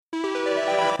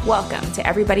Welcome to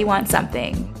Everybody Wants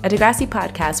Something, a Degrassi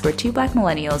podcast where two Black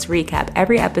millennials recap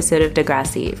every episode of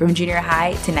Degrassi from junior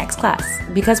high to next class.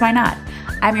 Because why not?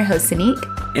 I'm your host, Sanique.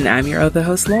 And I'm your other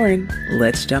host, Lauren.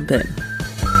 Let's jump in.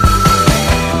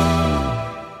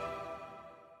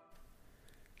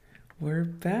 We're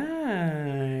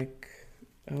back.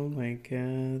 Oh my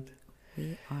God.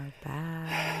 We are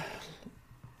back.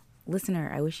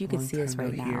 Listener, I wish you could see us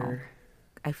right now. Here.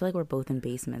 I feel like we're both in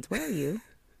basements. Where are you?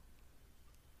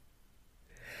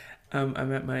 I'm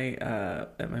at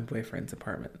my boyfriend's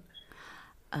apartment.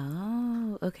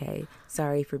 Oh, okay.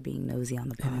 Sorry for being nosy on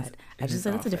the pod. I just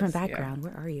said it's a different background. Yeah.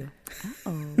 Where are you?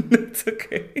 Oh, it's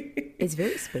okay. It's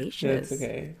very spacious. No, it's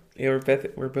okay. Yeah,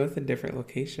 we're both in different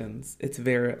locations. It's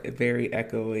very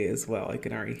echoey as well. I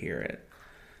can already hear it.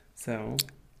 So,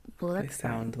 if I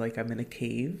sound like I'm in a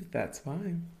cave, that's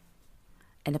why.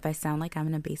 And if I sound like I'm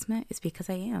in a basement, it's because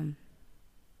I am.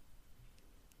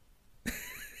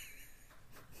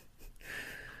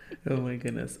 Oh my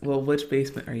goodness. Well, which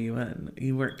basement are you in?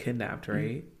 You weren't kidnapped,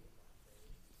 right?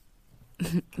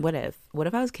 What if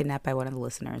I was kidnapped by one of the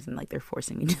listeners and like they're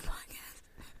forcing me to do the podcast?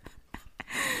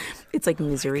 It's like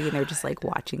misery and they're just like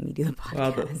watching me do the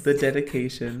podcast. Wow, the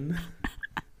dedication.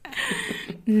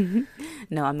 Mm-hmm.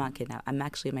 No, I'm not kidnapped. I'm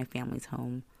actually in my family's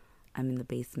home. I'm in the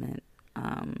basement.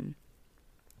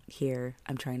 Here,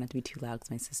 I'm trying not to be too loud because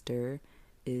my sister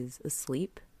is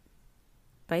asleep.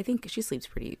 But I think she sleeps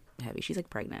pretty heavy. She's like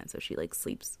pregnant, so she like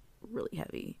sleeps really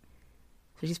heavy.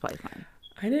 So she's probably fine.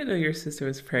 I didn't know your sister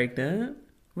was pregnant.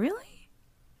 Really?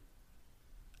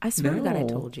 I swear to God I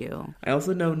told you. I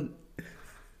also know...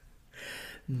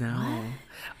 No. What?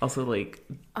 Also, like...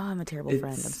 Oh, I'm a terrible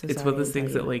friend. I'm so sorry. It's one of those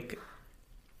things that, like...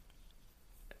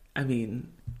 I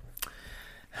mean...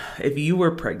 If you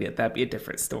were pregnant, that'd be a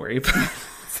different story.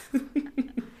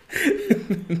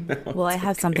 No, well, I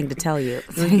have something to tell you.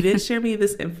 No, you did share me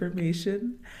this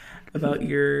information about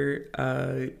your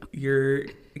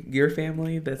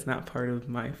family that's not part of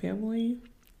my family.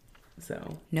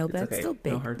 So no, but that's okay. still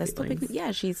big. No that's feelings. Still big.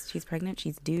 Yeah, she's pregnant.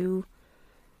 She's due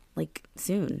like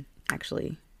soon,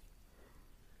 actually.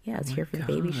 Yeah, I was here for the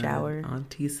baby shower.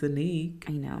 Auntie Sanique.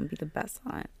 I know, I'm gonna be the best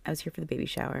aunt. I was here for the baby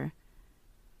shower.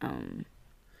 And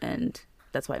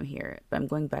that's why I'm here. But I'm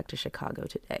going back to Chicago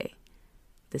today.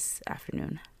 This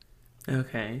afternoon.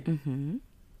 Okay. Mm-hmm.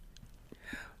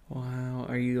 Wow.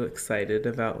 Are you excited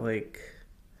about, like...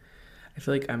 I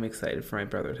feel like I'm excited for my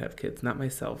brother to have kids. Not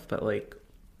myself, but, like...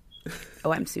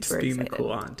 Oh, I'm super being excited. The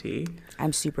cool auntie.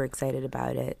 I'm super excited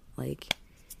about it. Like,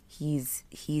 he's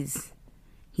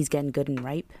getting good and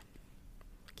ripe.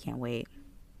 Can't wait.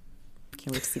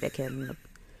 Can't wait to see that kid. I'm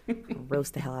gonna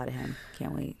roast the hell out of him.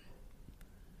 Can't wait.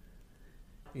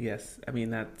 Yes. I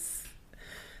mean, that's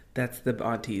the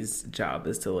auntie's job,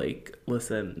 is to, like,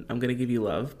 listen, I'm gonna give you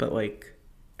love, but, like,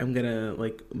 I'm gonna,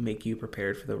 like, make you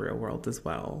prepared for the real world as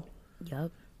well.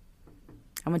 Yup.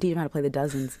 I'm gonna teach him how to play the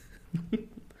dozens.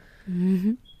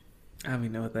 Mm-hmm. I don't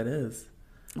even know what that is.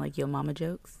 Like your mama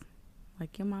jokes.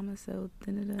 Like your mama so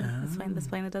let's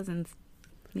play the dozens.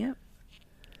 Yep.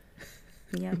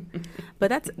 Yep. But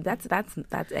that's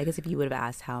I guess if you would have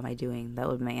asked how am I doing, that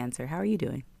would be my answer. How are you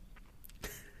doing?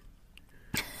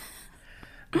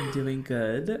 I'm doing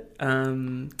good.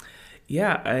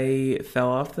 Yeah, I fell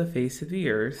off the face of the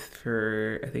earth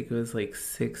for, I think it was like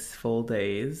 6 full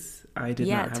days. I did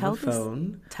not have a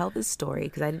phone. Tell this story,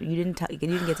 because you didn't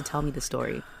get to tell me the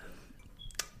story.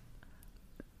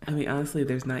 I mean, honestly,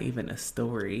 there's not even a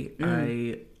story.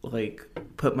 I, like,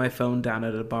 put my phone down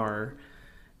at a bar,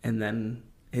 and then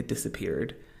it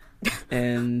disappeared.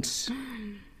 And,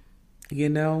 you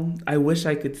know, I wish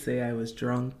I could say I was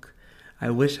drunk. I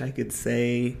wish I could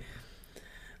say,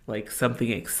 like,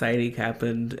 something exciting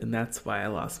happened, and that's why I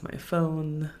lost my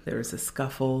phone. There was a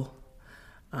scuffle.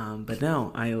 But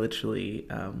no, I literally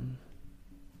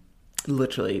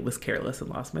was careless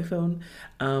and lost my phone,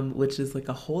 which is, like,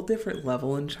 a whole different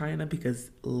level in China,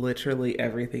 because literally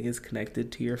everything is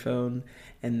connected to your phone.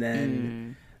 And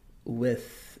then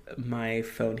with my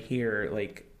phone here,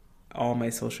 like, all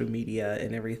my social media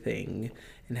and everything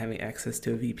and having access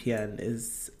to a VPN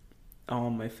is all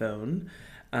on my phone.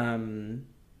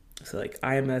 So, like,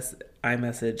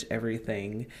 iMessage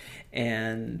everything,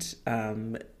 and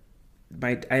I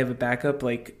have a backup,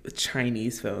 like,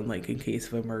 Chinese phone, like, in case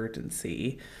of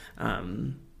emergency,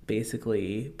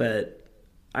 basically, but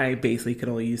I basically can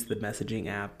only use the messaging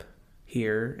app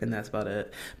here, and that's about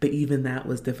it. But even that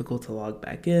was difficult to log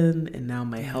back in, and now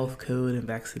my health code and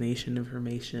vaccination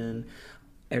information,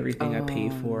 everything I pay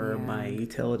for, my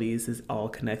utilities, is all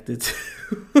connected to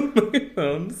my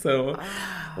phone. So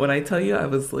when I tell you, I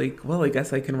was like, well, I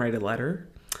guess I can write a letter.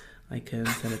 I can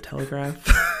send a telegraph.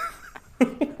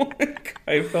 Like,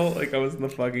 I felt like I was in the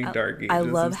fucking dark ages. I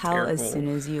love how terrible. as soon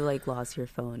as you like lost your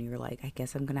phone, you were like, I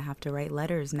guess I'm gonna have to write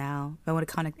letters now if I want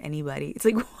to contact anybody. It's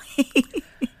like, wait,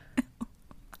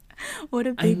 what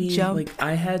a big jump! Like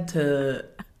I had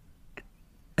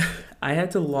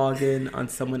to log in on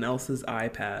someone else's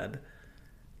iPad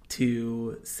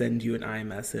to send you an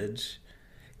iMessage,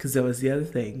 because that was the other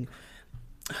thing.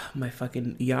 My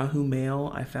fucking Yahoo Mail,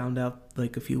 I found out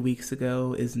like a few weeks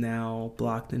ago, is now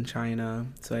blocked in China,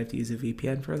 so I have to use a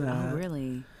VPN for that. Oh,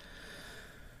 really?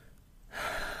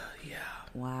 Yeah.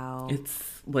 Wow.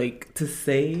 It's like, to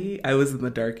say I was in the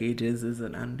dark ages is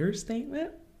an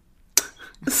understatement.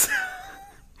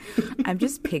 I'm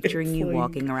just picturing you like,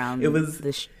 walking around. It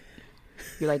was.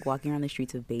 You're like walking around the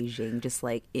streets of Beijing, just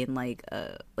like in like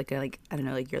I don't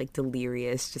know, like you're like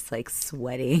delirious, just like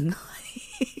sweating.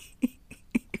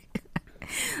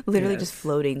 Literally just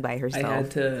floating by herself. I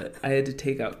had to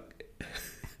take out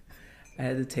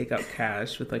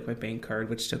cash with like my bank card,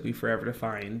 which took me forever to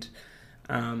find.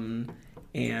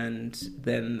 And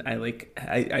then I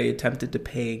attempted to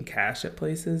pay in cash at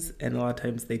places, and a lot of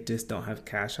times they just don't have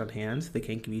cash on hand, so they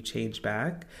can't give you change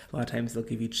back. A lot of times they'll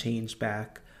give you change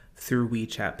back through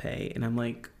WeChat Pay, and I'm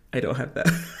like, I don't have that.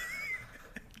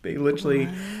 They literally,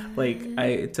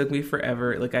 it took me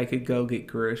forever. Like, I could go get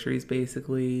groceries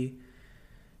basically,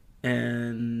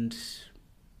 and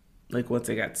like once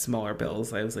I got smaller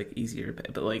bills, I was like easier to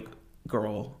pay. But like,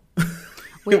 girl,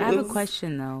 wait, I have a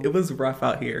question though. It was rough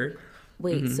out here.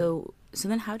 Wait, so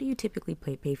then how do you typically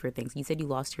pay for things? You said you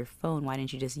lost your phone. Why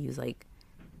didn't you just use like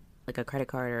a credit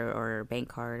card or a bank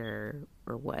card or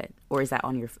what? Or is that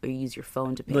on or you use your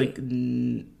phone to pay? Like,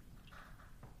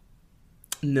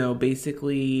 no,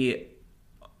 basically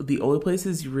the only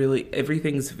places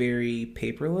everything's very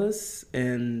paperless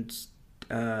and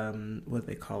what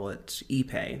they call it,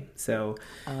 ePay. So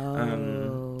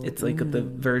it's like the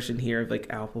version here of like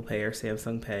Apple Pay or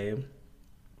Samsung Pay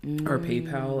or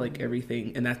PayPal, like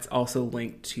everything, and that's also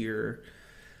linked to your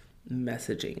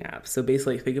messaging app. So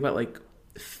basically, think about like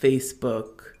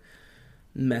Facebook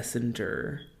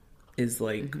Messenger is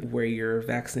like where your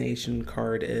vaccination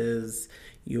card is,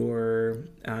 your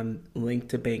link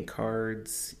to bank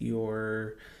cards,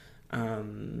 your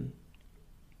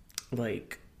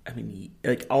like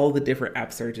all the different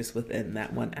apps are just within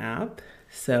that one app.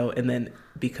 So, and then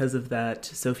because of that,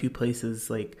 so few places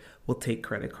like will take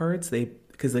credit cards.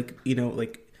 Because like, you know,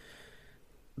 like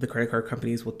the credit card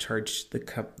companies will charge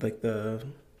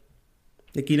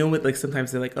you know what, like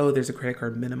sometimes they're like, oh, there's a credit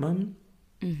card minimum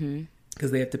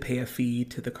because they have to pay a fee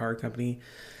to the card company.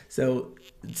 So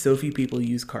few people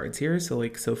use cards here. So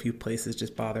like, so few places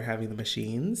just bother having the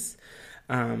machines.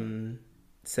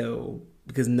 So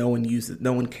because no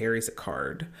one carries a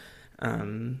card.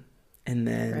 And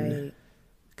then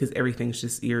because everything's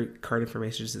just, your card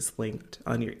information is just linked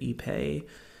on your ePay.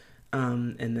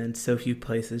 And then so few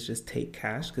places just take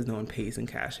cash because no one pays in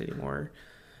cash anymore.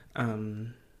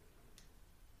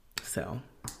 So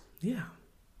yeah.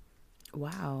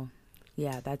 Wow.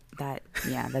 Yeah,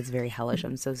 that's very hellish.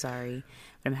 I'm so sorry.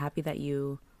 But I'm happy that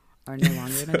you are no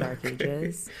longer in the dark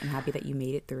ages. I'm happy that you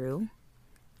made it through.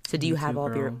 So do you have all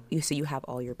of you have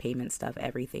all your payment stuff,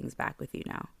 everything's back with you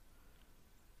now?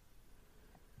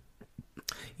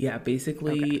 Yeah,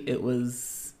 basically it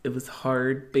was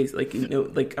hard. Like, you know,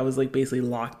 like I was like basically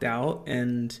locked out,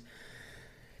 and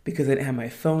because I didn't have my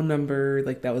phone number,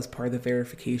 like that was part of the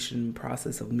verification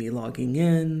process of me logging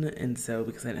in. And so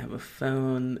because I didn't have a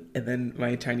phone, and then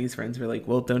my Chinese friends were like,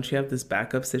 well, don't you have this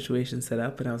backup situation set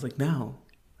up? And I was like, no,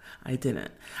 I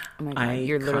didn't. Oh my God,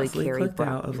 you're literally Carrie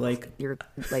you're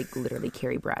like literally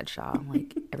Carrie Bradshaw. I'm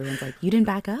like, everyone's like, you didn't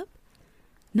back up?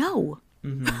 No.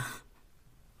 Mm-hmm.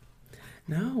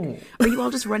 No. Are you all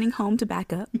just running home to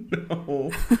back up?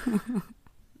 No.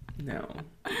 No.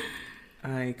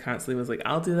 I constantly was like,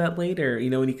 I'll do that later. You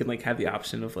know, when you can like have the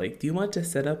option of like, do you want to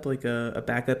set up like a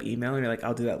backup email? And you're like,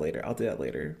 I'll do that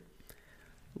later.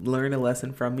 Learn a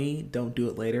lesson from me. Don't do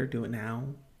it later. Do it now,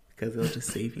 because it'll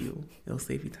just save you. It'll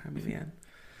save you time and man.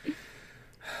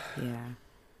 Yeah.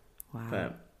 Wow.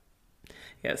 But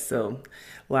yeah, so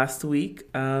last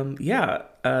week,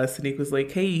 Sanique was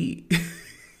like, hey,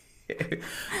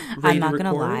 I'm not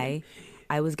gonna lie,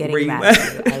 I was getting mad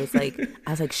at you. I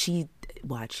was like, she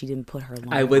didn't put her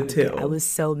line. I would too. I was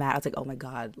so mad. I was like, oh my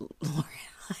God, Lauren,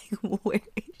 like, where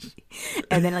is she?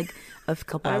 And then like a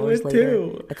couple hours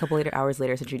later, I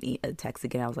sent you a text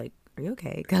again. I was like, are you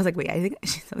okay? Because I was like, wait, I think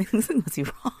something must be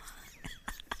wrong.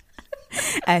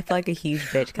 I felt like a huge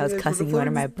bitch because I was cussing you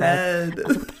under my breath. I was like,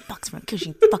 what the fuck's wrong? Because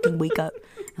she fucking wake up.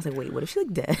 I was like, wait, what if she's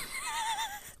like dead?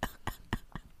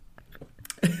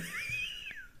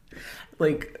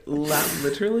 Like,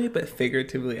 literally, but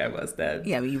figuratively, I was dead.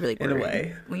 Yeah, I mean, you really were. In a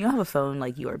way. When you don't have a phone,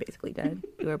 like, you are basically dead.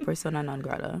 You are persona non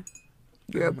grata.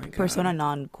 You're a persona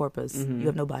non corpus. You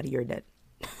have no body, you're dead.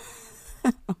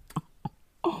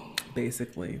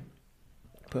 Basically.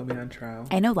 Put me on trial.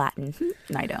 I know Latin.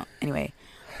 No, I don't. Anyway.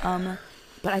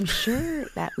 But I'm sure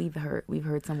that we've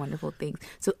heard some wonderful things.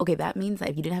 So, okay, that means that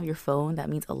if you didn't have your phone, that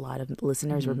means a lot of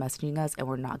listeners were messaging us and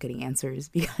we're not getting answers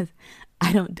because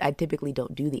I typically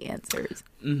don't do the answers.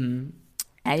 Mm-hmm.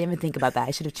 I didn't even think about that.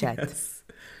 I should have checked. Yes.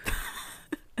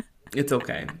 It's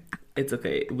okay. It's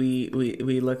okay. We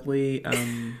luckily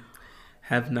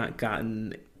have not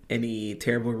gotten any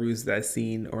terrible reviews that I've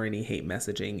seen or any hate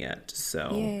messaging yet. So,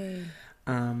 yay.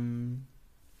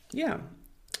 Yeah.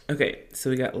 Okay, so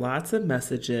we got lots of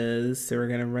messages, so we're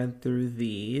going to run through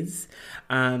these.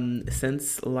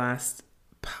 Since last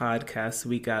podcast,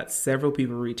 we got several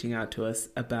people reaching out to us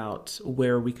about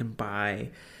where we can buy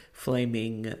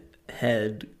Flaming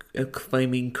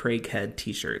Craig Head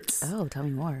t-shirts. Oh, tell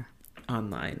me more.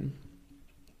 Online.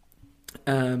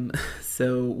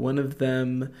 So one of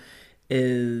them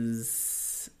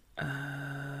is...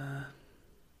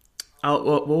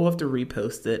 we'll have to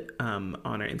repost it on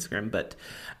our Instagram, but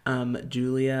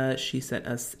Julia, she sent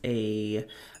us a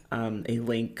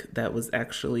link that was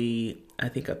actually, I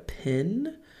think, a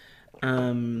pin,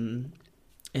 and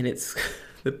it's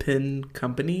the pin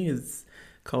company is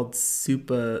called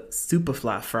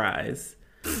Superfly Fries,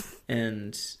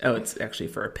 and it's actually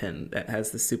for a pin that has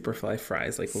the Superfly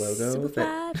Fries like logo.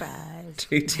 Superfly Fries.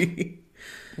 JT.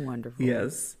 Wonderful.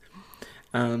 Yes.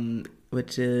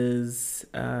 Which is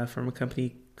from a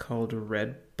company called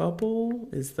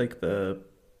Redbubble, is like the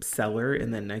seller,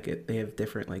 and then they have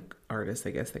different like artists,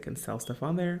 I guess, that can sell stuff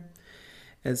on there,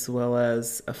 as well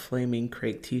as a Flaming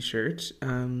Craig t-shirt, which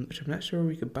I'm not sure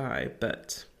we could buy,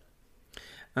 but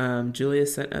Julia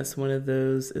sent us one of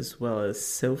those, as well as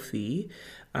Sophie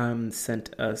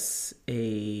sent us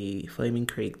a Flaming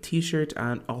Craig t-shirt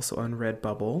also on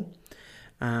Redbubble.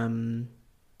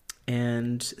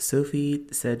 And Sophie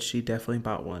said she definitely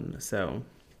bought one. So,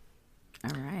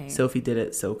 all right. Sophie did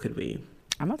it, so could we.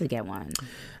 I'm about to get one.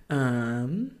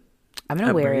 I'm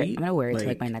gonna wear it. I'm gonna wear it to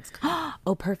like my next.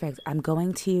 Oh, perfect. I'm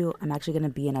actually gonna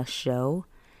be in a show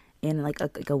in like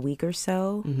a week or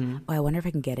so. Mm-hmm. Oh, I wonder if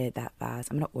I can get it that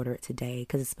fast. I'm gonna order it today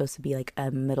because it's supposed to be like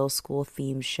a middle school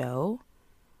themed show.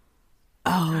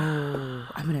 Oh,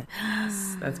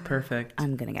 That's perfect.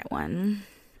 I'm gonna get one.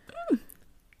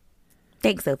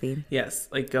 Thanks, Sophie. Yes,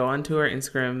 like go on to our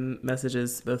Instagram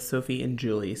messages. Both Sophie and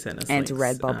Julie sent us and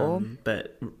links. Redbubble.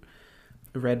 But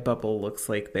Redbubble looks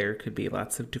like there could be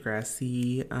lots of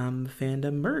Degrassi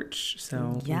fandom merch.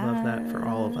 So we love that for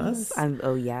all of us.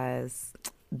 Oh yes,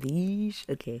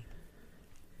 okay.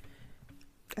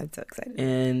 I'm so excited.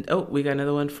 And we got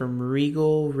another one from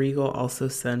Regal. Regal also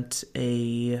sent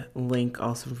a link,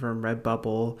 also from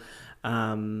Redbubble.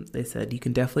 They said you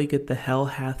can definitely get the Hell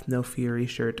Hath No Fury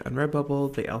shirt on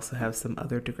Redbubble. They also have some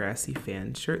other Degrassi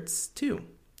fan shirts too.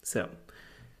 So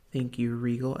thank you,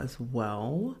 Regal, as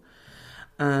well.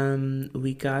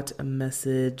 We got a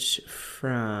message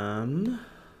from,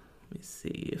 let me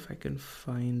see if I can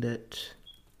find it.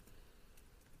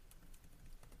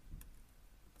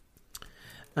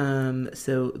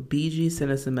 So BG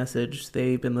sent us a message.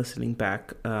 They've been listening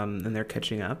back, and they're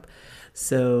catching up.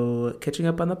 So catching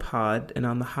up on the pod, and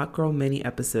on the Hot Girl Mini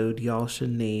episode, y'all should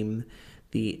name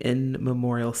the in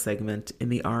memorial segment "In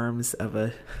the Arms of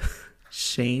a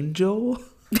Shangel."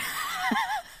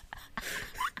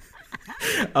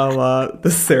 The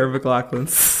Sarah McLachlan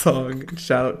song.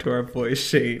 Shout out to our boy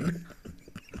Shane.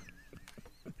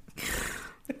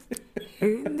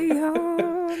 In the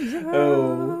arms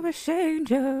of a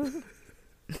stranger.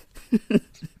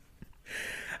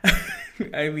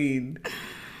 I mean,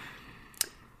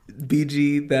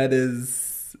 BG, that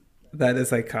is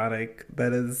iconic.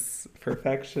 That is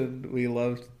perfection. We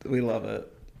love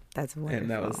it. That's wonderful.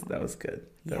 And that was good.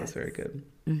 That was very good.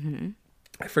 Mm-hmm.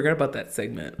 I forgot about that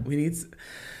segment. We're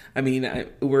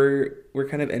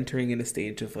kind of entering in a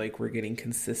stage of like we're getting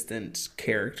consistent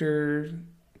character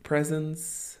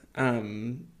presence.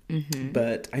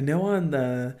 But I know on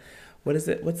the what's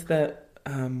that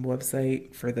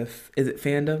website for is it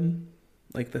fandom,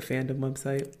 like the fandom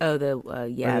website? Oh, the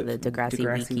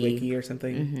Degrassi Wiki or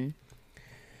something. Mm-hmm.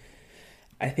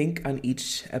 I think on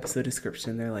each episode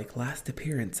description they're like last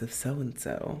appearance of so and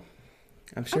so.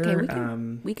 I'm sure.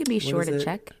 Okay, we can be sure to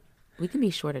check. We can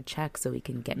be sure to check so we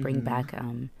can bring back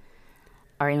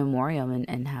our in memoriam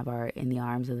and have our In the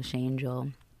Arms of the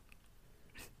Shangel.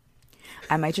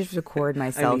 I might just record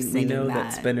myself singing we know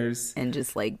that Spinners and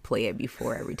just like play it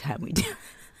before every time we do.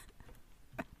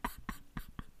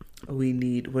 We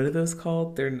need, what are those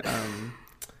called? They're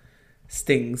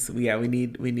stings. Yeah, we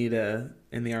need a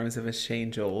In the Arms of a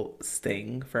Shangel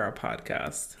sting for our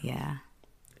podcast. Yeah.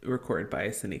 Recorded by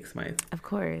Sanique Smythe. Of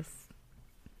course.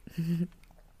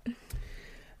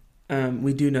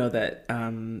 We do know that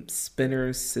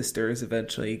Spinner's sister is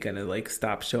eventually gonna like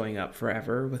stop showing up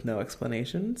forever with no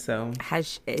explanation. So I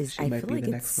feel like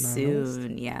it's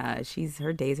soon. Yeah,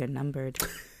 her days are numbered.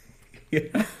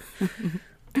 Yeah.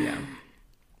 Yeah.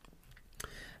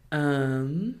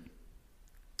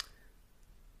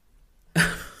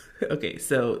 Okay,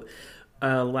 so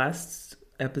last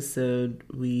episode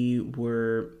we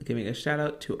were giving a shout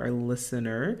out to our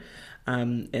listener,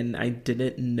 and I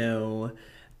didn't know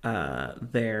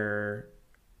their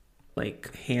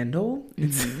like handle.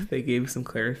 Mm-hmm. They gave some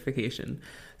clarification.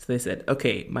 So they said,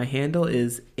 okay, my handle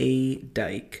is a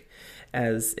dyke,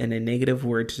 as in a negative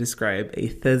word to describe a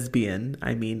thespian,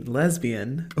 I mean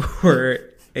lesbian, or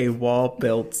a wall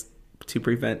built to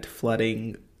prevent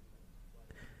flooding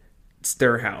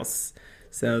stir house.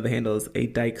 So the handle is a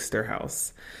dyke stir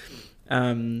house.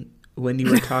 When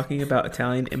you were talking about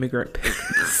Italian immigrant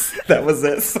parents, that was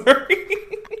it. Sorry.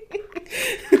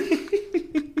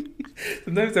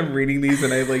 Sometimes I'm reading these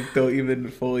and I like don't even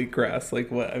fully grasp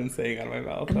like what I'm saying out of my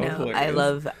mouth. No, I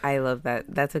love that.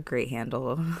 That's a great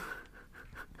handle.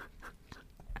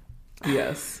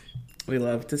 Yes, we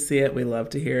love to see it. We love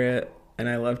to hear it, and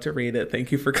I love to read it.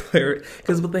 Thank you for clarity.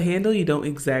 Because with the handle, you're not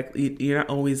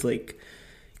always like,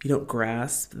 you don't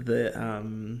grasp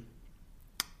the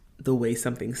way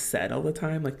something's said all the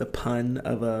time, like the pun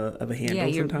of a handle. Yeah,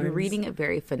 you're reading it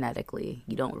very phonetically.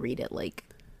 You don't read it like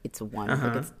it's one,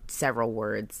 like it's several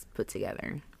words put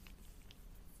together.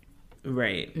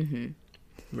 Right. Mm-hmm.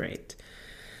 Right.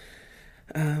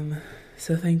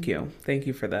 So thank you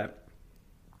for that.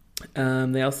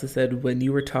 They also said, when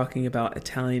you were talking about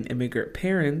Italian immigrant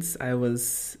parents, I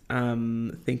was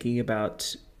thinking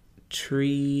about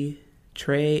Trey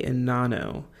and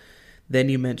Nano. Then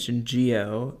you mentioned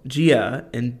Gia,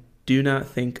 and do not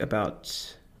think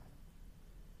about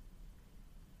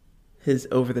his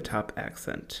over-the-top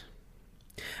accent.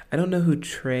 I don't know who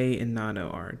Trey and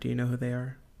Nano are. Do you know who they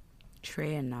are?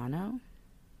 Trey and Nano?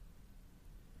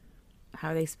 How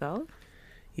are they spelled?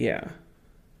 Yeah.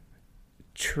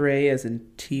 Trey as in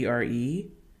Tre,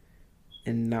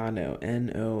 and Nano,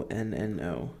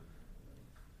 Nonno.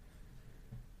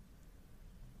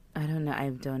 I don't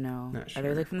know. Not sure. Are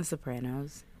they like from The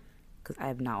Sopranos? Because I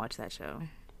have not watched that show.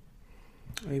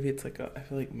 Maybe it's like I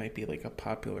feel like it might be like a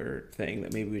popular thing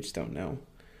that maybe we just don't know.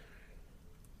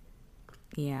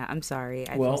 Yeah, I'm sorry.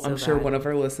 I'm sure many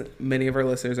of our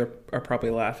listeners are probably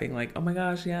laughing like, oh my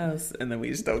gosh, yes. And then we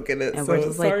just don't get it. And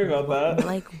so sorry about that.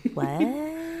 Like, what?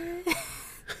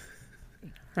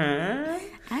 Huh?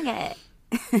 Okay.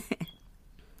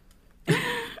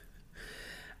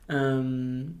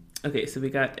 Okay, so we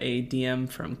got a DM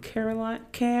from Caroline.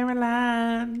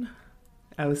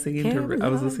 I was listening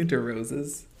to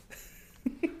Roses.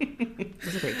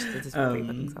 It's a great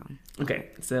fucking song. Okay,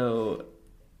 so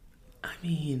I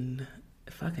mean,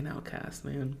 fucking Outcast,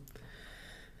 man.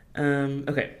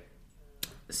 Okay.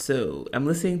 So I'm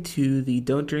listening to the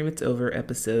Don't Dream It's Over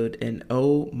episode, and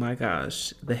oh my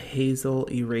gosh, the Hazel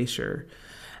erasure.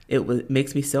 It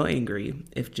makes me so angry.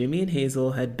 If Jimmy and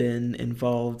Hazel had been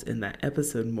involved in that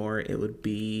episode more, it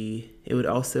would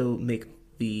also make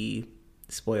the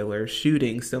spoiler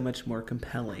shooting so much more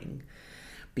compelling,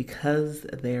 because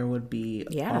there would be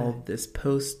all this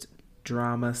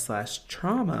post-drama /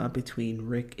 trauma between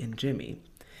Rick and Jimmy.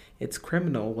 It's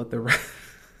criminal what the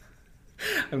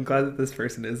I'm glad that this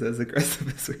person is as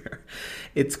aggressive as we are.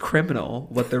 It's criminal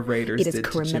what the writers did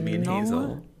to Jimmy and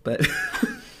Hazel. But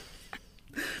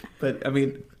I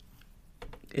mean,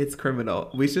 it's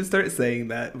criminal. We should start saying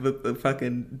that with the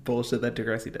fucking bullshit that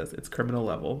Degrassi does. It's criminal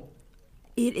level.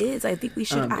 It is. I think we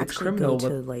should actually go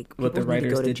to like what the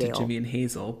writers did to Jimmy and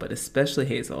Hazel, but especially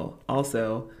Hazel.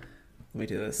 Also, let me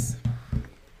do this.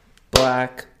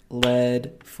 Black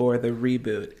lead for the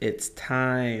reboot. It's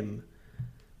time.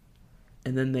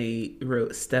 And then they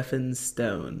wrote Stephen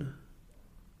Stone.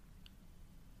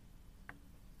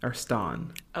 Or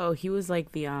Stone. Oh, he was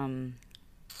like the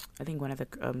I think one of the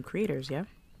creators, yeah?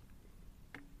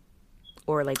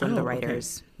 Or like one of the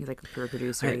writers. Okay. He's like a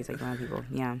producer. He's like one of the people.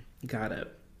 Yeah. Got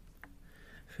it.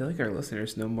 I feel like our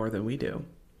listeners know more than we do.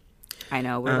 I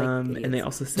know. We're like idiots. And they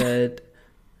also said,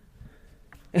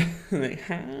 like,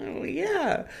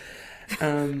 yeah.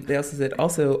 They also said,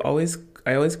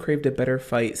 I always craved a better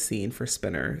fight scene for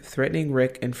Spinner. Threatening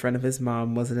Rick in front of his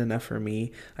mom wasn't enough for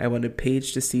me. I wanted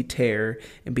Paige to see Tear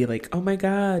and be like, oh my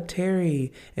God,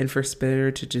 Terry. And for Spinner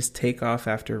to just take off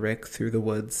after Rick through the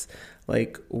woods.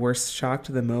 Like, we're shocked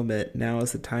at the moment. Now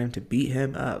is the time to beat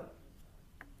him up.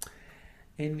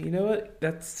 And you know what?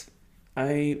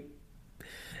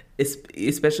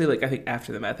 Especially, like, I think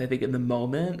after the math, I think in the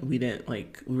moment, we didn't,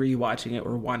 like, rewatching it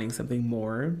or wanting something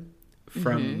more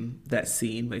from that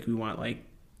scene. Like, we want, like,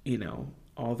 you know,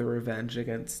 all the revenge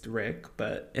against Rick.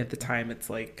 But at the time, it's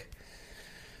like,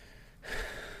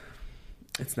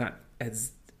 it's not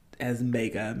as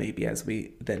mega, maybe, as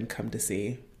we then come to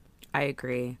see. I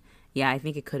agree. Yeah, I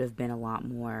think it could have been a lot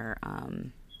more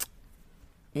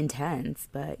intense,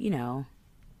 but, you know,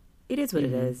 it is what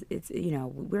it is. It's, you know,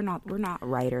 we're not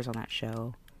writers on that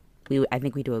show. I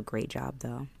think we do a great job,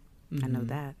 though. I know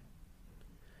that.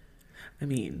 I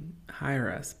mean, hire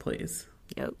us, please.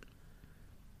 Yep.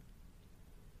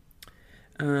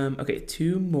 Okay,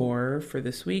 2 more for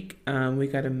this week. We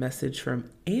got a message from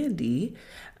Andy.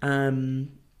 And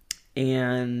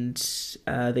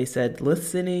they said,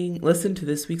 listen to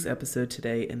this week's episode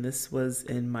today, and this was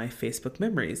in my Facebook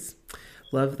memories.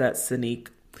 Love that Sanique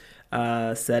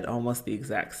said almost the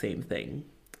exact same thing.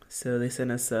 So they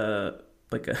sent us a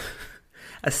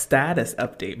status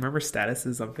update. Remember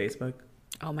statuses on Facebook?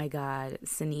 Oh my God,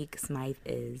 Sanique Smythe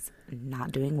is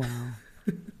not doing well.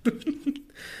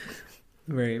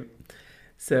 Right.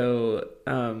 So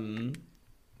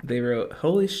they wrote,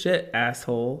 holy shit,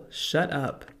 asshole, shut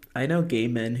up. I know gay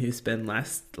men who spend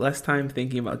less time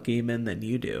thinking about gay men than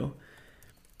you do.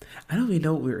 I don't even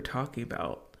know what we were talking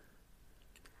about.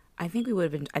 I think we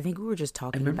were just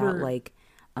talking about, like,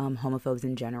 homophobes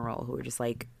in general who were just,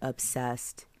 like,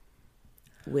 obsessed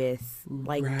with,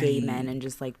 like, gay men and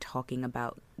just, like, talking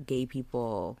about gay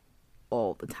people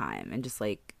all the time, and just,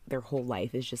 like, their whole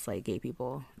life is just, like, gay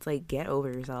people. It's like, get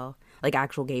over yourself. Like,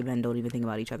 actual gay men don't even think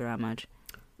about each other that much.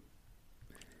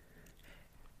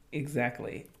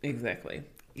 Exactly.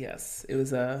 Yes, it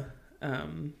was I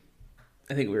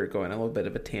think we were going a little bit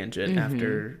of a tangent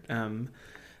after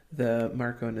the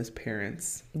Marco and his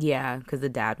parents. Yeah, because the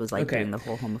dad was, like, doing the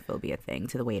whole homophobia thing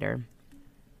to the waiter.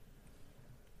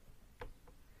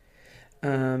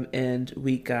 And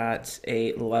we got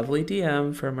a lovely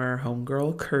DM from our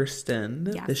homegirl Kirsten,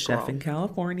 the chef in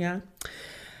California.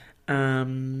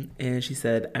 And she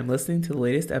said, I'm listening to the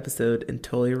latest episode and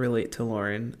totally relate to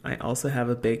Lauren. I also have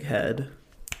a big head.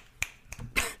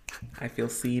 I feel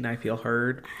seen. I feel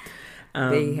heard.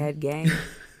 Big head gang.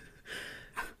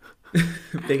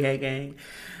 Big head gang.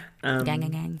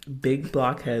 Gang. Big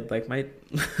blockhead like my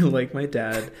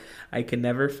dad. I can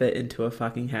never fit into a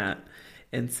fucking hat.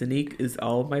 And Sanique is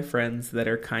all of my friends that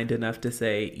are kind enough to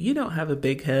say, you don't have a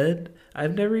big head.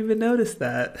 I've never even noticed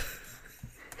that.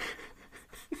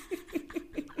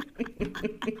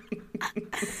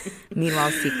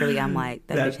 Meanwhile, secretly, I'm like,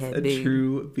 that bitch had big. That's a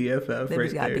true BFF right there. That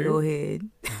bitch got big old head.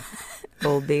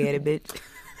 Old big-headed bitch.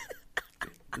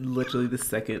 Literally, the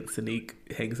second Sanique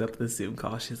hangs up the Zoom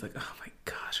call, she's like, oh my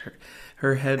gosh,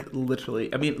 her head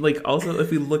literally. I mean, like, also,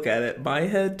 if we look at it, my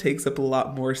head takes up a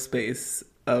lot more space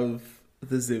of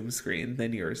the Zoom screen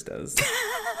than yours does.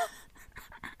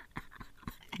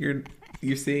 You're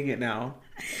seeing it now.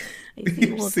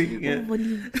 You're seeing it. When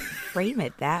you frame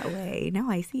it that way, now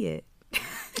I see it.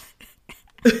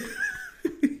 Yes.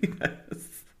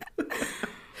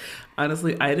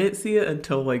 Honestly, I didn't see it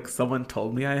until, like, someone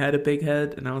told me I had a big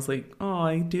head, and I was like, oh,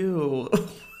 I do.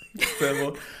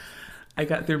 So I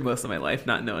got through most of my life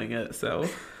not knowing it. So,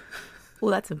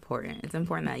 well, that's important. It's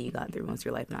important that you got through most of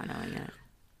your life not knowing it.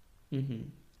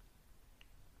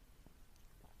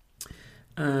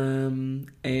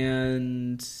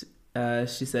 And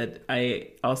she said, I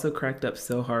also cracked up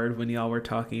so hard when y'all were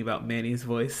talking about Manny's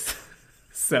voice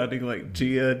sounding like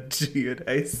Gia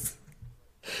Dice.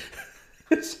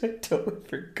 Which I totally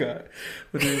forgot.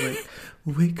 When they were like,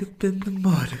 wake up in the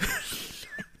morning.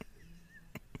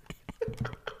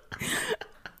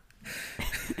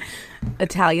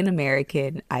 Italian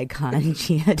American icon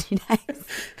Gia Dice.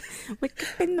 Wake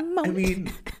up in the morning. I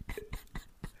mean,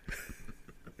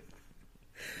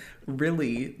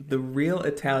 really, the real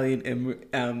Italian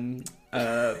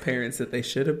parents that they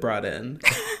should have brought in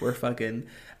were fucking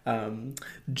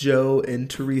Joe and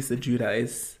Teresa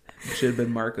Giudice. Should have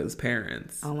been Marco's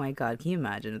parents. Oh my God, can you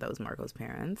imagine those Marco's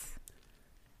parents?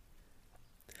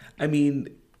 I mean,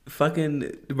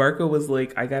 fucking Marco was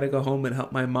like, I gotta go home and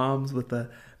help my moms with the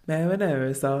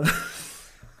marinara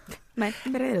sauce.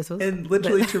 And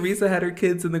literally Teresa had her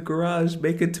kids in the garage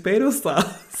making tomato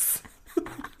sauce.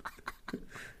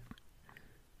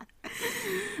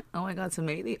 Oh my God. So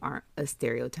maybe they aren't a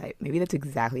stereotype. Maybe that's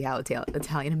exactly how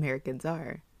Italian Americans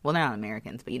are. Well, they're not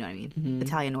Americans, but you know what I mean. Mm-hmm.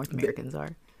 Italian North Americans are.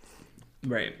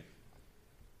 Right.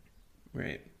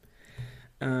 Right.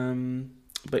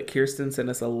 But Kirsten sent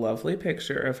us a lovely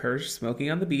picture of her smoking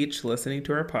on the beach, listening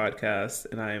to our podcast,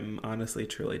 and I'm honestly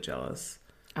truly jealous.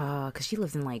 Because she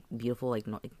lives in like beautiful like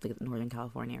Northern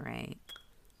California, right?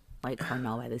 Like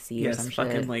Carmel by the Sea or Yes, some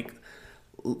fucking shit. like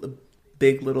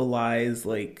Big Little Lies,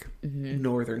 like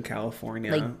Northern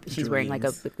California. Like she's wearing like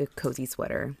a dreams. cozy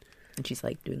sweater, and she's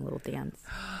like doing a little dance.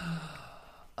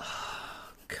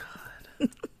 Oh, God.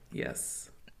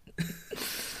 Yes.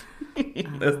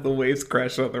 As the waves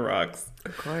crash on the rocks.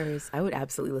 Of course. I would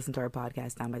absolutely listen to our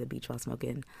podcast down by the beach while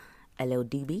smoking a little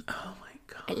doobie. Oh my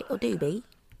God. A little doobie.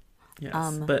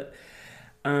 Yes. But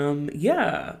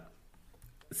yeah.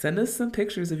 Send us some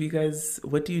pictures of you guys.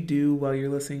 What do you do while you're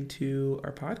listening to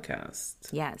our podcast?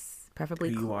 Yes. Preferably.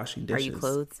 Are you washing dishes? Are you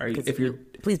clothes? Are you,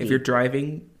 please if you're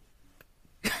driving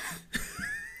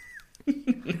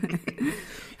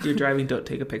if you're driving, don't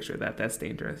take a picture of that. That's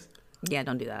dangerous. Yeah,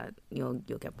 don't do that. You'll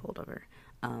get pulled over.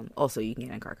 Also, you can get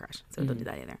in a car crash, so don't do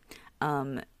that either.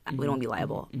 We don't be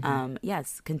liable.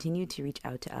 Yes, continue to reach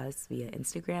out to us via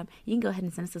Instagram. You can go ahead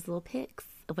and send us those little pics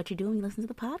of what you're doing when you listen to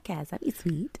the podcast. That'd be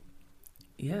sweet.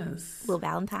 Yes. A little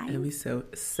Valentine's. It'd be so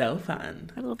fun.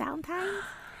 A little Valentine's.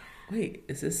 Wait,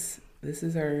 is this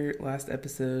is our last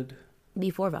episode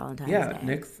Before Valentine's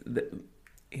Day.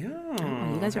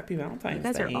 Yeah. You guys Happy Valentine's You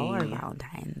guys Day. are all our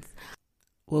Valentines.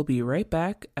 We'll be right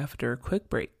back after a quick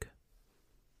break.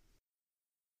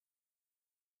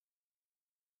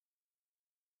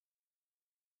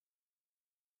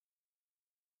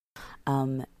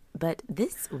 But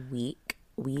this week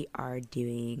we are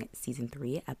doing season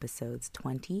 3, episodes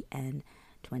 20 and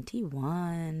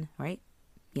 21, right?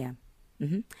 Yeah.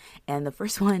 And the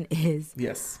first one is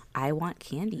Yes. I Want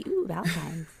Candy. Ooh,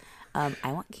 Valentine's.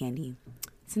 I Want Candy.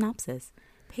 Synopsis.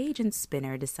 Paige and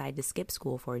Spinner decide to skip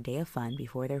school for a day of fun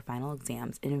before their final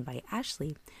exams and invite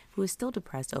Ashley, who is still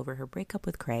depressed over her breakup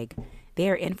with Craig. They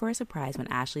are in for a surprise when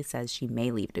Ashley says she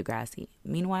may leave Degrassi.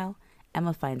 Meanwhile,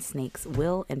 Emma finds Snake's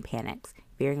will and panics,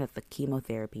 fearing that the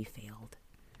chemotherapy failed.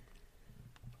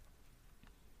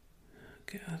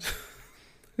 God.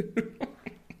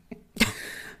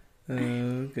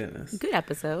 Oh, goodness. Good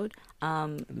episode.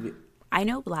 I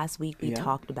know last week we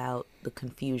talked about the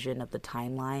confusion of the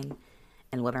timeline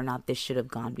and whether or not this should have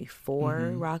gone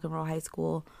before Rock and Roll High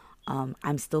School.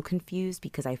 I'm still confused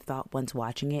because I thought once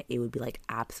watching it, it would be like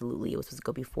absolutely it was supposed to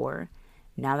go before.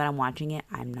 Now that I'm watching it,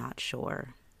 I'm not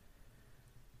sure.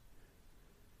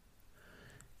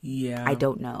 Yeah. I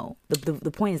don't know.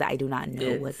 The point is that I do not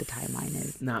know what the timeline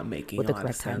is. Not making what a the lot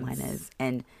correct of sense. timeline is.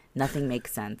 And nothing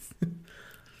makes sense.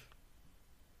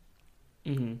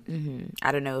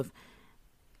 I don't know,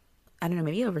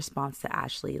 maybe a response to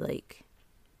Ashley, like,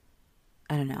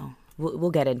 I don't know.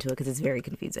 We'll get into it because it's very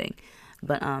confusing.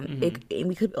 But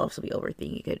we could also be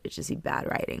overthinking it. It's just be bad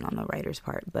writing on the writer's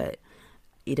part, but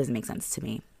it doesn't make sense to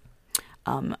me.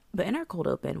 But in our cold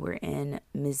open, we're in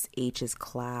Ms. H's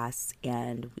class,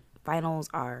 and finals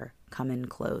are coming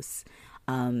close.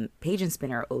 Paige and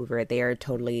Spinner are over it. They are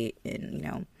totally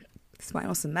in, this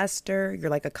final semester. You're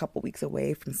like a couple weeks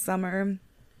away from summer.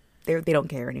 They don't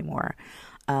care anymore.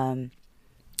 And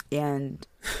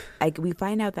we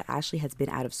find out that Ashley has been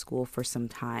out of school for some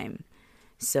time.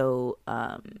 So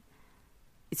I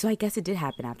guess it did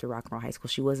happen after Rock and Roll High School.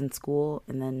 She was in school,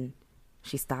 and then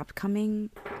she stopped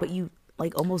coming. But you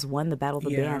like almost won the battle of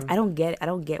the bands. I don't get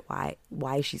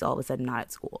why she's all of a sudden not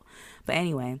at school. But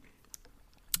anyway,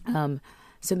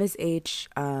 so Miss H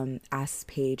asks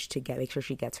Paige to make sure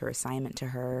she gets her assignment to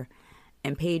her,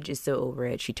 and Paige is so over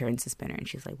it. She turns to Spinner and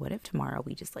she's like, "What if tomorrow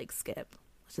we just like skip?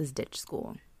 Let's just ditch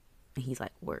school." And he's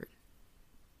like, "Word."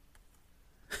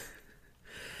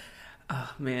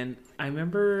 Oh man, I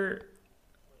remember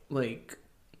like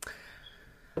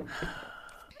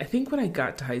I think when I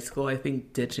got to high school, I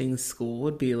think ditching school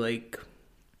would be like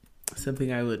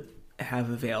something I would have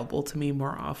available to me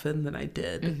more often than I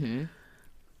did.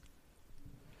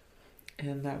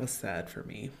 And that was sad for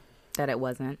me. That it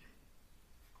wasn't.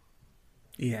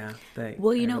 Yeah.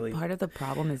 Part of the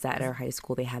problem is that at our high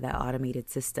school, they had that automated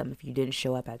system. If you didn't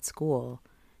show up at school,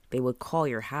 they would call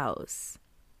your house.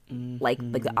 Like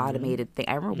the automated thing.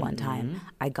 I remember one time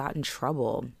I got in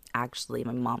trouble. Actually,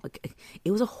 my mom,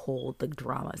 it was a whole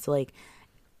drama. So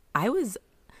I was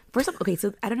first off, okay.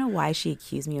 So I don't know why she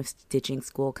accused me of ditching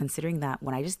school, considering that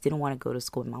when I just didn't want to go to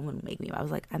school, my mom wouldn't make me. I was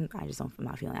like, I'm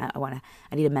not feeling it. I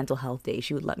need a mental health day.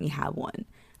 She would let me have one,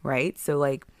 right? So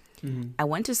I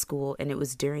went to school, and it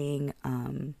was during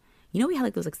we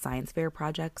had those science fair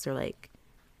projects or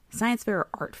science fair or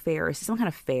art fair or some kind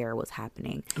of fair was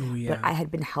happening. Oh, yeah. But I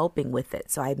had been helping with it.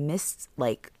 So I missed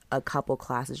like a couple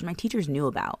classes my teachers knew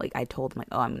about. Like I told them like,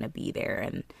 oh, I'm going to be there.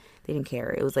 And they didn't care.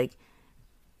 It was like,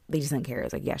 they just didn't care. It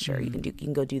was like, yeah, sure. You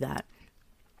can go do that.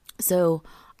 So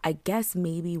I guess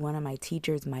maybe one of my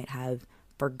teachers might have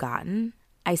forgotten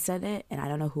I said it, and I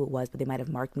don't know who it was, but they might have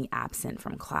marked me absent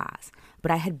from class.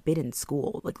 But I had been in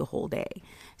school like the whole day.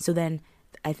 So then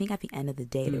I think at the end of the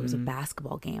day, there was a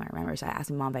basketball game, I remember. So I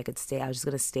asked my mom if I could stay. I was just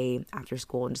going to stay after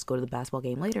school and just go to the basketball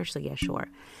game later. She's like, yeah, sure.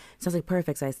 So I was like,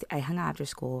 perfect. So I hung out after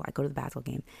school. I go to the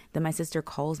basketball game. Then my sister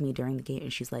calls me during the game,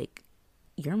 and she's like,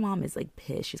 your mom is like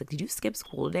pissed. She's like, did you skip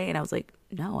school today? And I was like,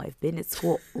 no, I've been at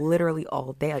school literally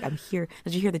all day. Like, I'm here.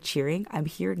 Did you hear the cheering? I'm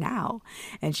here now.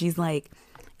 And she's like,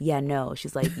 yeah, no.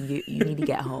 She's like, you need to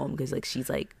get home because like she's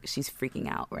freaking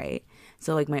out, right?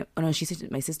 So like my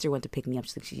sister went to pick me up.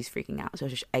 She's like, she's freaking out. So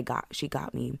she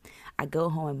got me. I go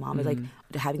home and mom is like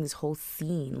having this whole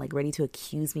scene, like ready to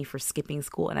accuse me for skipping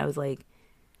school. And I was like,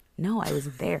 no, I was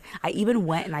there. I even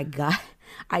went and I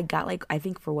got like, I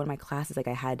think for one of my classes, like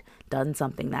I had done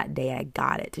something that day and I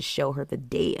got it to show her the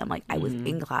date. I'm like, I was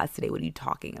in class today. What are you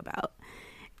talking about?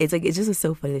 It's like, it's just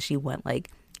so funny that she went like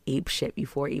ape shit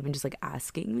before even just like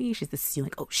asking me. She's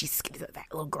assuming like, oh, that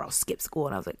little girl skipped school.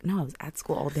 And I was like, no, I was at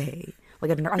school all day.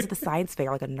 Like a nerd. I was at the science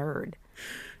fair like a nerd.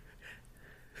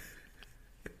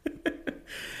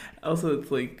 Also,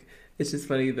 it's like, it's just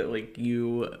funny that like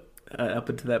you... up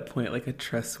until that point, like a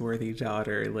trustworthy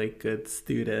daughter, like good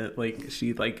student, like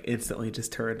she like instantly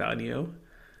just turned on you.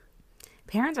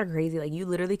 Parents are crazy. Like you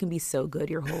literally can be so good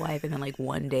your whole life, and then like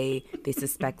one day they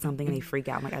suspect something and they freak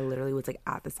out. Like I literally was like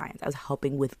at the science. I was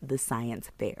helping with the science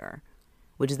fair,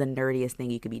 which is the nerdiest thing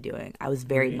you could be doing. I was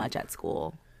very much at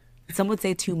school. Some would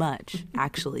say too much,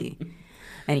 actually.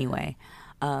 Anyway,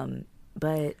 Dylan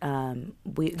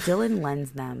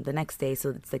lends them the next day, so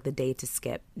it's like the day to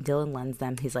skip. Dylan lends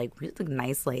them his like really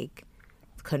nice like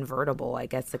convertible, I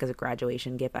guess, like as a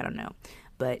graduation gift. I don't know,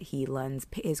 but he lends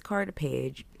his car to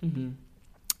Paige,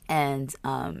 and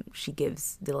she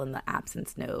gives Dylan the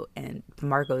absence note, and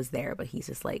Marco's there, but he's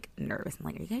just like nervous. I'm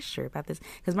like, are you guys sure about this?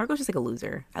 Because Marco's just like a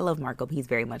loser. I love Marco, but he's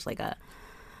very much like a.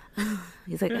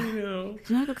 He's like, do you want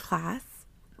to go to class?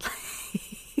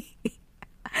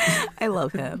 I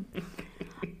love him.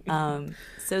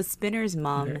 So Spinner's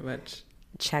mom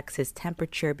checks his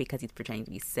temperature because he's pretending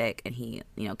to be sick, and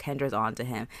Kendra's on to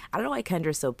him. I don't know why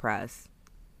Kendra's so pressed.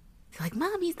 He's like,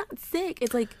 Mom, he's not sick.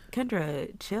 It's like,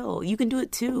 Kendra, chill. You can do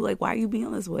it too. Like, why are you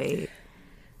being this way?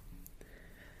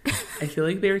 I feel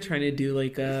like they were trying to do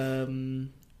like a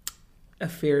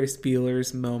Ferris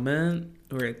Bueller's moment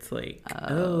where it's like,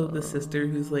 oh, the sister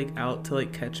who's like out to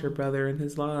like catch her brother in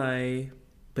his lie,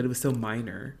 but it was so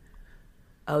minor.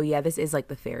 Oh, yeah, this is like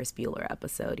the Ferris Bueller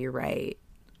episode. You're right.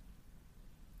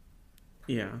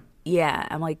 Yeah. Yeah,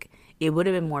 I'm like, it would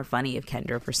have been more funny if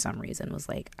Kendra, for some reason, was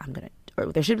like,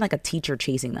 or there should have been like a teacher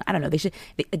chasing them. I don't know.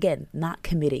 Again, not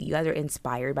committing. You guys are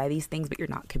inspired by these things, but you're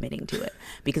not committing to it.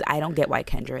 Because I don't get why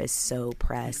Kendra is so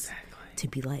pressed to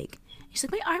be like, she's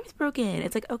like, my arm's broken.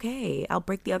 It's like, okay, I'll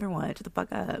break the other one. Shut the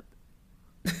fuck up.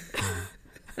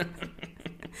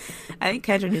 I think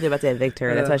Kendra knew they were about to evict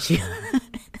her. That's why she...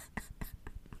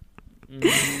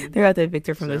 They're about to evict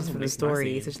her from the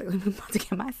story. So she's like, I'm about to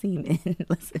get my scene in.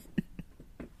 Listen.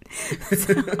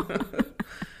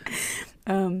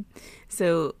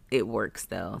 So it works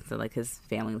though. So like his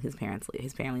family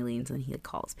leans and he like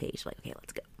calls Paige like, okay,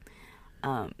 let's go.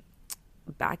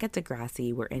 Back at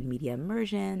Degrassi, we're in media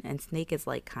immersion and Snake is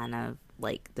like kind of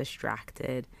like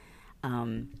distracted.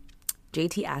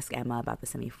 JT asks Emma about the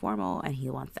semi-formal and he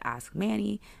wants to ask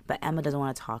Manny, but Emma doesn't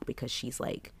want to talk because she's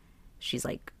like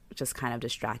just kind of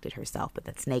distracted herself, but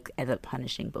that Snake ends up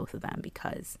punishing both of them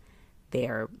because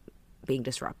they're being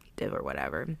disruptive or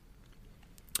whatever.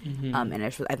 And I think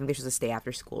they're supposed to stay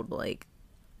after school to like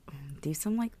do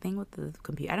some like thing with the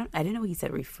computer. I didn't know what he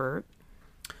said. Refer.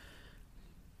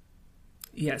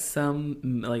 Yeah, some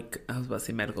like I was about to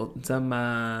say medical, some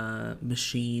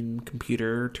machine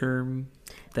computer term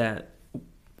that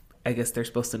I guess they're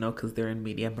supposed to know because they're in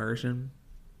media immersion.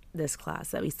 This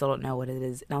class that we still don't know what it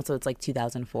is, and also it's like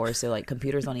 2004, so like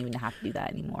computers don't even have to do that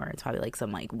anymore. It's probably like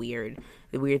some like weird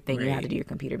thing you have to do your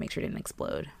computer, make sure it didn't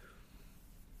explode.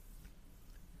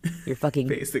 Your fucking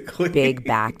basically big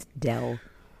backed Dell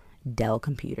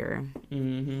computer.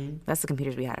 That's the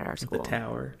computers we had at our school. The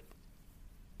tower.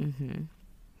 Do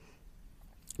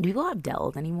people have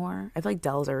Dells anymore? I feel like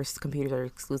Dells computers are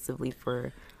exclusively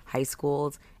for high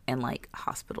schools and like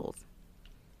hospitals.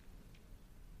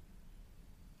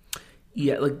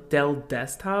 Yeah, like Dell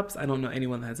desktops. I don't know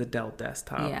anyone that has a Dell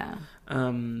desktop. Yeah.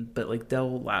 But like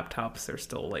Dell laptops are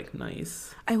still like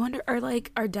nice. I wonder, are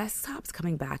desktops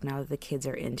coming back now that the kids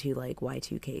are into like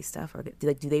Y2K stuff? Or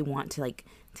do they want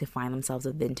to find themselves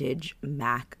a vintage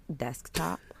Mac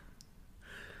desktop?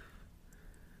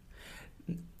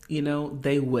 You know,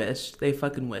 they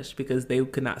fucking wish, because they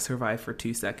could not survive for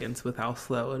 2 seconds with how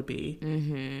slow it would be.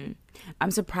 Mm-hmm.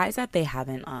 I'm surprised that they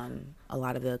haven't a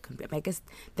lot of the. I guess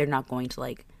they're not going to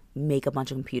like make a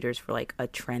bunch of computers for like a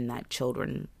trend that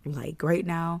children like right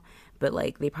now, but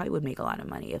like they probably would make a lot of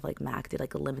money if like Mac did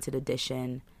like a limited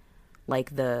edition,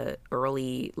 like the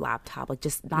early laptop, like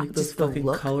just not Like those just the fucking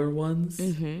look. color ones.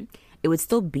 Mm-hmm. It would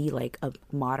still be like a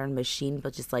modern machine,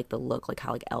 but just like the look, like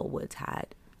how like Elwood's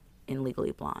had in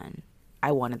Legally Blonde.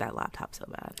 I wanted that laptop so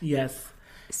bad. Yes.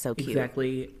 So cute.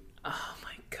 Exactly. Oh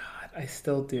my God. I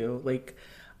still do. Like,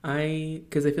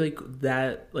 because I feel like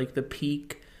that, like the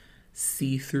peak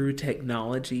see-through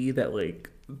technology that like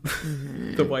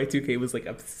the Y2K was like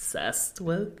obsessed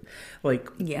with. Like,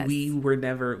 Yes. we were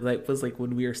never, like, was like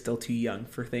when we were still too young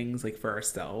for things like for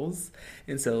ourselves.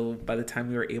 And so by the time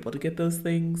we were able to get those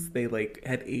things, they like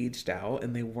had aged out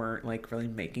and they weren't like really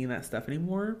making that stuff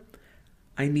anymore.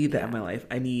 I need that in my life.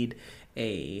 I need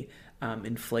a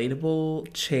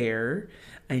inflatable chair.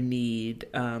 I need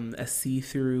a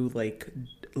see-through like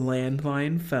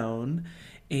landline phone,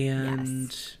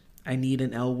 and I need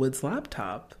an Elwood's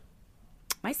laptop.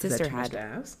 My Is that sister too much had to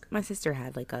ask? my sister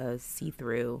had like a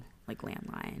see-through like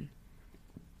landline.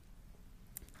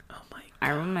 Oh my God. I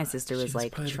remember my sister was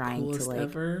like probably the trying to coolest like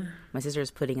ever. my sister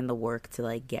was putting in the work to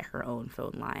like get her own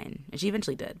phone line, and she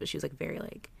eventually did, but she was like very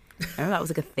like, I remember that was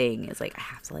like a thing. It's like I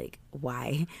have to like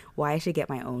why I should get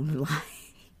my own line.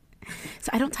 So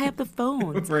I don't tie up the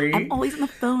phones. Right? I'm always on the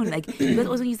phone. Like you guys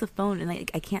always want to use the phone, and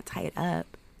like I can't tie it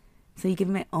up. So you give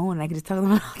me my own, and I can just talk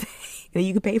on it all day. And then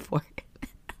you can pay for it.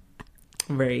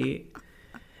 Right.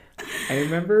 I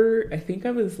remember, I think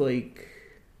I was like,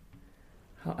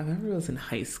 I remember I was in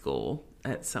high school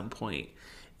at some point.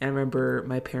 And I remember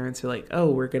my parents were like,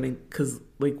 oh, we're going to, because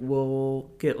like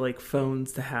we'll get like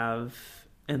phones to have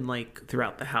and like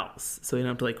throughout the house. So we don't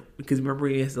have to like, because remember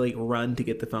we had to like run to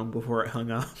get the phone before it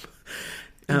hung up.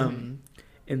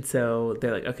 And so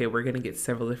they're like, okay, we're going to get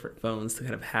several different phones to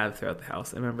kind of have throughout the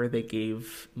house. I remember they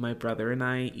gave my brother and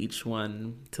I each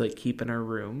one to like keep in our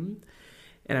room.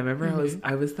 And I remember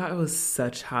I thought it was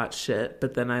such hot shit,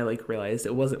 but then I like realized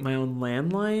it wasn't my own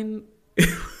landline.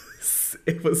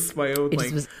 It was my own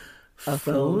like a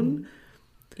phone.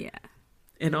 Yeah.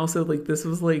 And also like this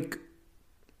was like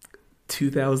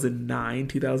 2009,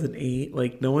 2008.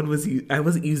 Like no one was I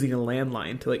wasn't using a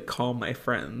landline to like call my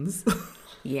friends.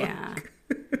 Yeah.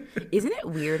 Isn't it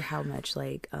weird how much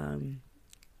like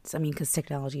so, I mean, because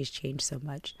technology has changed so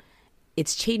much.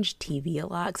 It's changed TV a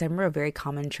lot, because I remember a very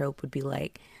common trope would be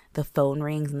like the phone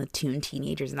rings and the two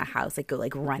teenagers in the house like go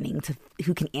like running to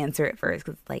who can answer it first,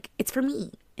 because like it's for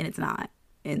me and it's not,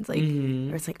 and it's like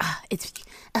or it's like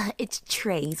it's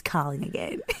Trey's calling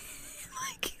again.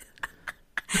 Like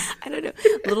I don't know,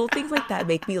 little things like that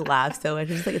make me laugh so much.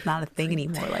 It's just like it's not a thing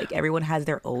anymore. Like everyone has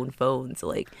their own phone, so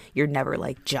like you're never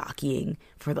like jockeying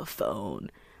for the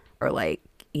phone, or like,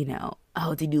 you know,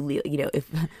 oh, did you leave, you know, if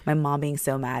my mom being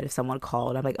so mad if someone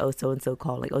called, I'm like, oh, so and so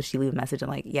called, like, oh, she leave a message, I'm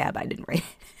like, yeah, but I didn't write it.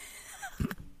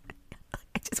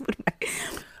 I just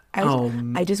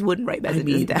wouldn't write messages I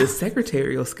mean, down. the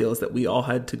secretarial skills that we all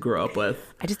had to grow up with.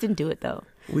 I just didn't do it though.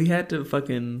 We had to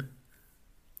fucking,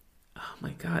 oh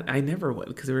my God, I never would,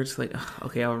 because we were just like, oh,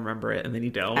 okay, I'll remember it, and then you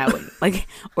don't. I would like,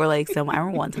 or like I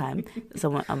remember one time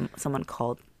someone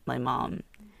called my mom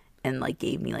and like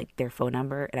gave me like their phone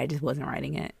number, and I just wasn't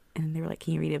writing it, and they were like,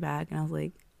 can you read it back? And I was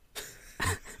like,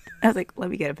 let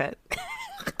me get a pen.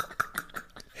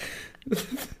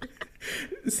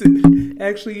 So,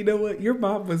 actually, you know what? Your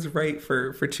mom was right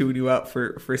for chewing you out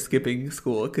for skipping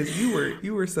school, because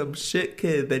you were some shit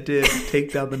kid that didn't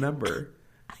take down the number.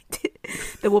 I did.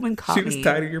 The woman caught me. She was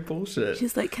tired of your bullshit.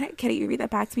 She's like, can you read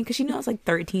that back to me? Because she knew I was like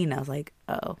 13. I was like,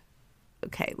 oh,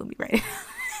 okay, let me write it.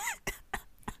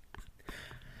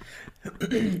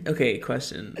 Okay,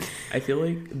 question. I feel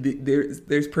like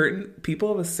there's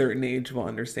people of a certain age will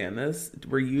understand this.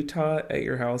 Were you taught at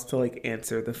your house to like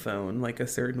answer the phone like a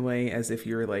certain way, as if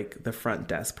you're like the front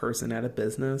desk person at a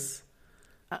business?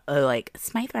 Like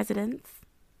Smythe residence.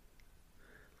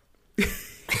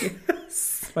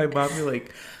 Yes. My mom be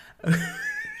like,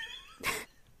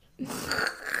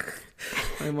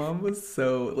 my mom was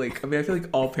so like, I mean, I feel like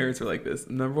all parents are like this.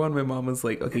 Number one, my mom was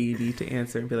like, okay, you need to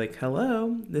answer and be like,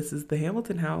 hello, this is the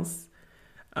Hamilton house.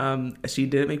 She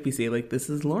didn't make me say like,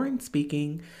 this is Lauren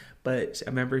speaking, But I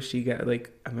remember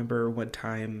I remember one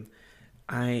time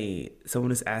someone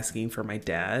was asking for my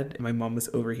dad, and my mom was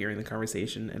overhearing the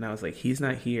conversation, and I was like, he's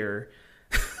not here.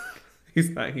 He's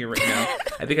not here right now.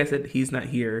 I think I said he's not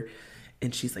here.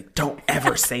 And she's like, don't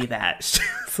ever say that.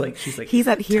 She's like, he's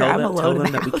not here. I'm alone. Tell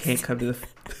them that we can't come to the.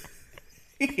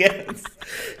 Yes.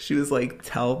 She was like,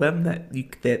 tell them that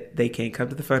they can't come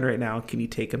to the phone right now. Can you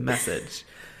take a message?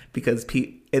 Because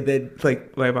and then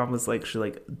like my mom was like, she's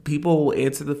like, people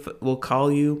will will call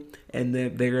you, and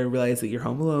then they're gonna realize that you're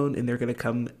home alone, and they're gonna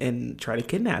come and try to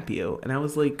kidnap you. And I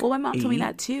was like, well, my mom told me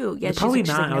that too. Yeah, probably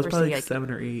not. I was probably like 7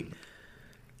 or 8.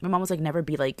 My mom was like, never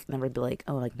be like,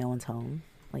 oh, like no one's home.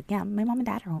 Like, yeah, my mom and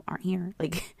dad aren't here.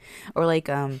 Like, or like,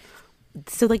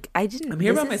 so like I didn't. I'm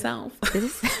here by myself. I'm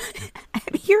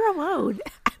here alone.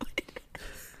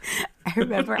 I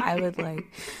remember I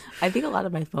think a lot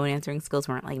of my phone answering skills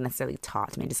weren't like necessarily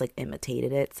taught to me. I just like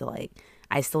imitated it. So like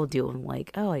I still do. I'm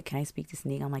like, oh, like, can I speak to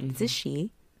Sneak? I'm like, this is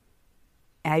she.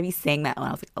 And I'd be saying that when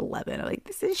I was like 11. I'm like,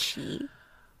 this is she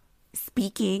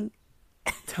speaking.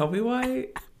 Tell me why.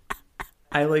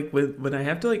 I like when I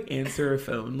have to like answer a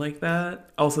phone like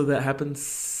that. Also, that happens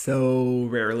so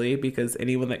rarely because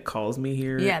anyone that calls me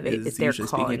here is usually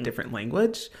speaking a different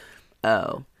language.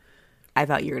 Oh, I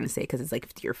thought you were gonna say because it's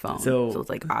like to your phone, so it's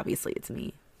like obviously it's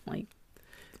me. Like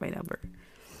it's my number.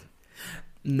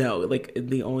 No, like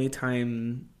the only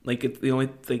time, like it's the only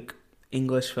like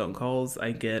English phone calls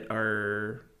I get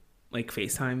are like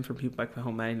FaceTime from people back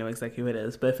home. I know exactly who it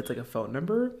is, but if it's like a phone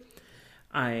number,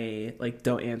 I like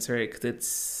don't answer it because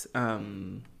it's I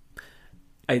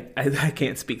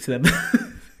can't speak to them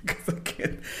because I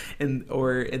can't, and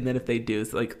then if they do,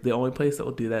 so like the only place that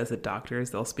will do that is at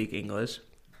doctors. They'll speak English.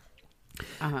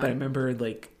 But I remember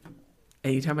like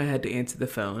anytime I had to answer the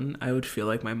phone, I would feel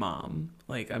like my mom.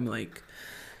 Like I'm like,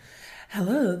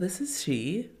 hello, this is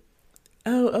she.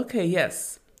 Oh, okay,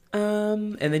 yes.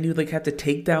 And then you like have to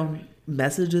take down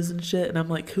messages and shit, and I'm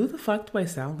like, who the fuck do I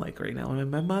sound like right now? I'm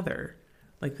my mother.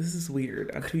 Like, this is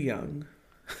weird. I'm too young.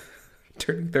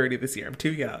 Turning 30 this year. I'm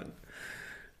too young.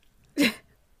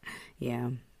 Yeah.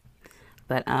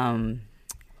 But that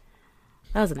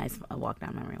was a nice walk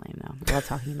down memory lane, though. I love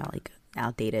talking about like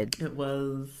outdated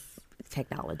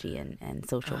technology and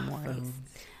social mores.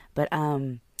 But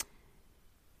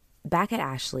back at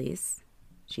Ashley's,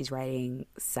 she's writing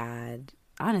sad,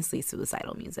 honestly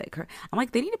suicidal music. I'm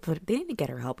like, they need to get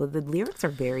her help. The lyrics are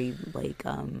very like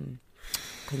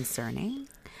concerning.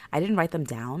 I didn't write them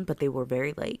down, but they were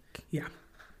very like, yeah,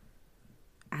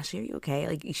 Ashley, are you okay?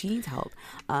 Like, she needs help.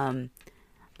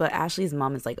 But Ashley's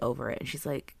mom is like over it, and she's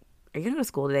like, are you gonna go to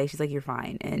school today? She's like, you're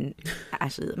fine. And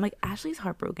I'm like, Ashley's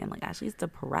heartbroken. Like, Ashley's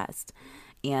depressed.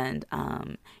 And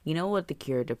you know what the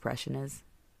cure of depression is?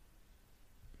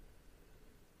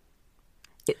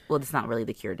 It's not really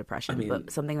the cure of depression, but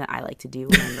something that I like to do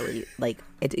when I'm really like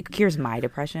it cures my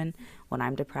depression. When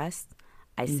I'm depressed,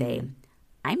 I say,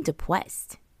 I'm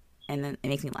depressed, and then it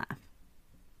makes me laugh.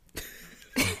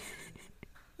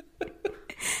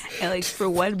 And like for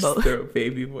one moment, throw a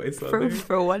baby voice on there.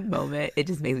 For one moment, it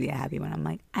just makes me happy when I'm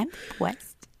like, I'm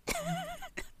depressed.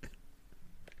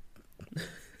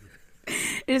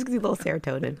 It just gives me a little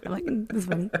serotonin. I'm like, this is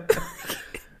funny.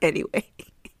 Anyway.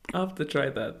 I'll have to try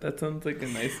that. That sounds like a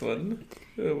nice one.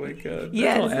 Oh my god.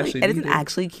 Yeah, it doesn't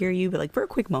actually cure you, but like for a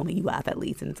quick moment you laugh at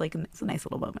least, and it's like it's a nice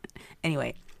little moment.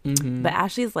 Anyway, but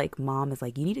Ashley's like mom is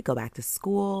like, you need to go back to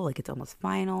school. Like it's almost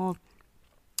final.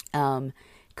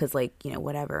 Because like, you know,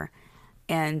 whatever.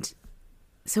 And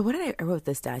so what did I wrote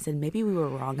this down. I said maybe we were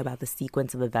wrong about the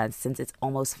sequence of events since it's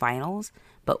almost finals,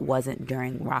 but wasn't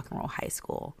during rock and roll high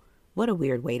school. What a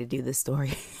weird way to do this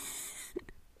story.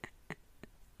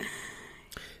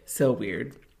 So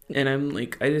weird. And I'm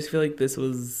like, I just feel like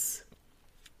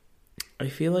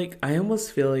I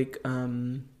almost feel like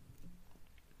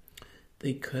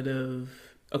they could have.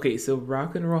 Okay, so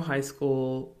Rock and Roll High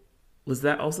School, was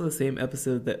that also the same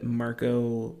episode that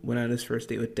Marco went on his first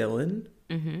date with Dylan?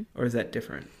 Or is that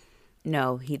different?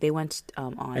 No, they went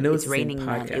on. I know it's Raining the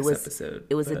same Men. podcast episode.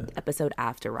 It was an episode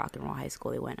after Rock and Roll High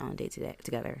School. They went on a date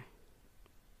together.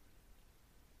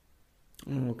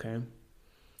 Oh, okay.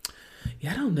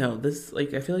 Yeah, I don't know. This,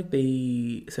 like, I feel like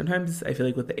sometimes I feel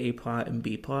like with the A plot and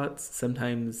B plots,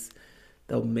 sometimes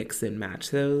they'll mix and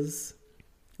match those.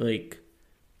 Like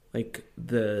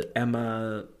the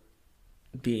Emma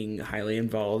being highly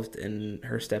involved in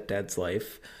her stepdad's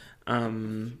life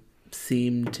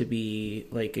seemed to be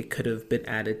like it could have been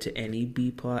added to any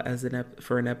B plot as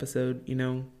for an episode, you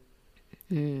know?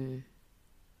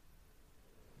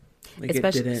 Like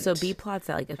especially so B plots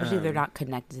that like especially if they're not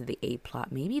connected to the A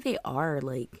plot, maybe they are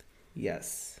like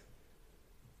yes,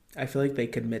 I feel like they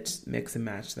could mix and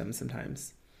match them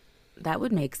sometimes. That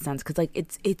would make sense because like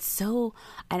it's so,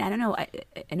 and I don't know,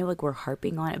 I know like we're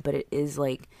harping on it, but it is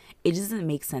like it doesn't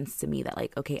make sense to me that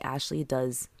like, okay, Ashley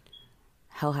does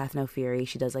Hell Hath No Fury,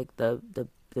 she does like the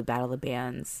Battle of the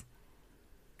Bands,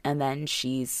 and then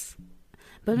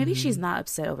but maybe she's not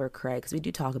upset over Craig because we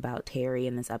do talk about Terry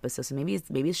in this episode, so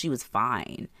maybe she was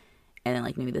fine, and then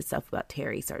like maybe the stuff about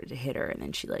Terry started to hit her, and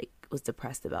then she like was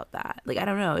depressed about that. Like I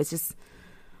don't know, it's just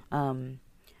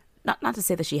not to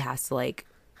say that she has to like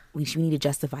we need to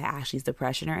justify Ashley's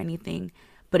depression or anything,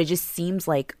 but it just seems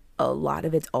like a lot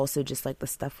of it's also just like the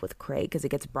stuff with Craig because it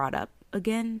gets brought up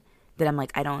again that I'm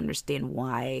like, I don't understand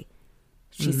why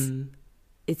she's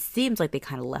it seems like they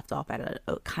kind of left off at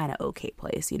a kind of okay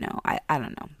place, you know. I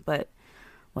don't know, but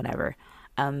whatever.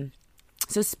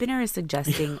 So Spinner is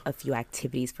suggesting a few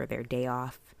activities for their day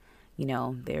off, you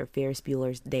know, their Ferris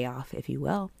Bueller's day off, if you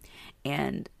will.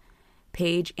 And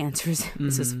Paige answers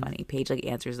this is funny, Paige like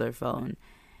answers their phone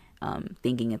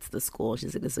thinking it's the school.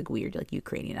 She's like this like weird like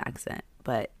Ukrainian accent,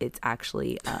 but it's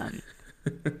actually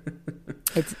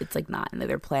it's like not, and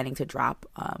they're planning to drop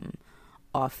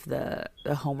off the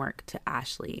homework to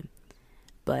Ashley,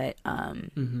 but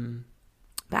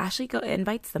Ashley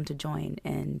invites them to join,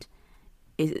 and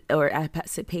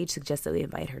Paige suggests that they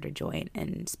invite her to join,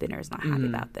 and Spinner's not happy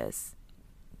about this.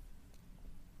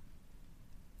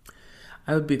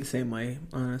 I would be the same way,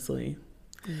 honestly.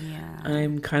 Yeah,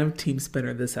 I'm kind of Team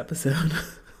Spinner this episode.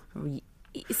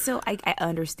 So I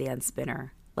understand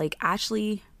Spinner. Like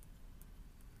Ashley,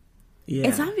 yeah,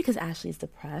 it's not because Ashley's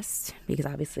depressed, because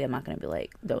obviously I'm not going to be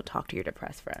like, don't talk to your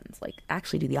depressed friends. Like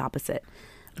actually do the opposite.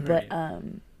 Right. But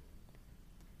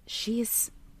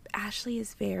Ashley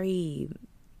is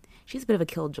she's a bit of a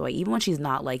killjoy. Even when she's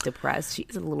not like depressed,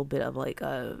 she's a little bit of like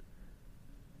a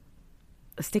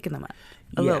stick in the mud.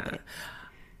 A little bit.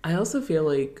 I also feel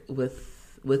like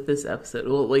with this episode,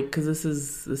 well, like, because this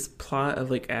is this plot of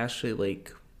like Ashley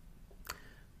like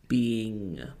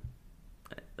being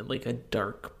like a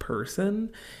dark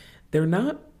person, they're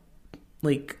not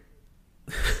like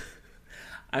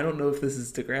I don't know if this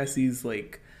is Degrassi's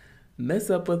like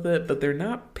mess up with it, but they're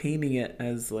not painting it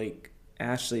as like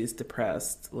Ashley's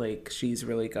depressed, like she's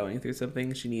really going through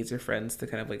something, she needs her friends to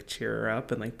kind of like cheer her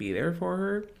up and like be there for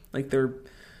her. Like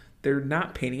they're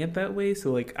not painting it that way,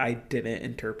 so like I didn't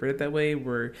interpret it that way.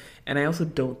 And I also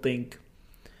don't think,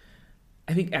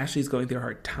 I think Ashley's going through a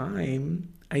hard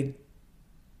time. I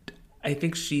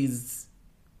think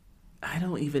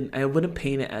I wouldn't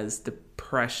paint it as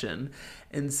depression.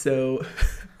 And so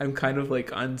I'm kind of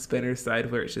like on Spinner's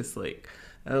side where it's just like,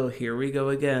 oh, here we go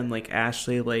again. Like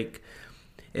Ashley, like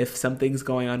if something's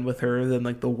going on with her, then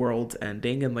like the world's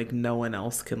ending and like no one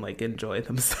else can like enjoy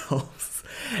themselves.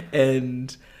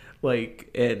 and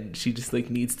she just like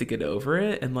needs to get over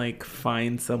it and like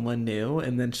find someone new,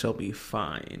 and then she'll be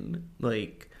fine.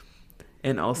 Like,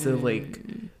 and also like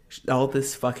all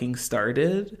this fucking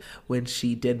started when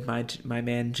she did my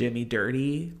man Jimmy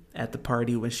dirty at the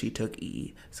party when she took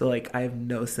E. So like I have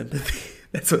no sympathy.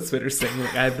 That's what Spinner's saying.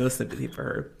 Like I have no sympathy for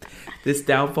her. This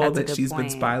downfall that she's been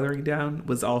spiraling down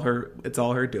was all her. It's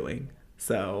all her doing.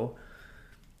 So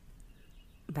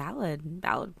valid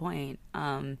point.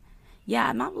 Yeah,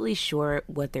 I'm not really sure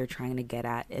what they're trying to get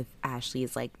at. If Ashley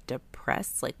is like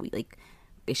depressed, like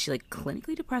is she like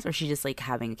clinically depressed, or is she just like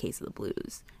having a case of the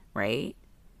blues, right?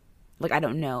 Like I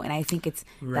don't know, and I think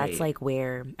that's like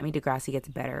where Degrassi gets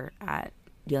better at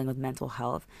dealing with mental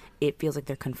health. It feels like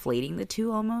they're conflating the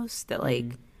two almost. That like,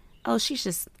 oh, she's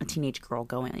just a teenage girl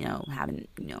going, having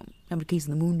a case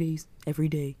of the moon days every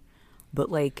day,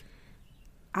 but like,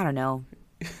 I don't know.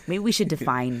 Maybe we should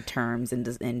define terms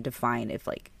and define if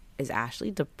like, is Ashley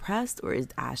depressed or is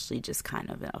Ashley just kind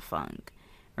of in a funk,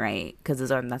 right? Because those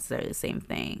aren't necessarily the same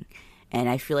thing. And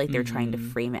I feel like they're trying to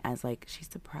frame it as like, she's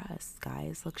depressed,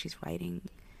 guys. Look, she's writing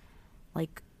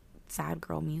like sad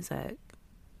girl music.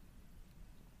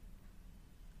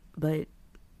 But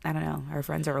I don't know. Her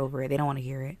friends are over it. They don't want to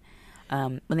hear it.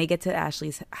 When they get to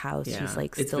Ashley's house, she's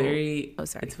like it's very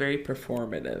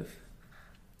performative.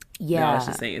 Yeah. No, I was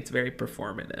just saying it's very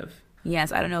performative.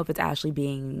 Yes, I don't know if it's Ashley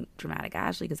being dramatic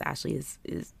Ashley, because Ashley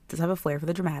does have a flair for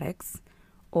the dramatics,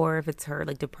 or if it's her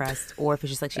like depressed, or if it's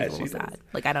just like she's a little sad.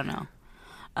 Like I don't know.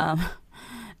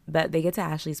 But they get to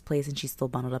Ashley's place and she's still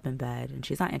bundled up in bed and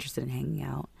she's not interested in hanging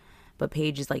out. But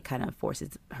Paige is like kind of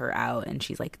forces her out, and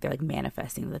she's like, they're like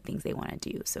manifesting the things they want to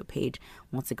do. So Paige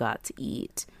wants to go out to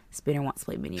eat, Spinner wants to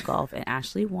play mini golf, and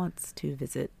Ashley wants to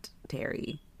visit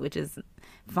Terry, which is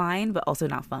fine but also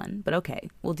not fun. But okay,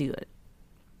 we'll do it.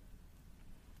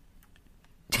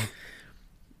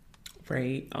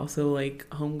 Right. Also, like,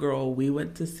 homegirl, we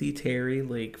went to see Terry,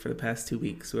 like, for the past 2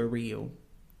 weeks. Where were you?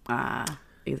 Exactly.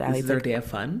 This It's is our like, day of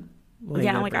fun? Well, yeah, you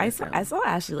I'm gotta like, break I us saw, down. I saw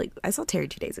Ashley, like, I saw Terry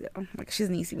 2 days ago. Like, she's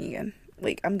niecing me again.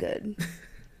 Like, I'm good.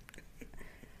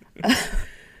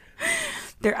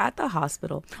 They're at the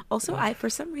hospital. Also, for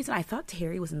some reason, I thought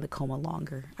Terry was in the coma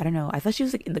longer. I don't know. I thought she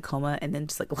was, like, in the coma and then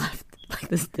just, like, left, like,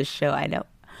 this show. I don't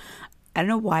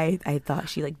know why I thought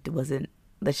she, like, wasn't,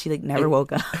 that she, like, never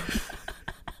woke up.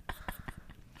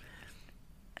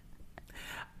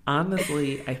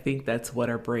 Honestly, I think that's what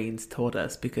our brains told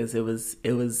us because it was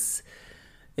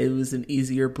an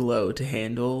easier blow to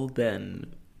handle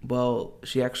than, well,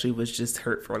 she actually was just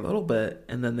hurt for a little bit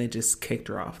and then they just kicked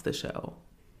her off the show.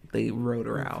 They wrote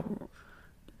her out.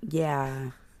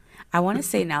 Yeah. I want to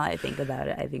say, now that I think about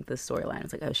it, I think the storyline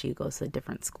is like, oh, she goes to a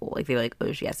different school. Like, they're like,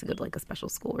 oh, she has to go to, like, a special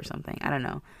school or something. I don't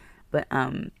know. But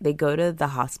they go to the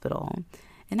hospital,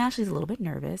 and Ashley's a little bit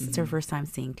nervous. It's her first time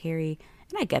seeing Terry.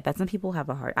 And I get that. Some people I have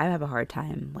a hard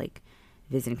time, like,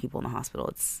 visiting people in the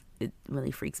hospital. It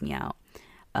really freaks me out.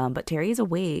 But Terry is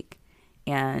awake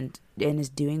and is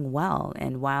doing well.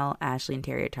 And while Ashley and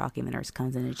Terry are talking, the nurse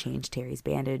comes in to change Terry's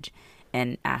bandage.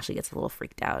 And Ashley gets a little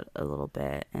freaked out a little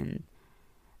bit. And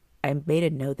I made a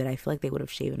note that I feel like they would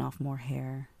have shaven off more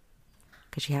hair.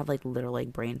 Because she had, like, literal,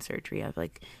 like, brain surgery. I have,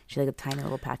 like, she had, like, a tiny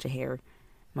little patch of hair. I'm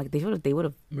like, they would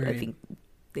have, right. I think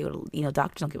they would have,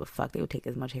 doctors don't give a fuck. They would take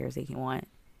as much hair as they can want.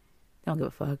 They don't give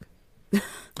a fuck.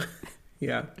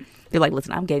 Yeah. They're like,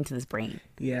 listen, I'm getting to this brain.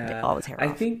 Yeah. Get all this hair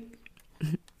off. I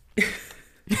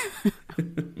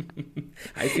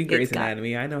think Grey's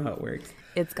Anatomy. I know how it works.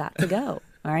 It's got to go.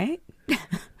 All right.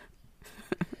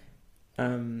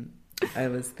 I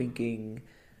was thinking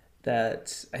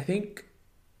that I think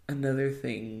another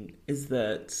thing is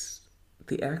that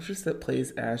the actress that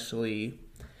plays Ashley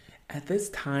at this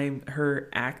time, her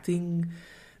acting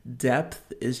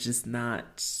depth is just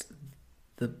not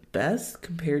the best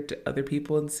compared to other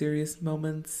people in serious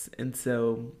moments. And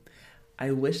so I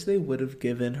wish they would have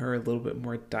given her a little bit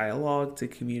more dialogue to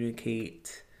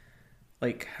communicate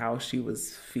like how she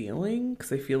was feeling,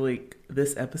 because I feel like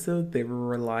this episode they were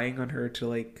relying on her to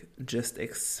like just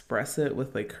express it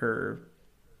with like her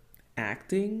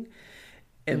acting,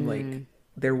 and like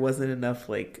there wasn't enough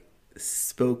like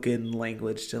spoken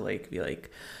language to like be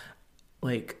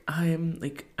like I'm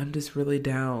just really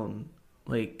down,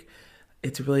 like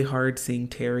it's really hard seeing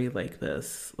Terry like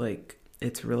this, like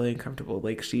it's really uncomfortable.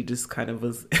 Like she just kind of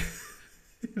was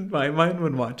in my mind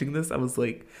when watching this. I was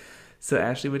like, so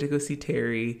Ashley went to go see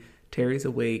Terry. Terry's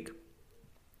awake.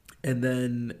 And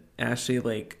then Ashley,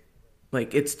 like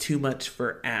it's too much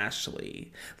for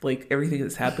Ashley. Like, everything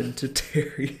that's happened to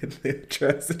Terry and the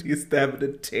atrocities that happened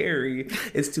to Terry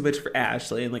is too much for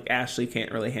Ashley. And, like, Ashley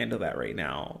can't really handle that right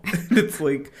now. It's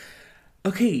like,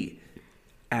 okay,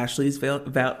 Ashley's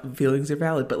feelings are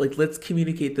valid. But, like, let's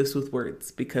communicate this with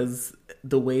words. Because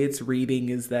the way it's reading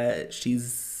is that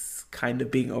she's kind of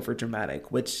being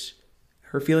overdramatic, which...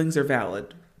 her feelings are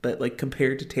valid, but like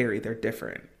compared to Terry, they're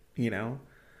different, you know?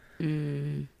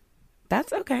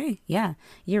 That's okay. Yeah,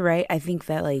 you're right. I think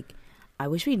that like, I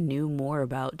wish we knew more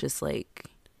about just like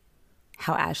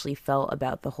how Ashley felt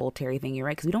about the whole Terry thing. You're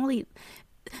right. Cause we don't really,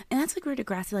 and that's like where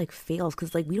Degrassi like fails.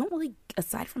 Cause like, we don't really,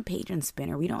 aside from Paige and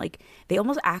Spinner, we don't like, they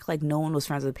almost act like no one was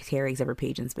friends with Terry except for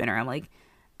Paige and Spinner. I'm like,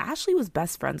 Ashley was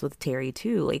best friends with Terry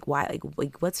too. Like why,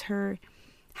 like what's her,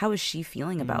 how is she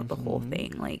feeling about the whole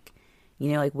thing? Like, you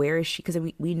know, like, where is she? Because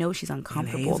we know she's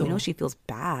uncomfortable. We know she feels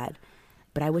bad.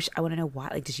 But I want to know why.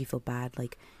 Like, does she feel bad?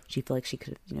 Like, does she feel like she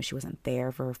could, you know, she wasn't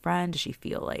there for her friend? Does she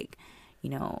feel like, you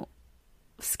know,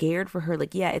 scared for her?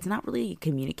 Like, yeah, it's not really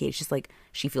communicated. It's just like,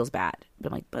 she feels bad.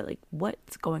 But I'm like,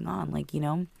 what's going on? Like, you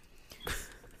know?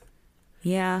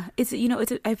 Yeah. It's, you know,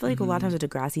 I feel like a lot of times with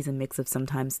Degrassi's a mix of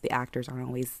sometimes the actors aren't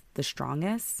always the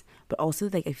strongest. But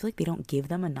also, like, I feel like they don't give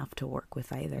them enough to work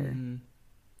with either.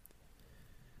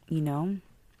 You know?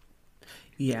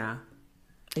 Yeah.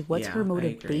 Like, what's her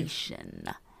motivation?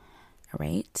 All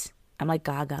right? I'm like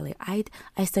Gaga. Like,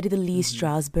 I studied the Lee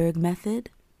Strasberg method.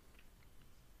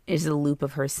 It's a loop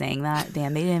of her saying that.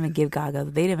 Damn, they didn't even give Gaga.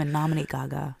 They didn't even nominate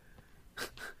Gaga.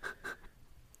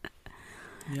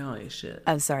 Y'all ain't shit.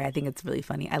 I'm sorry. I think it's really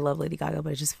funny. I love Lady Gaga,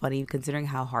 but it's just funny considering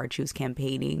how hard she was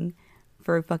campaigning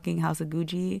for fucking House of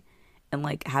Gucci. And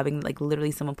like having like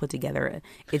literally someone put together,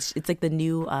 it's like the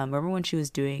new remember when she was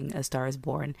doing A Star Is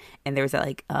Born, and there was that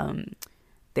like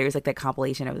there's like that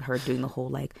compilation of her doing the whole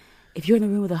like, if you're in the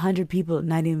room with 100 people,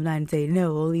 99 say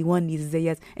no, only one needs to say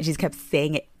yes, and she's kept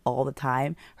saying it all the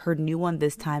time. Her new one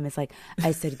this time is like,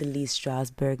 I studied the Lee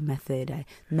Strasberg method,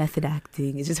 method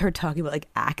acting. It's just her talking about like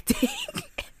acting,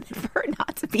 and for her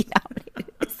not to be nominated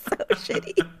is so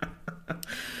shitty.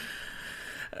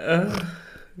 Oh,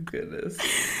 goodness.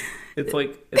 It's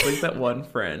like that one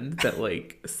friend that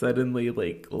like suddenly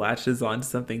like latches on to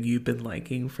something you've been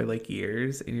liking for like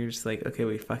years, and you're just like, okay,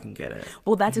 we fucking get it.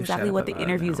 Well, that's You can exactly shut what up the about it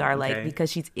interviews now, are okay? like,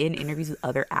 because she's in interviews with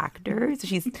other actors.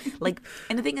 She's like,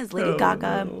 and the thing is, Lady Oh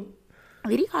Gaga, no.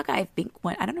 I think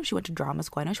I don't know if she went to drama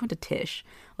school. I know she went to Tisch,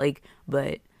 like,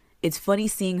 but it's funny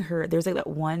seeing her. There's like that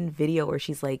one video where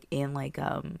she's like in like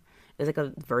there's like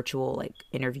a virtual like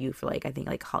interview for like I think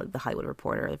like the Hollywood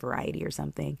Reporter or Variety or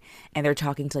something, and they're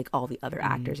talking to like all the other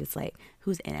actors. It's like,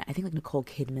 who's in it? I think like Nicole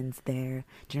Kidman's there,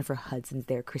 Jennifer Hudson's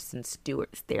there, Kristen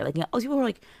Stewart's there. Like, you know, all these people are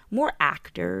like more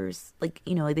actors, like,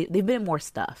 you know, like they've been in more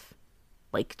stuff,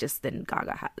 like, just than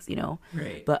Gaga has, you know.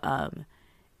 Right. But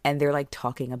and they're like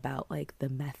talking about like the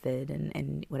method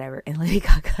and whatever, and Lady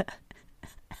Gaga.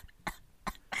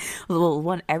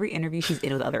 Well, every interview she's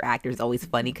in with other actors is always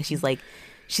funny because she's like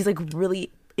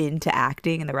really into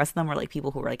acting, and the rest of them are like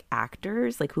people who are like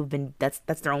actors, like who've been that's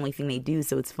their only thing they do.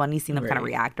 So it's funny seeing them kind of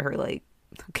react to her like,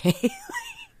 okay.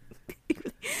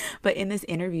 But in this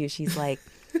interview, she's like,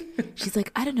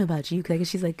 I don't know about you, because I guess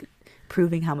she's like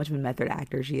proving how much of a method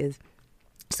actor she is.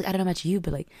 She's like, I don't know about you,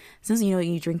 but like, since you know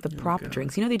you drink the prop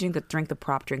drinks, you know they drink the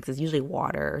prop drinks is usually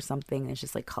water or something, and it's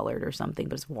just like colored or something,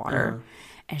 but it's water.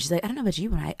 And she's like, I don't know about you,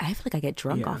 but I feel like I get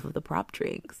drunk off of the prop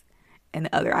drinks. And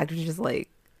the other actors are just like,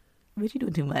 what, you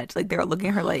doing too much? Like, they're looking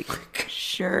at her like,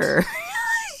 sure.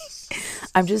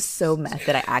 I'm just so meth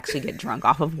that I actually get drunk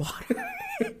off of water.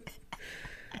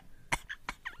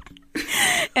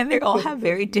 And they all have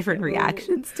very different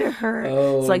reactions to her.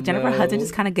 So like Jennifer Hudson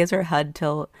just kind of gives her a HUD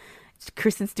till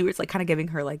Kristen Stewart's like kind of giving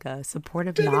her like a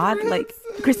supportive nod. Like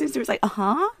Kristen Stewart's like,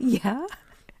 yeah.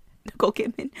 Nicole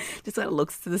Kidman just kind of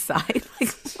looks to the side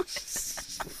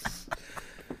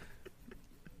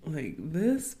like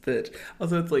this bitch.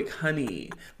 Also, it's like, honey,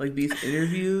 like these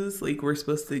interviews, like we're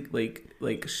supposed to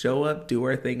like show up, do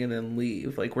our thing, and then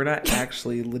leave. Like, we're not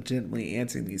actually legitimately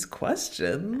answering these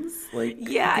questions. Like,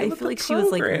 yeah, I feel like she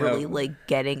was like really like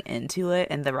getting into it,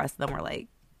 and the rest of them were like,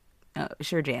 oh,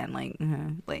 sure, Jan,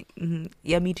 like,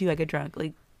 yeah, me too, I get drunk,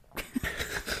 like.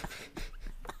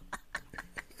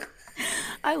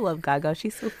 I love Gaga,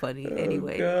 she's so funny.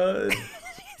 Anyway, God.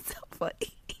 She's so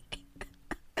funny.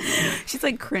 She's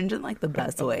like cringing like the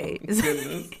best way.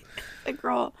 Like,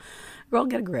 girl,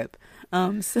 get a grip.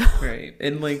 So right,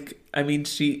 and like, I mean,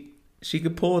 she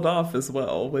could pull it off as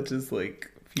well, which is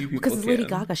like few people because it's Lady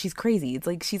Gaga, she's crazy. It's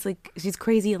like she's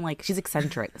crazy and like she's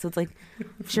eccentric. So it's like,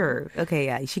 sure, okay,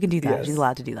 yeah, she can do that. Yes. She's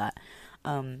allowed to do that.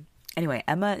 Anyway,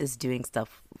 Emma is doing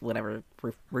stuff, whatever,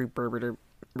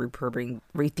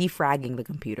 defragging the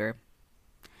computer.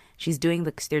 They're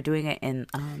doing it in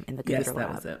the computer lab.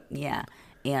 That was it. Yeah.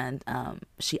 And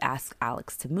she asks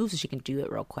Alex to move so she can do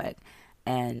it real quick.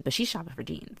 But she's shopping for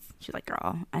jeans. She's like,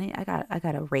 girl, I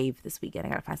got a rave this weekend. I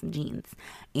gotta find some jeans.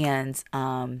 And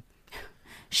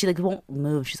she like won't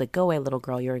move. She's like, go away, little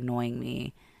girl, you're annoying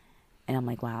me. And I'm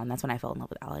like, wow. And that's when I fell in love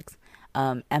with Alex.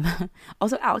 Emma,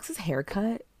 also Alex's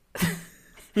haircut.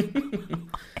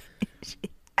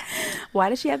 Why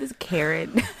does she have this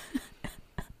Karen?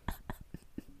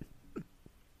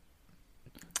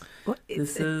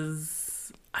 This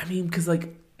is, I mean, because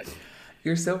like,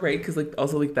 you're so right. Because like,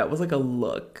 also like that was like a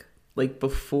look like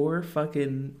before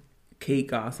fucking Kate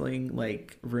Gosling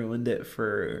like ruined it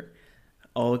for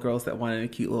all the girls that wanted a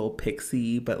cute little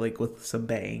pixie, but like with some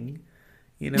bang,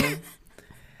 you know.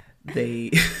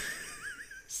 They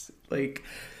like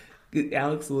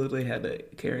Alex literally had a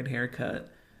Karen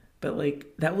haircut, but like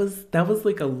that was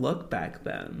like a look back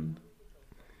then.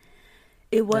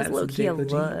 It was low-key a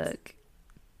look.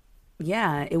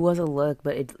 Yeah, it was a look,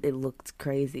 but it looked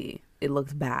crazy. It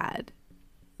looked bad.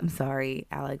 I'm sorry,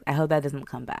 Alex. I hope that doesn't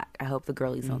come back. I hope the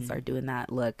girlies don't start doing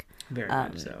that look. Very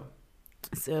much so.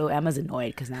 So Emma's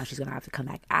annoyed because now she's going to have to come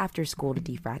back after school to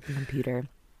defrag the computer.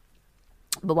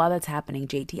 But while that's happening,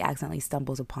 JT accidentally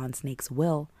stumbles upon Snake's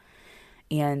will.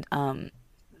 And,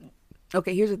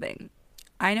 okay, here's the thing.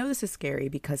 I know this is scary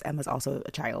because Emma's also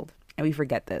a child. And we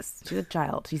forget this. She's a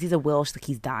child. She sees a will. She's like,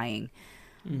 he's dying.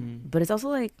 But it's also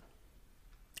like,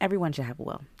 everyone should have a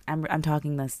will. I'm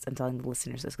telling the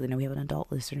listeners this because I know we have an adult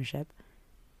listenership.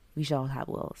 We should all have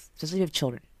wills. Especially if you have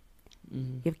children.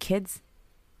 You have kids,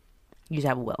 you should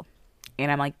have a will.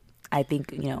 And I'm like, I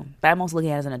think, you know, but I'm also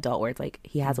looking at it as an adult where it's like,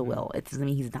 he has a will. It doesn't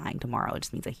mean he's dying tomorrow. It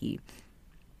just means that he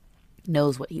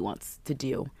knows what he wants to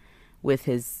do with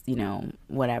his, you know,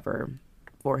 whatever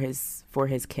for his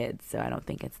kids. So I don't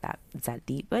think it's that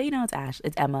deep. But, you know,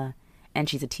 it's Emma, and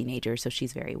she's a teenager, so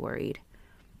she's very worried.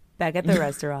 Back at the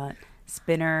restaurant,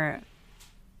 Spinner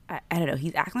I don't know.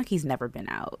 He's acting like he's never been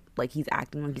out. Like he's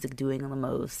acting like he's like doing the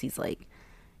most. He's like,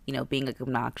 you know, being like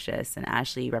obnoxious, and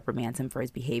Ashley reprimands him for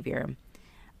his behavior.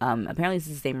 Apparently this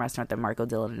is the same restaurant that Marco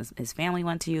Dillon and his family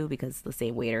went to, because the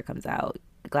same waiter comes out.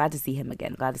 Glad to see him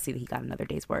again. Glad to see that he got another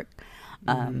day's work.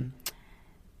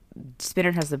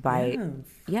 Spinner tries to buy,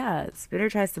 Spinner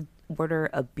tries to order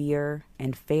a beer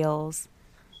and fails.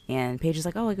 And Paige is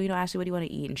like, oh, like, you know, Ashley, what do you want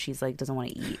to eat? And she's like, doesn't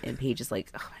want to eat. And Paige is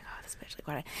like, oh my God, this bitch. Like,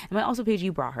 why? And also, Paige,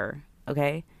 you brought her,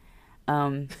 okay?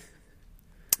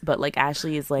 But like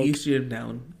Ashley is like, you should have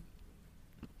known.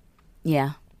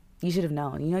 Yeah, you should have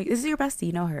known. You know, this is your bestie.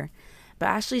 You know her. But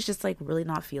Ashley's just like really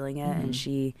not feeling it, and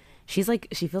she's like,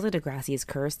 she feels like Degrassi is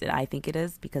cursed, and I think it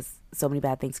is, because so many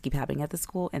bad things keep happening at the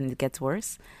school, and it gets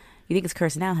worse. You think it's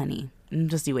cursed now, honey?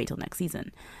 Just you wait till next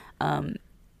season.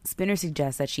 Spinner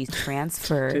suggests that she's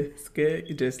transferred.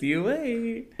 Just you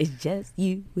wait. It's just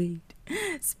you wait.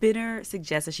 Spinner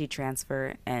suggests that she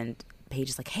transfer, and Paige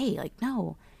is like, hey, like,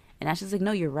 no. And Ashley's like,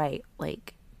 no, you're right.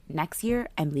 Like, next year,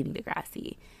 I'm leaving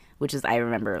Degrassi. Which is, I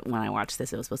remember when I watched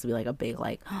this, it was supposed to be like a big,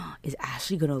 like, oh, is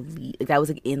Ashley gonna leave? Like, that was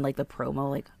like in like the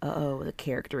promo, like, uh-oh, the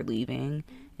character leaving.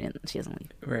 And she doesn't leave.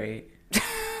 Right.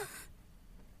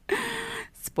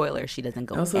 Spoiler, she doesn't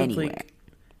go also, anywhere. Like,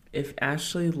 if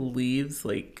Ashley leaves,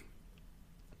 like,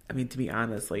 I mean, to be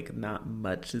honest, like, not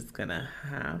much is gonna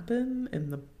happen in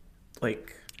the,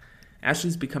 like,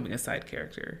 Ashley's becoming a side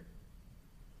character.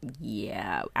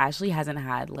 Yeah, Ashley hasn't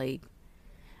had, like,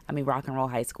 I mean, Rock and Roll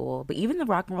High School, but even the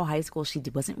Rock and Roll High School, she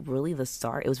wasn't really the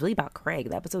star. It was really about Craig.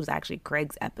 The episode was actually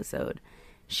Craig's episode.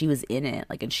 She was in it,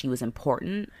 like, and she was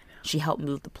important. She helped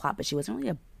move the plot, but she wasn't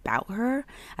really about her.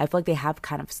 I feel like they have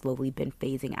kind of slowly been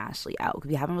phasing Ashley out, because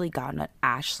we haven't really gotten an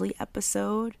Ashley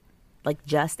episode, like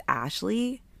just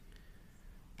Ashley,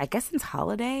 I guess, since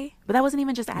Holiday. But that wasn't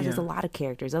even just Ashley. There's a lot of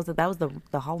characters. That was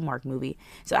the Hallmark movie.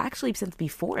 So actually, since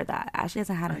before that, Ashley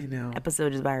hasn't had an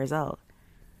episode just by herself.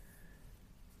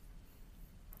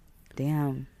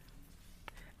 Damn.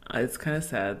 It's kind of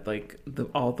sad. Like,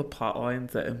 all the plot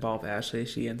lines that involve Ashley,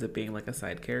 she ends up being like a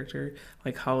side character.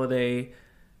 Like Holiday,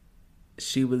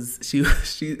 she's the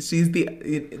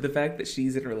fact that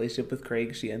she's in a relationship with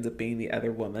Craig, she ends up being the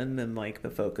other woman and like the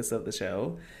focus of the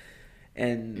show.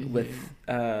 And with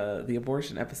the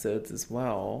abortion episodes as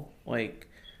well, like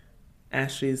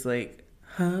Ashley's like,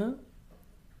 huh?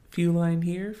 Few line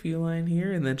here,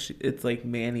 and then it's like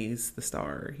Manny's the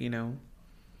star, you know?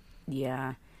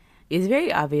 Yeah. It's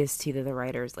very obvious too that the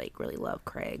writers like really love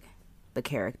Craig, the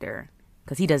character,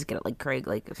 because he does get it. Like Craig,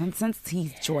 like since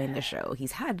he's joined the show,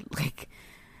 he's had like,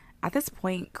 at this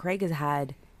point, Craig has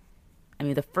had, I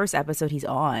mean, the first episode he's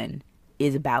on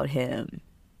is about him,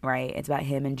 right? It's about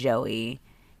him and Joey.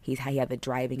 He had the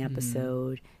driving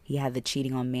episode. He had the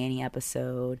cheating on Manny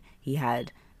episode. He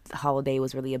had Holiday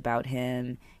was really about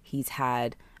him. He's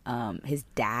had his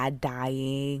dad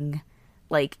dying.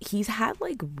 Like, he's had,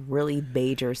 like, really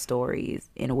major stories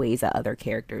in ways that other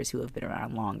characters who have been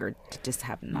around longer just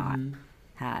have not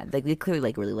had. Like, they clearly,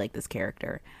 like, really like this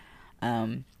character.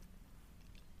 But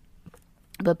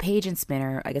Paige and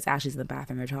Spinner, I guess Ashley's in the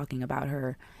bathroom, they're talking about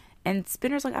her. And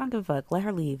Spinner's like, I don't give a fuck. Let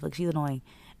her leave. Like, she's annoying.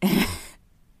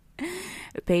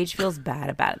 Paige feels bad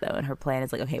about it, though. And her plan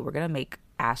is like, okay, we're going to make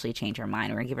Ashley change her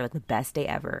mind. We're going to give her, like, the best day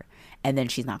ever. And then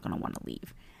she's not going to want to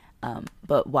leave.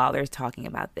 But while they're talking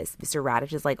about this, Mr.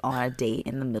 Radish is like on a date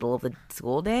in the middle of the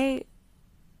school day.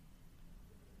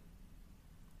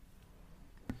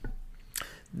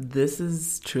 This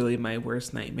is truly my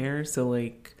worst nightmare. So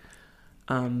like,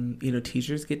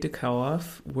 teachers get to call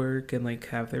off work and like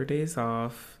have their days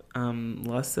off.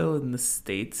 Less so in the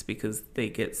States because they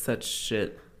get such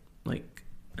shit. Like,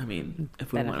 I mean,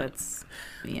 if we want to,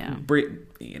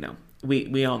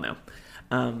 we all know.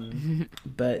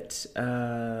 But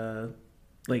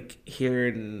like here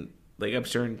in, like, I'm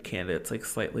sure in Canada it's like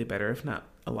slightly better, if not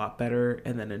a lot better.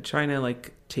 And then in China,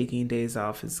 like, taking days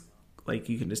off is like,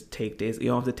 you can just take days. You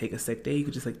don't have to take a sick day. You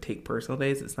can just like take personal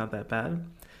days. It's not that bad.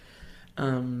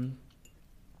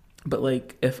 But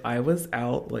like, if I was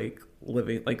out like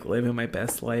living my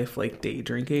best life, like day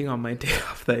drinking on my day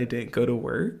off that I didn't go to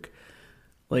work,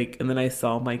 like, and then I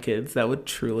saw my kids, that would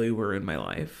truly ruin my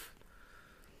life.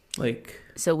 Like,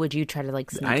 so would you try to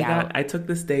like sneak out? I took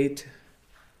this date.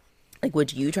 Like,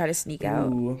 would you try to sneak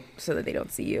out so that they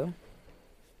don't see you?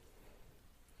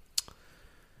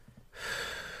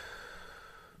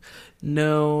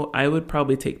 No, I would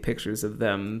probably take pictures of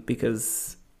them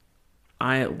because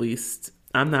I took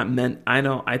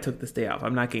this day off.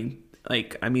 I'm not getting,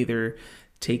 like, I'm either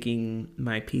taking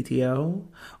my PTO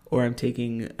or I'm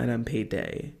taking an unpaid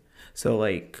day. So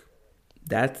like,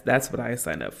 that's what I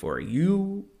signed up for.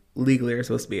 You legally are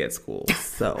supposed to be at school.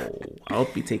 So I'll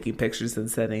be taking pictures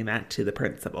and sending that to the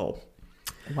principal.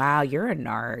 Wow, you're a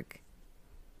narc.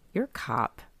 You're a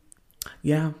cop.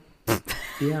 Yeah.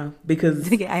 Yeah.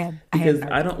 Because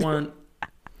I don't want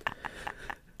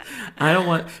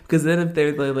because then if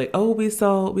they're like, oh, we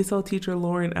saw teacher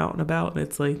Lauren out and about, and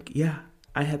it's like, yeah,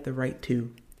 I had the right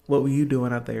to. What were you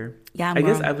doing out there? Yeah, I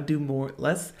guess I would do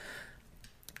less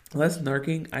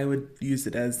narking. I would use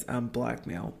it as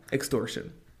blackmail,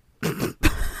 extortion.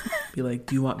 Be like,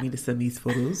 do you want me to send these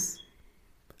photos?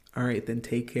 All right, then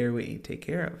take care of what you need to take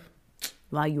care of.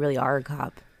 Wow, you really are a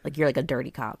cop. Like, you're like a dirty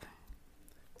cop.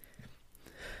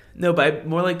 No, but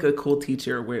more like a cool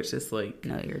teacher where it's just like,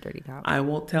 no, you're a dirty cop. I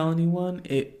won't tell anyone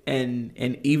and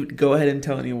even go ahead and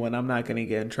tell anyone. I'm not going to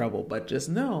get in trouble, but just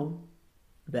know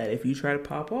that if you try to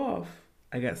pop off,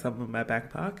 I got something in my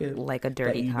back pocket. Like a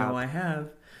dirty that cop. You know I have.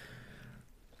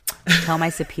 Tell my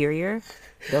superior,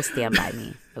 they'll stand by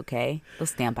me, okay? They'll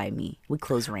stand by me. We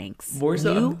close ranks. More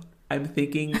so, I'm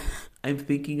thinking of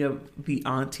the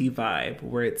auntie vibe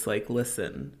where it's like,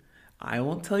 listen, I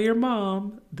won't tell your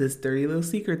mom this dirty little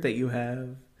secret that you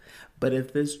have. But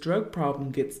if this drug problem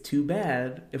gets too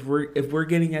bad, if we're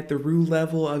getting at the root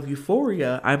level of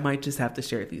euphoria, I might just have to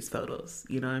share these photos.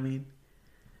 You know what I mean?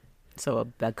 So a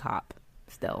bad cop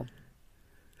still.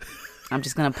 I'm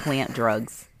just going to plant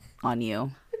drugs on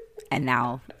you. And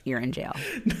now you're in jail.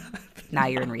 Now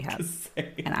you're in rehab.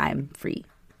 And I'm free.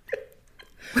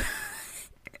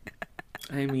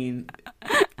 I mean,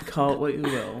 call it what you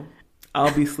will.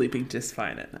 I'll be sleeping just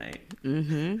fine at night.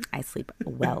 Mm-hmm. I sleep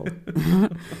well. You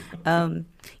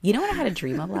know what I had a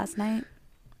dream of last night?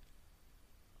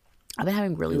 I've been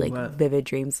having really vivid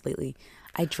dreams lately.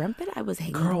 I dreamt that I was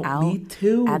hanging out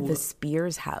at the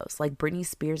Spears house, like Britney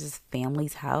Spears'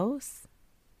 family's house.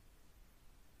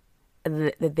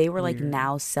 That they were like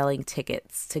now selling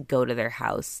tickets to go to their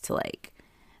house to like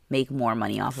make more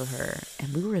money off of her.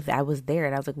 And I was there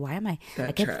and I was like, why am I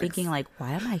kept thinking like,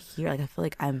 why am I here? Like, I feel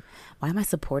like why am I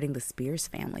supporting the Spears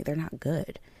family? They're not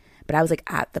good. But I was like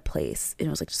at the place and it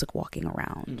was like just like walking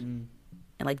around. Mm-hmm.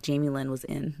 And like Jamie Lynn was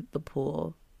in the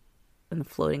pool and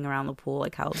floating around the pool,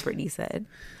 like how Brittany said,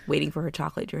 waiting for her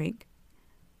chocolate drink.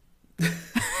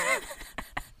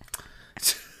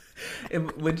 And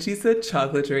when she said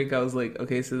chocolate drink, I was like,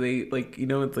 okay, so they like, you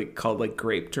know, it's like called like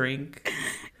grape drink.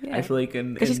 Yeah. I feel like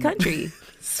because she's country.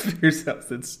 Spears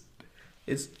house,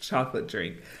 it's chocolate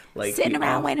drink. Like sitting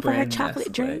around waiting for her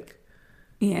chocolate drink.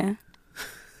 Yeah.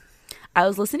 I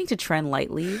was listening to Trend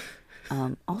Lightly,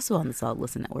 also on the Solid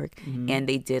Listen Network, and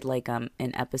they did like an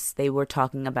episode. They were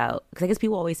talking about, because I guess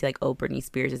people always say like, oh, Britney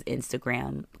Spears'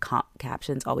 Instagram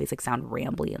captions always like sound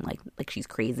rambly and like she's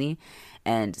crazy.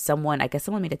 And someone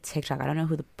made a TikTok. I don't know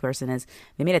who the person is.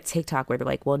 They made a TikTok where they're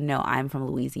like, well, no, I'm from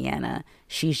Louisiana.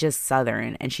 She's just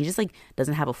Southern, and she just like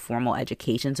doesn't have a formal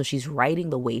education, so she's writing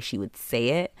the way she would say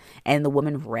it, and the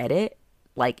woman read it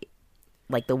like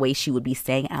the way she would be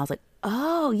saying it. And I was like,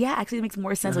 oh yeah, actually it makes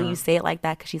more sense when you say it like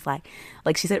that, because she's like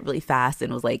she said it really fast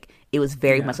and it was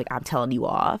very much like I'm telling you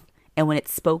off. And when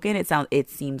it's spoken, it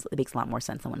makes a lot more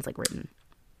sense than when it's like written.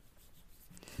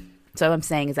 So what I'm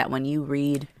saying is that when you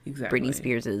read Britney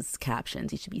Spears'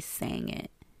 captions, you should be saying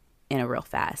it in a real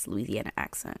fast Louisiana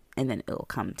accent, and then it'll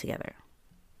come together.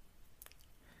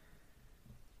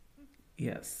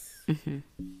 Yes. Mm-hmm.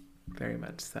 Very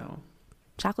much so.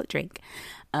 Chocolate drink.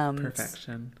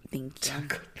 Perfection. Thank you.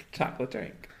 Chocolate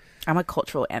drink. I'm a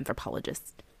cultural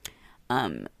anthropologist.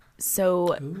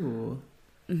 So. Ooh.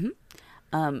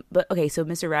 Mm-hmm. But okay, so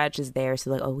Mr. Raj is there,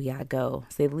 so like, oh, we gotta go.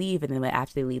 So they leave, and then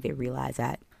after they leave, they realize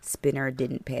that Spinner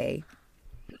didn't pay.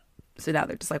 So now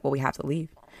they're just like, well, we have to leave.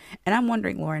 And I'm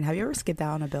wondering, Lauren, have you ever skipped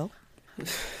out on a bill?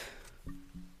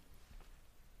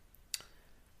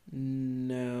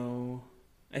 No.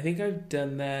 I think I've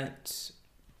done that.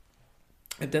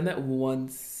 I've done that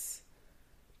once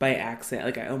by accident.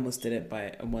 Like I almost did it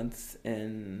once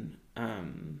in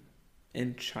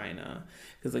China,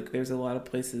 because like there's a lot of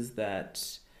places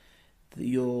that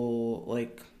you'll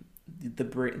like the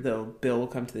bill will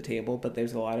come to the table, but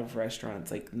there's a lot of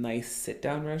restaurants, like nice sit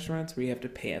down restaurants, where you have to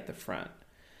pay at the front.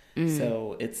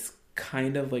 So it's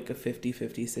kind of like a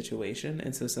 50-50 situation,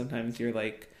 and so sometimes you're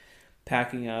like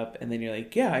packing up and then you're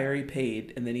like, yeah, I already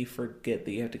paid, and then you forget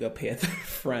that you have to go pay at the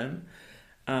front.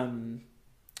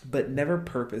 But never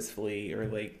purposefully or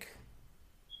like,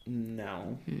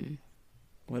 no.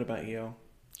 What about you?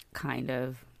 Kind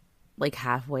of like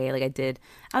halfway. Like I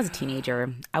was a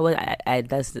teenager. I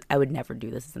would never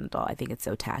do this as an adult. I think it's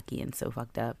so tacky and so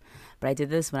fucked up. But I did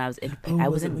this when I was in,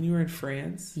 when you were in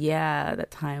France? Yeah.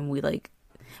 That time we like,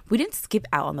 We didn't skip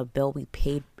out on the bill. We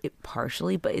paid it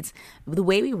partially, but it's the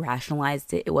way we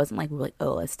rationalized it. It wasn't like we were like,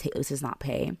 oh, let's just not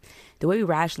pay. The way we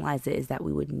rationalized it is that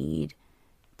we would need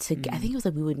to get, I think it was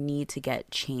like we would need to get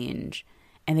change,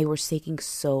 and they were taking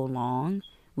so long.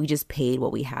 We just paid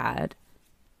what we had,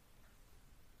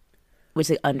 which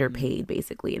they underpaid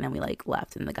basically, and then we like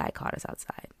left, and the guy caught us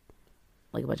outside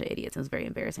like a bunch of idiots. It was very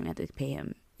embarrassing. We had to pay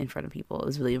him in front of people. It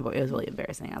was really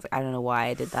embarrassing. I was like, I don't know why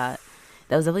I did that.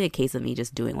 That was definitely a case of me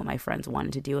just doing what my friends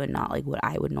wanted to do and not like what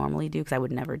I would normally do, because I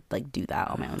would never like do that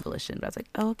on my own volition. But I was like,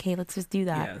 oh, okay, let's just do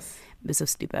that. Yes. It was so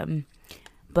stupid.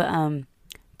 But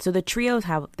so the trio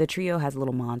has a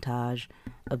little montage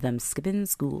of them skipping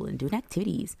school and doing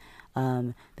activities.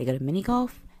 They go to mini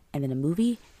golf and then a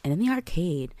movie and then the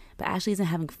arcade. But Ashley isn't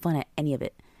having fun at any of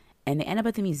it. And they end up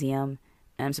at the museum.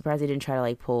 And I'm surprised they didn't try to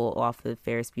like pull off the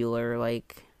Ferris Bueller,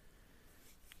 like,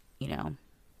 you know,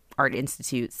 Art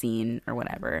Institute scene or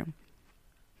whatever.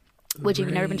 Which if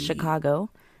you've never been to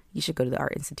Chicago, you should go to the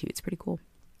Art Institute. It's pretty cool.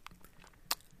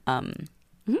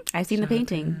 I've seen the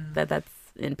painting. That's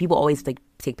and people always like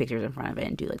take pictures in front of it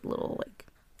and do like little like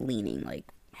leaning like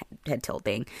head tilt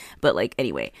thing. But like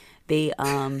anyway, they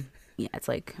yeah, it's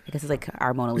like, I guess it's like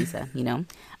our Mona Lisa, you know?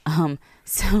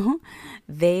 So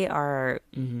they are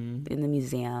in the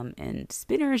museum and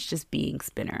Spinner's just being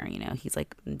Spinner, you know? He's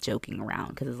like joking around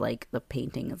because it's like the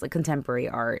painting is like contemporary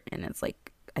art and it's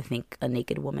like, I think a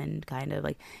naked woman kind of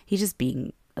like, he's just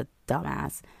being a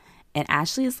dumbass. And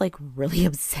Ashley is like really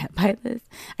upset by this.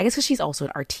 I guess because she's also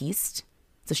an artiste.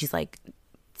 So she's like,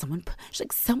 someone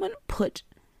put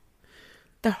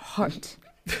their heart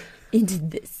into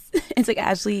this. It's like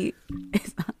Ashley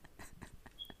is not.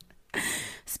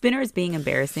 Spinner is being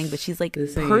embarrassing, but she's like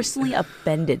personally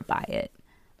offended by it,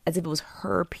 as if it was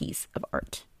her piece of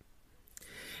art.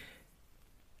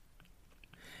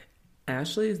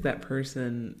 Ashley is that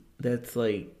person that's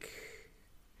like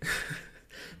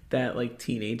that like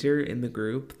teenager in the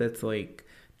group that's like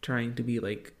trying to be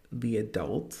like the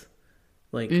adult,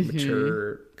 like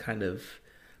mature kind of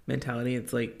mentality.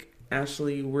 It's like,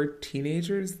 Ashley, we're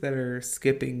teenagers that are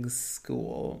skipping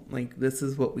school. Like, this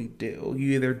is what we do.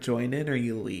 You either join in or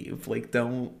you leave. Like,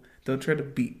 don't try to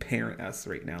parent us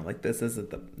right now. Like, this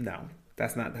isn't no,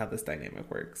 that's not how this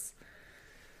dynamic works.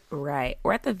 Right.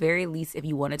 Or at the very least, if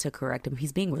you wanted to correct him, if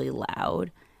he's being really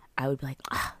loud, I would be like,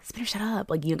 Spinner, shut up.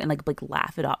 Like, you know, and like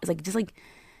laugh it off. It's like, just like,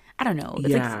 I don't know.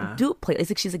 It's like, do it play. It's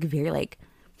like, she's like very like,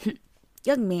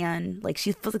 young man. Like,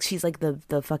 she feels like she's like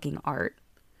the fucking art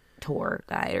tour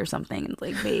guide or something. And it's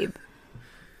like, babe,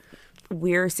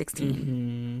 we're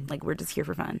 16. Like, we're just here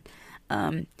for fun.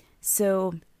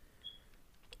 So,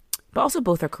 but also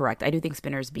both are correct. I do think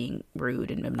Spinner's being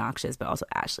rude and obnoxious, but also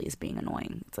Ashley is being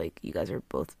annoying. It's like, you guys are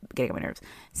both getting on my nerves.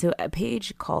 So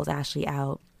Paige calls Ashley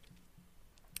out.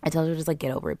 I tell her to just like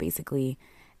get over it basically.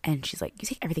 And she's like, you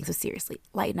take everything so seriously.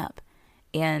 Lighten up.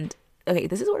 And okay,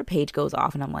 this is where Paige goes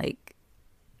off and I'm like,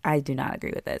 I do not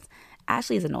agree with this.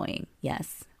 Ashley is annoying.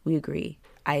 Yes. We agree.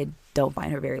 I don't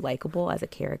find her very likable as a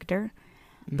character.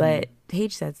 But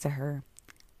Paige says to her,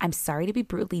 I'm sorry to be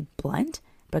brutally blunt,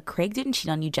 but Craig didn't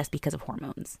cheat on you just because of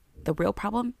hormones. The real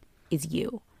problem is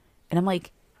you. And I'm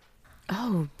like,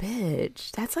 oh,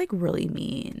 bitch, that's like really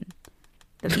mean.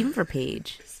 That's even for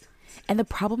Paige. And the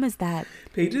problem is that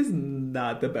Paige is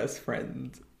not the best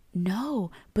friend.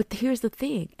 No, but here's the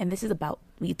thing. And this is about,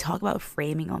 we talk about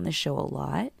framing on this show a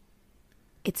lot.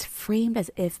 It's framed as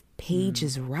if Paige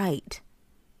is right.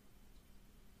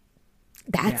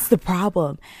 That's the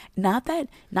problem. Not that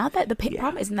the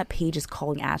problem isn't that Paige is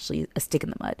calling Ashley a stick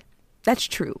in the mud. That's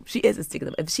true. She is a stick in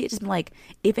the mud.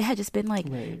 If it had just been like,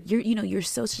 you're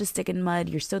so such a stick in mud,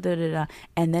 you're so da da da,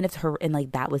 and then it's her, and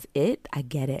like that was it, I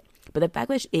get it. But the fact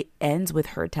that it ends with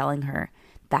her telling her,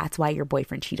 that's why your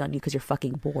boyfriend cheated on you, because you're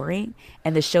fucking boring.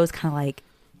 And the show's kind of like,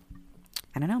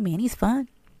 I don't know, Manny's fun.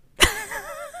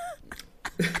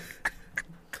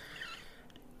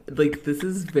 Like, I feel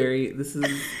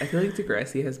like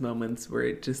Degrassi has moments where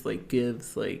it just like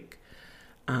gives like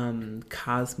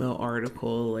Cosmo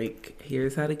article, like,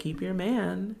 here's how to keep your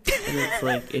man. And it's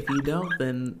like, if you don't,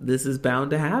 then this is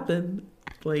bound to happen.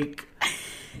 Like,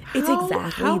 it's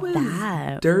exactly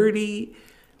that. Dirty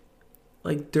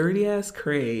ass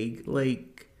Craig,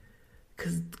 like,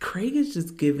 because Craig is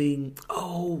just giving,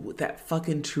 that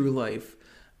fucking true life.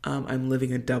 I'm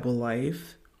living a double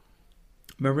life.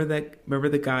 Remember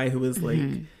the guy who was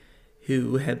like,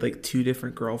 who had like two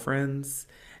different girlfriends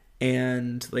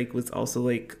and like was also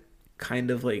like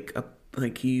kind of like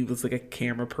he was like a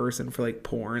camera person for like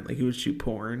porn, like he would shoot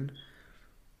porn.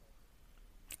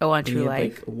 Oh, on True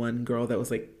Life. Like one girl that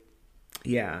was like,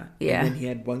 Yeah. Yeah. And then he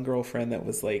had one girlfriend that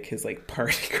was like his like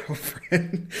party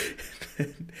girlfriend.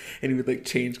 And he would like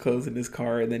change clothes in his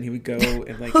car, and then he would go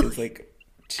and like his like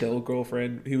chill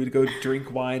girlfriend, he would go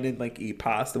drink wine and like eat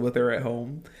pasta with her at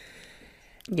home.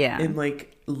 Yeah. And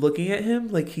like looking at him,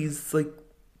 like he's like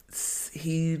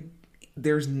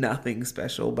there's nothing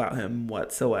special about him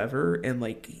whatsoever, and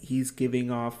like he's giving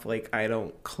off like, I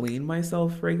don't clean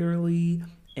myself regularly,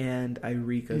 and I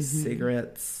reek of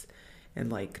cigarettes and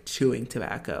like chewing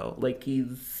tobacco. Like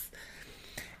he's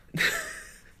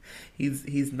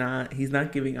not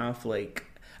giving off like,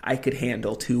 I could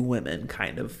handle two women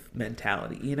kind of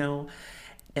mentality, you know?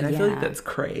 And I feel like that's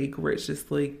Craig, where it's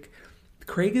just like,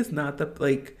 Craig is not the,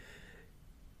 like,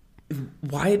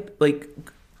 why, like,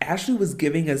 Ashley was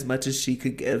giving as much as she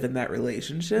could give in that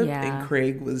relationship, and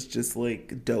Craig was just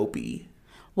like dopey.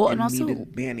 Well, and also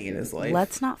needed Manny in his life.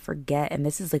 Let's not forget, and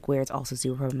this is like where it's also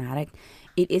super problematic.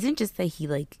 It isn't just that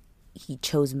he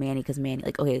chose Manny because Manny,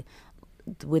 like, okay,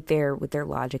 with their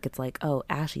logic, it's like, oh,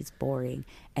 Ashley's boring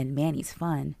and Manny's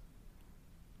fun.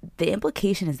 The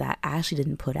implication is that Ashley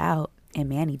didn't put out and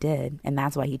Manny did, and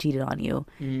that's why he cheated on you.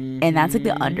 And that's like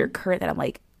the undercurrent that I'm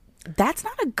like, that's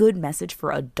not a good message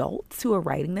for adults who are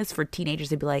writing this for teenagers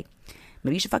to be like,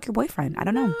 maybe you should fuck your boyfriend. I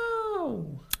don't know.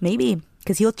 No. Maybe.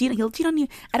 Because he'll cheat on you.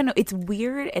 I don't know. It's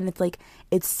weird, and it's like,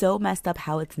 it's so messed up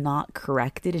how it's not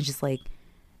corrected. It's just like,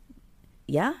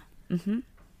 yeah,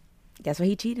 that's why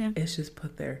he cheated. It's just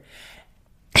put there.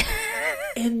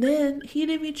 And then he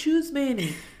didn't even choose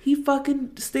Manny. He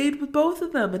fucking stayed with both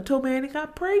of them until Manny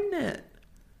got pregnant.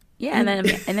 Yeah, and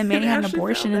then Manny had an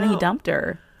abortion, and then he dumped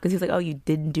her because he was like, oh, you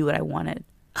didn't do what I wanted.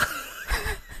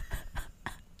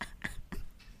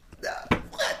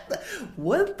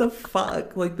 What the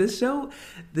fuck? Like, this show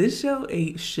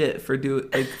ain't shit for the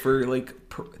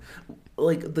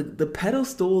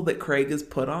pedestal that Craig is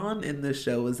put on in this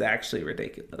show is actually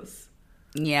ridiculous.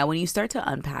 Yeah, when you start to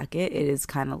unpack it, it is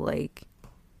kind of like,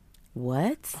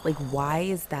 what? Like, why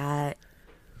is that?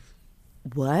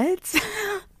 What?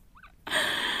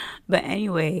 But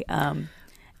anyway,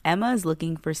 Emma is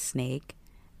looking for Snake,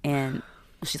 and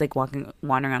she's like wandering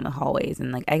around the hallways,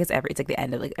 and like, I guess it's like the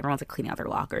end of like, everyone's like cleaning out their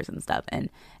lockers and stuff, and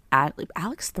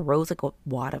Alex throws like a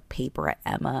wad of paper at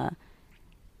Emma,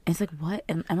 and it's like, what?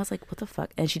 And Emma's like, what the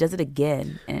fuck? And she does it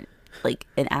again, and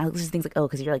Alex just thinks like, oh,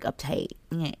 because you're like uptight.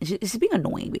 She's being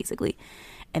annoying basically,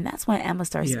 and that's when Emma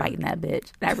starts fighting that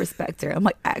bitch. And I respect her. I'm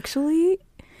like, actually,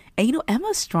 and you know,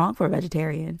 Emma's strong for a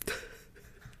vegetarian.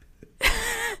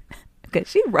 Because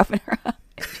she roughing her up.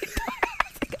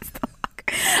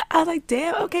 I was like,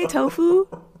 damn, okay, Tofu.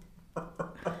 All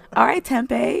right,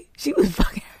 Tempeh. She was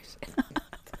fucking her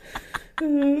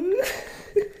shit.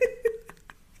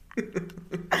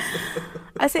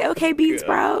 I say, okay, Bean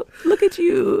Sprout. Look at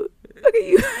you. Look at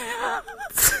you.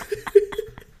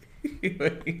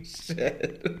 You ain't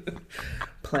shit.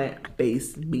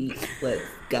 Plant-based meat. Let's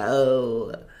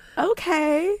go.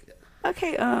 Okay.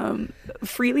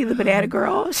 Freely the banana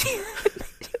girl. She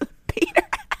beat her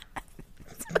ass.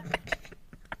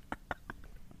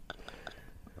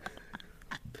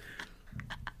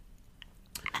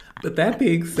 But that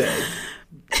being said,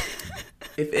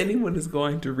 if anyone is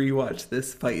going to rewatch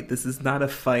this fight, this is not a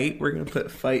fight. We're going to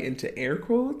put fight into air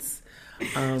quotes.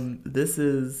 This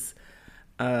is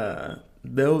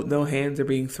no hands are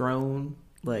being thrown.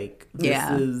 Like,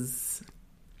 this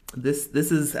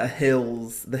is the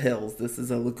hills. This is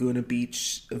a Laguna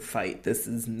Beach fight. This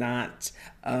is not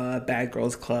a Bad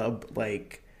Girls Club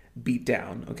like beat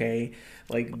down. Okay,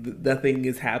 like nothing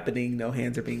is happening. No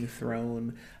hands are being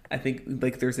thrown. I think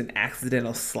like there's an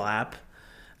accidental slap.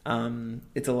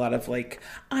 It's a lot of like,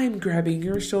 I'm grabbing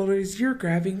your shoulders, you're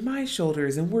grabbing my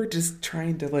shoulders, and we're just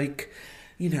trying to like,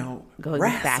 you know, going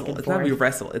wrestle. Back and it's forth. not really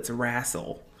wrestle. It's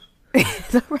wrestle.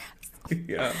 It's a wrestle.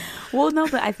 Yeah. Well, no,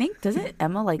 but I think, doesn't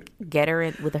Emma like get her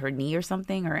in with her knee or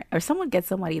something, or someone gets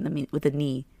somebody with a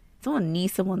knee? Someone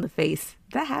knees someone in the face.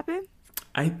 Did that happen?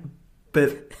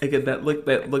 But again, that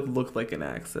looked like an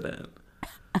accident.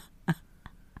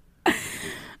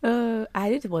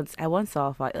 I once saw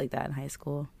a fight like that in high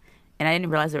school, and I didn't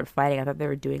realize they were fighting. I thought they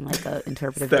were doing like a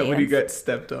interpretive Is that dance. when you got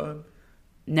stepped on?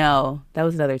 No, that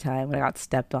was another time when I got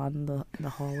stepped on in the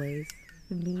hallways,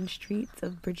 the mean streets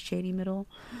of Bridge Cheney Middle.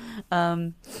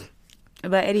 But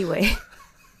anyway.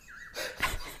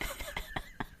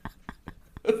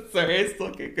 Sorry, I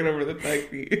still can't get over the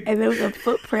fact that you... And there was a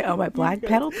footprint on my black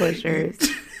pedal pushers.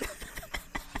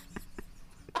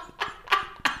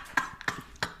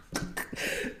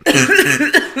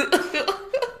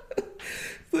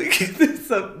 Like, this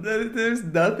there's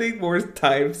nothing more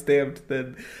time stamped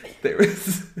than there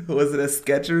was it a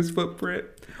Skechers footprint?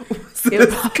 Was it a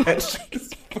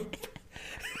Skechers footprint?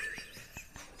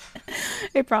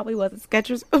 It probably was a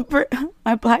Skechers footprint.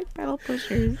 My black pedal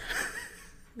pushers.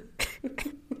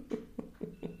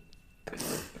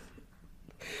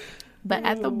 But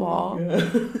at the mall.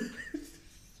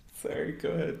 Sorry, go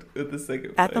ahead with the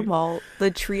second At the mall, the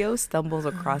trio stumbles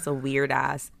across a weird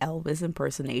ass Elvis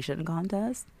impersonation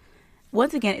contest.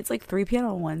 Once again, it's like 3 p.m.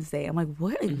 on Wednesday. I'm like,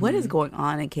 what is going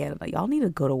on in Canada? Y'all need to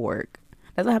go to work.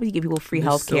 That's what happens. You give people free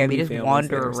health care. They just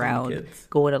wander around,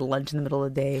 going to lunch in the middle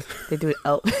of the day. They do it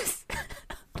Elvis.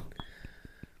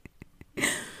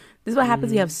 This is what happens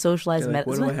when you have socialized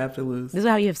medicine. What do I have to lose? This is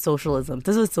how you have socialism.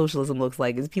 This is what socialism looks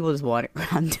like. Is people just wandering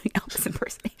around doing Elvis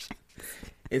impersonation.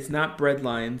 It's not bread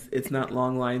lines. It's not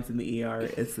long lines in the ER.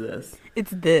 It's this.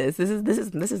 It's this.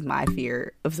 This is my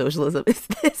fear of socialism. It's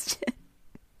this shit.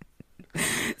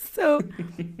 So,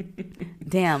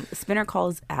 damn. Spinner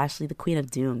calls Ashley the Queen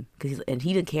of Doom and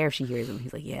he didn't care if she hears him.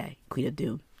 He's like, yeah, Queen of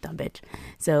Doom, dumb bitch.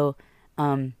 So,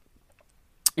 in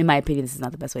my opinion, this is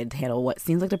not the best way to handle what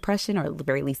seems like depression, or at the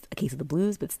very least a case of the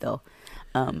blues. But still,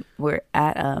 we're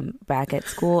at back at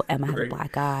school. Emma has a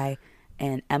black eye.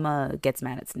 And Emma gets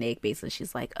mad at Snake. Basically,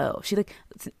 she's like,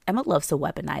 Emma loves to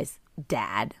weaponize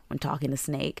Dad when talking to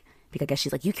Snake. Because I guess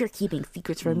she's like, you're keeping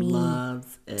secrets from me, Dad.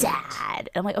 And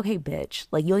I'm like, okay, bitch.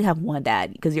 Like, you only have one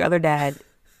dad. Because your other dad,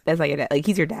 that's not your dad. Like,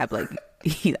 he's your dad. But,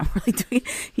 like,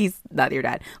 he's not your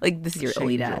dad. Like, this is your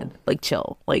only dad. Like,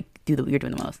 chill. Like, you're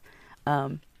doing the most.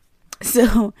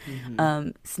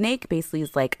 Snake basically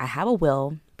is like, I have a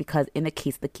will because in the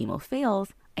case the chemo fails,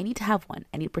 I need to have one.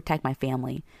 I need to protect my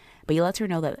family. But he lets her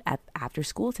know that after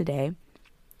school today,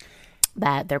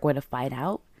 that they're going to find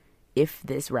out if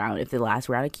the last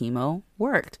round of chemo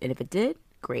worked. And if it did,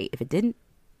 great. If it didn't,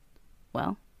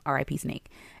 well, R.I.P.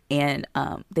 Snake. And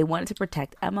they wanted to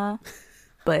protect Emma,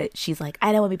 but she's like,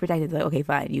 I don't want to be protected. They're like, okay,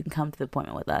 fine. You can come to the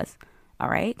appointment with us. All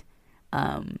right?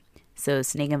 So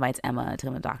Snake invites Emma to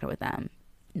come to the doctor with them.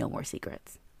 No more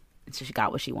secrets. And so she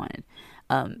got what she wanted.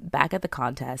 Back at the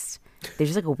contest, there's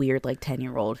just like a weird like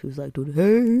 10-year-old who's like doing,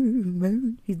 hey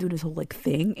man, he's doing this whole like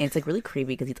thing, and it's like really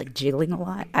creepy because he's like jiggling a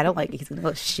lot. I don't like it. He's doing a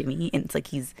little shimmy, and it's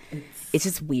like it's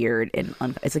just weird and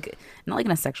it's like not like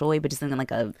in a sexual way, but just in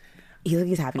like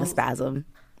he's having a spasm.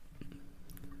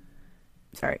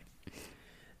 Sorry,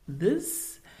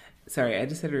 I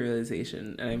just had a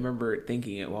realization, and I remember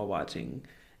thinking it while watching,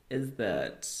 is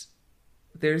that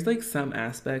there's like some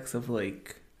aspects of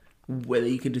like whether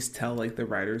you could just tell like the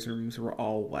writers' rooms were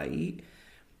all white,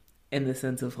 in the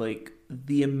sense of like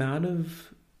the amount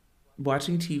of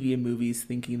watching TV and movies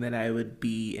thinking that I would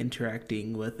be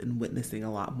interacting with and witnessing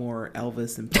a lot more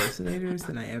Elvis impersonators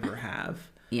than I ever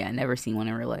have. Yeah, I never seen one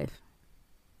in real life.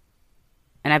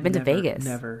 And I've been to Vegas.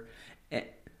 Never.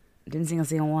 Didn't see a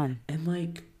single one. And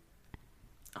like,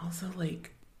 also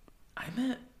like, I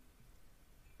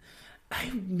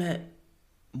met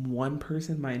one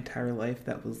person my entire life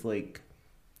that was like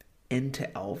into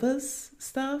Elvis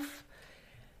stuff,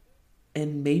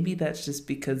 and maybe that's just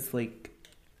because like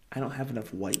I don't have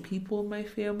enough white people in my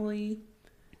family.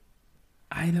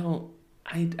 I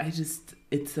just,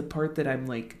 it's the part that I'm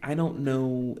like, I don't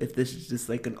know if this is just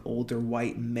like an older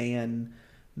white man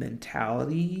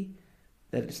mentality,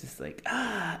 that it's just like,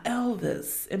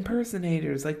 Elvis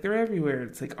impersonators, like they're everywhere.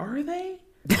 It's like, are they?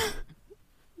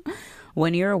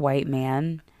 When you're a white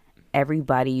man,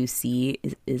 everybody you see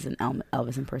is an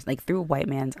Elvis impersonator. Like through a white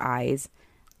man's eyes,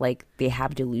 like they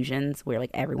have delusions where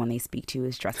like everyone they speak to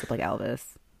is dressed up like Elvis.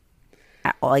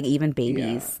 Like even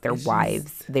babies, their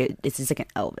wives, it's just like an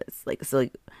Elvis. Like so,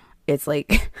 like it's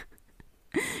like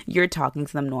you're talking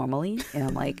to them normally, and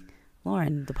I'm like,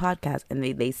 Lauren, the podcast, and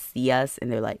they see us,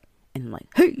 and they're like, and I'm like,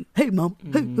 hey, mom,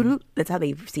 hey, that's how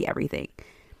they see everything.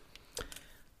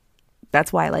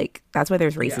 That's why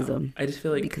there's racism. Yeah, I just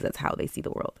feel like because that's how they see the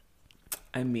world.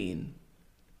 I mean,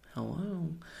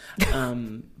 hello,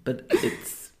 but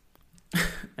it's.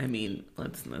 I mean,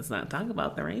 let's not talk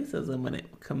about the racism when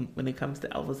it comes to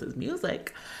Elvis's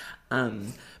music,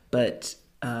 but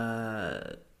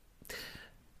I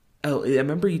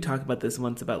remember you talked about this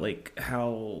once about like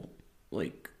how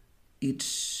like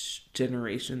each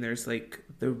generation there's like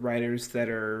the writers that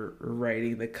are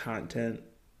writing the content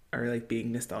are like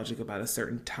being nostalgic about a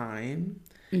certain time.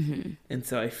 Mm-hmm. And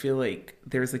so I feel like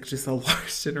there's like just a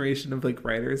large generation of like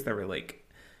writers that were like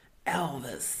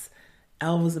Elvis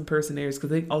impersonators,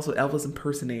 because they also Elvis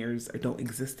impersonators don't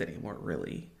exist anymore,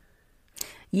 really.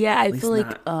 Yeah, I feel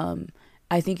like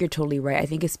I think you're totally right. I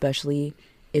think especially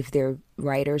if they're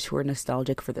writers who are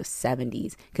nostalgic for the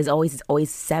 70s, because it's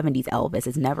always 70s Elvis.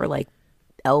 It's never like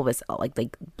Elvis, like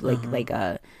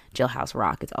Jailhouse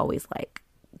Rock. It's always like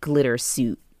glitter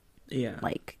suit,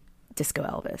 like disco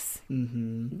Elvis,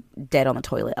 dead on the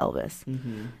toilet Elvis,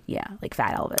 like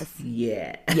fat Elvis,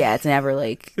 it's never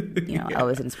like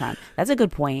Elvis in his prime. That's a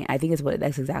good point. I think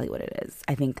that's exactly what it is.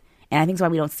 I think it's why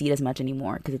we don't see it as much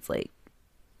anymore, because it's like,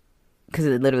 because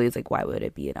it literally is like, why would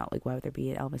it be why would there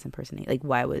be an Elvis impersonate? Like,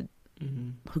 why would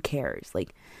who cares?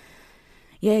 Like,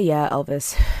 yeah,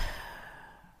 Elvis,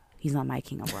 he's not my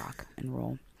king of rock and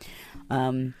roll.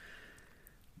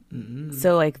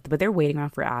 So like, but they're waiting around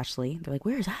for Ashley. They're like,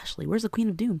 where's Ashley? Where's the Queen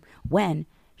of Doom? When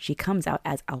she comes out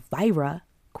as Elvira,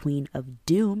 Queen of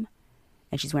Doom,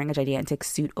 and she's wearing a gigantic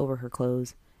suit over her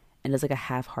clothes and does like a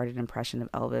half-hearted impression of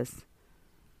Elvis.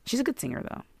 She's a good singer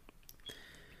though.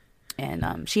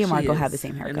 And she and Marco have the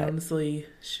same haircut. And honestly,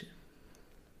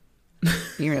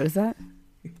 you notice that?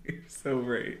 You're so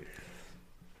right.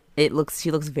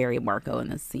 She looks very Marco in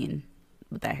this scene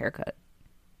with that haircut.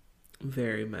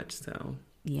 Very much so.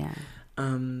 Yeah.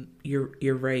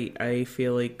 You're right. I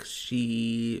feel like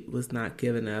she was not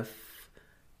given enough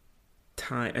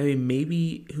time. I mean,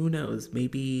 maybe, who knows?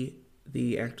 Maybe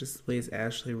the actress who plays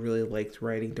Ashley really liked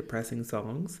writing depressing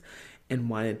songs and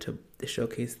wanted to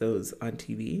showcase those on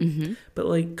TV. But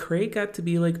like, Craig got to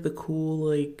be like the cool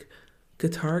like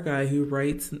guitar guy who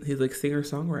writes. He's like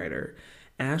singer-songwriter.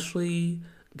 Ashley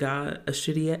got a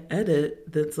shitty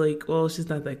edit that's like, well, she's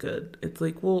not that good. It's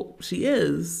like, well, she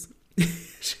is.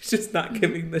 She's just not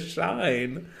giving the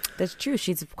shine. That's true.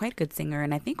 She's quite a good singer,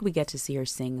 and I think we get to see her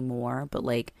sing more. But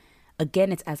like,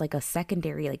 again, it's as like a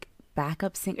secondary like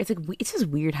backup singer. It's like, it's just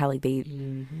weird how like they,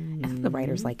 I think the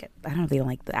writers like it. I don't know if they don't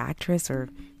like the actress or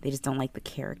they just don't like the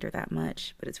character that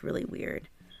much. But it's really weird.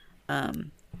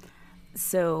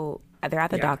 So they're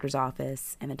at the doctor's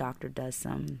office, and the doctor does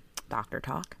some doctor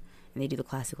talk, and they do the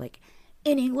classic like,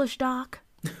 in English, doc.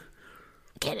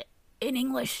 Get it in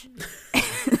English.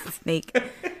 Snake.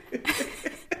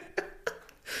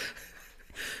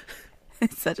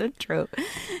 It's such a trope.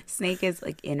 Snake is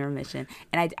like in remission,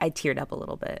 and I teared up a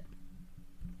little bit.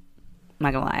 I'm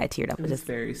not gonna lie, I teared up. It was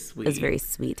very sweet. It was very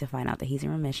sweet to find out that he's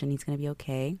in remission. He's gonna be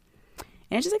okay.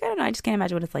 And it's just like, I don't know. I just can't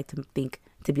imagine what it's like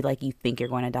to be like, you think you're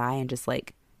going to die and just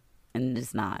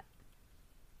not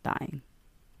dying.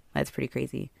 That's pretty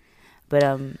crazy. But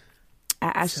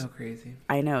so crazy.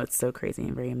 I know, it's so crazy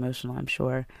and very emotional, I'm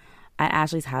sure. At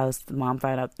Ashley's house, the mom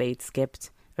found out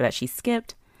that she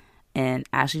skipped, and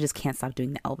Ashley just can't stop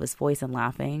doing the Elvis voice and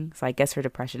laughing. So I guess her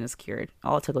depression is cured.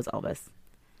 All it took was Elvis.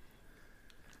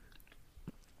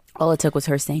 All it took was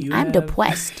her saying, I'm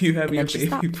depressed. You have your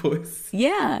baby voice.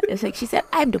 Yeah. It's like she said,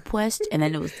 I'm depressed, and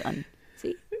then it was done.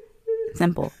 See?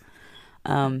 Simple.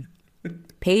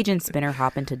 Paige and Spinner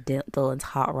hop into Dylan's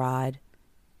hot rod,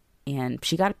 and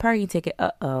she got a parking ticket.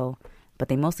 But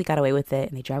they mostly got away with it,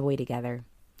 and they drive away together.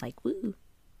 Like, woo,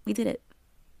 we did it.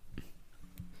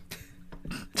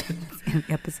 That's the end of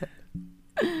the episode.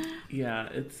 Yeah,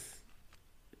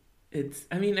 it's.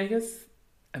 I mean,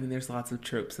 there's lots of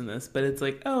tropes in this, but it's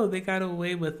like, oh, they got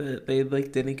away with it. They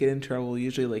like didn't get in trouble.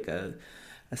 Usually, like a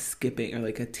skipping or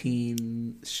like a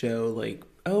teen show, like,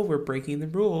 oh, we're breaking the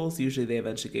rules. Usually, they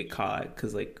eventually get caught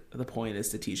because like the point is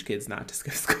to teach kids not to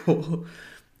skip school.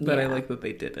 But I like that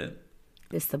they didn't.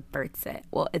 This subverts it.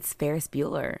 Well, it's Ferris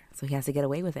Bueller, so he has to get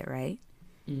away with it, right?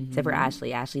 Except for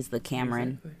Ashley. Ashley's the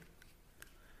Cameron. Exactly.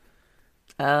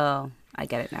 Oh, I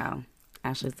get it now.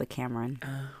 Ashley's the Cameron.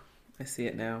 I see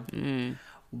it now.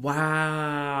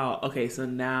 Wow. Okay, so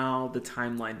now the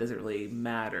timeline doesn't really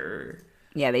matter.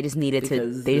 Yeah, they just needed a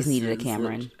Cameron. They just needed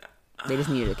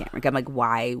a Cameron. I'm like,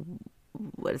 why?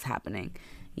 What is happening?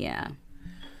 Yeah.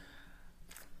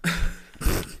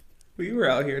 We were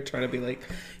out here trying to be like,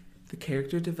 the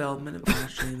character development of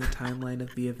Ashley and the timeline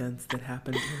of the events that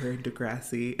happened to her in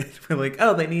Degrassi. And we're like,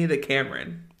 oh, they needed a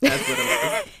Cameron. That's what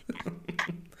it was.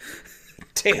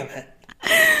 Damn it.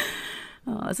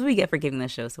 Oh, that's what we get for giving the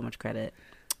show so much credit.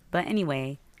 But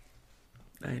anyway.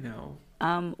 I know.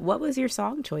 What was your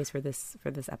song choice for this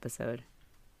episode?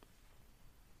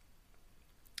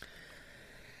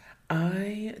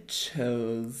 I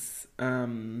chose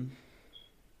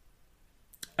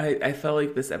I felt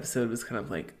like this episode was kind of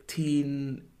like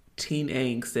teen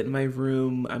angst. In my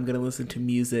room, I'm gonna listen to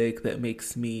music that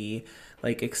makes me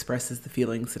like expresses the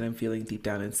feelings that I'm feeling deep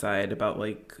down inside about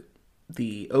like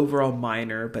the overall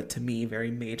minor but to me very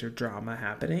major drama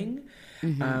happening.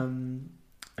 And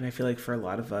I feel like for a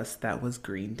lot of us that was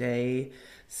Green Day,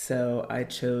 so I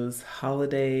chose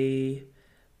Holiday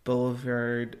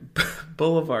Boulevard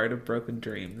of Broken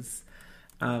Dreams,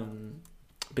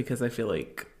 because I feel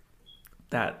like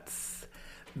that's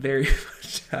very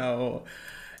much how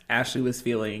Ashley was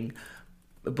feeling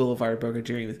Boulevard Broken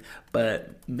Dreams.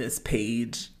 But Miss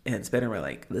Page and Spinner were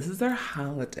like, this is our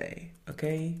holiday,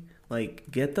 okay? Like,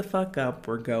 get the fuck up.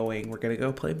 We're going. We're going to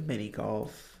go play mini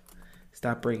golf.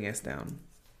 Stop bringing us down.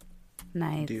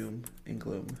 Nice. Doom and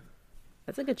gloom.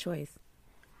 That's a good choice.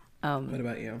 What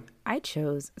about you?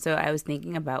 So I was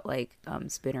thinking about like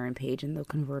Spinner and Page in the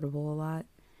convertible a lot,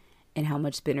 and how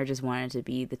much Spinner just wanted to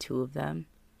be the two of them.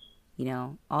 You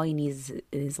know, all he needs in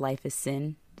his life is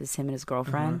sin, just him and his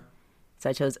girlfriend.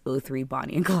 So I chose '03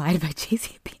 Bonnie and Clyde by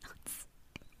Jay-Z and Beyonce.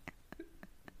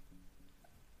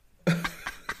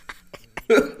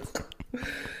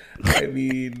 I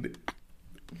mean,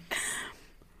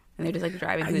 and they're just like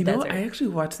driving through the desert. desert. I actually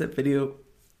watched that video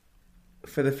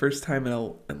for the first time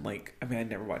in like, I mean, I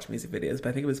never watched music videos, but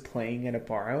I think it was playing at a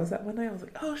bar I was at one night. I was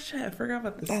like, oh shit, I forgot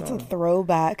about this That's song. a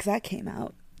throwback, because that came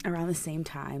out around the same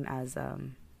time as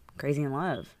Crazy in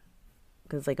Love,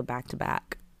 because it's like a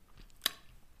back-to-back.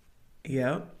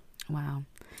 Yep. Wow.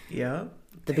 Yep.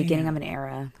 The beginning of an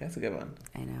era. That's a good one.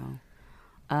 I know.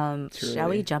 Shall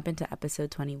we jump into episode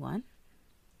 21?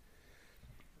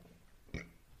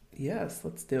 Yes,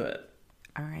 let's do it.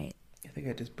 All right. I think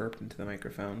I just burped into the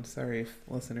microphone. Sorry,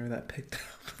 listener, that picked up.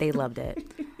 They loved it.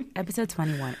 Episode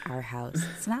 21, Our House.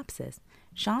 Synopsis.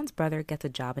 Sean's brother gets a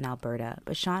job in Alberta,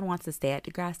 but Sean wants to stay at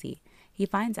Degrassi. He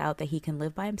finds out that he can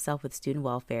live by himself with student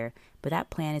welfare, but that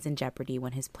plan is in jeopardy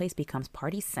when his place becomes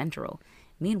party central.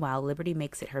 Meanwhile, Liberty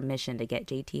makes it her mission to get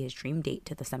JT his dream date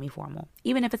to the semi-formal,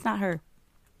 even if it's not her.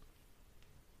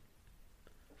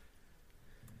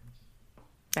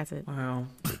 That's it. Wow.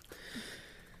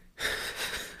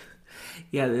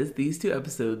 Yeah, these two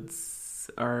episodes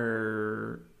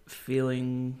are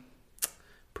feeling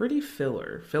pretty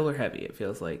filler heavy, it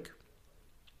feels like.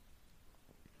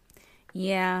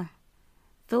 Yeah,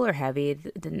 filler heavy.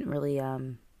 It didn't really, I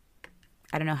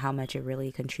don't know how much it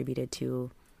really contributed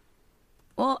to,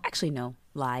 well, actually, no,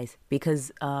 lies,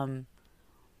 because the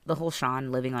whole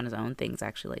Sean living on his own thing's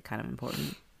actually like kind of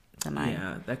important.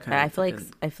 Yeah, that kind of.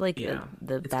 I feel like yeah,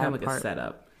 the it's bad kind of like part, a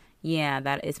setup. Yeah,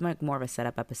 that it's like more of a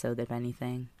setup episode than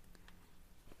anything.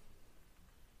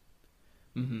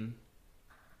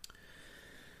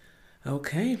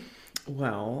 Okay,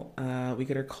 well, we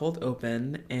get our cold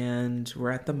open and we're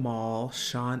at the mall.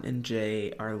 Sean and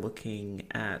Jay are looking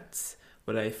at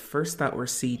what I first thought were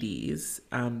CDs,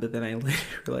 but then I later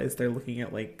realized they're looking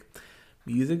at like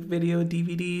music video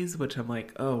DVDs, which I'm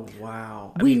like, oh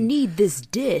wow, We need this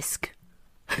disc.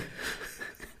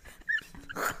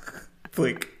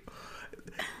 Like,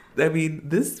 I mean,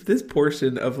 this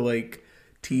portion of like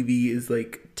TV is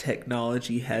like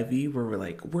technology heavy, where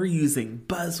we're using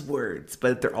buzzwords,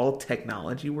 but they're all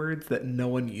technology words that no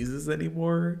one uses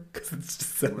anymore because it just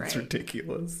sounds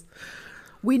ridiculous.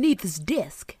 We need this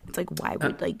disc. It's like, why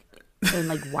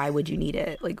would you need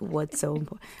it? Like, what's so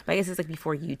important? But I guess it's like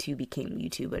before YouTube became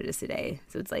YouTube, what it is today.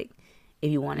 So it's like,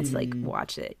 if you wanted to like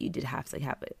watch it, you did have to like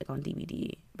have it like on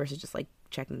DVD versus just like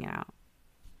checking it out.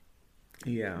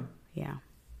 Yeah.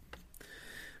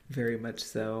 Very much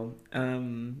so.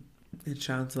 And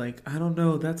Sean's like, I don't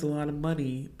know, that's a lot of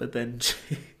money. But then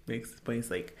Jay makes this point.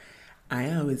 He's like,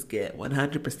 I always get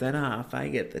 100% off. I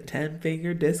get the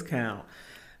 10-figure discount.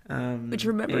 Which,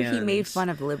 remember, he made fun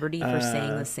of Liberty for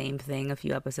saying the same thing a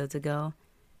few episodes ago.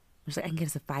 He's like, I can get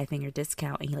us a 5-finger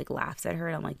discount. And he like laughs at her.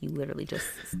 And I'm like, you literally just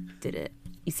did it.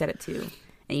 You said it too.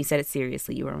 And you said it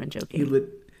seriously. You weren't joking.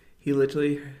 He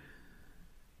literally...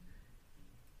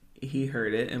 He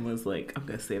heard it and was like, I'm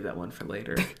going to save that one for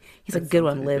later. He's like, good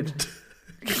one, Lib.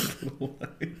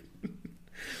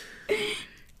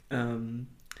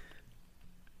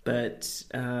 But,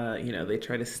 they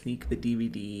try to sneak the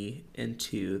DVD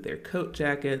into their coat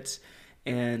jacket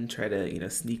and try to,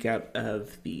 sneak out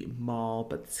of the mall.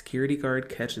 But the security guard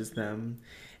catches them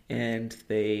and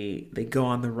they go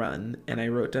on the run. And I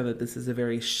wrote down that this is a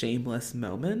very shameless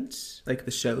moment, like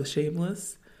the show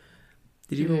Shameless.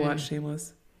 Did you ever watch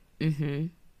Shameless? Mm-hmm.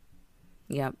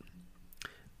 Yep.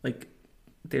 Like,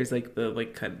 there's like the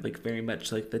like kind of like very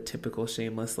much like the typical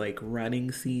Shameless like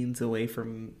running scenes away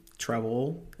from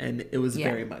trouble, and it was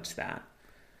very much that.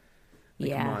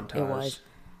 Like, montage. It was.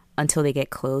 Until they get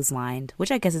clotheslined,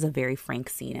 which I guess is a very Frank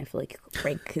scene. I feel like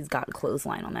Frank has got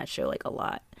clothesline on that show like a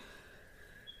lot.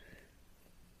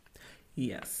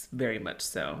 Yes, very much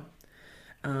so.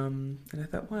 And I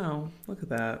thought, wow, look at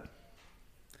that.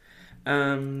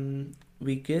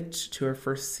 We get to our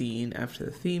first scene after the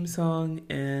theme song,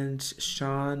 and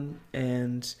Sean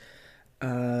and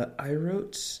I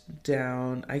wrote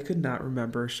down, I could not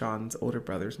remember Sean's older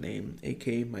brother's name,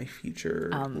 aka my future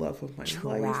love of my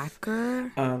life.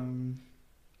 Tracker?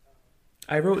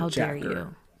 I wrote How Jacker.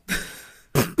 dare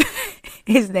you?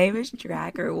 His name is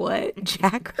Tracker. What?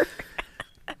 Jacker?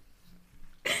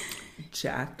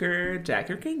 Jacker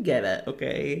can get it,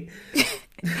 okay?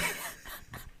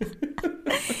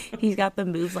 He's got the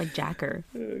moves like Jacker.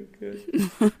 Oh,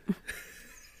 good.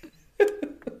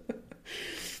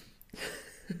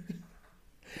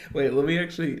 Wait, let me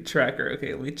actually Tracker.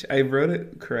 Okay, I wrote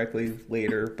it correctly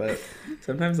later, but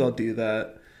sometimes I'll do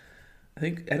that. I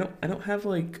think I don't have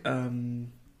like oh no,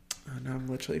 I'm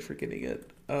literally forgetting it.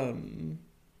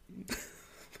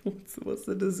 What's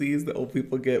the disease that old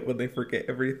people get when they forget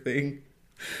everything?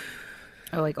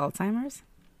 Oh, like Alzheimer's?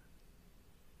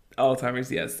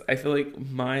 Alzheimer's, yes. I feel like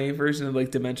my version of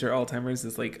like dementia or Alzheimer's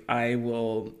is like I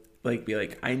will like be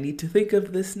like, I need to think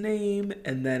of this name,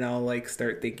 and then I'll like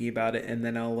start thinking about it, and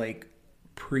then I'll like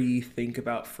pre-think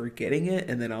about forgetting it,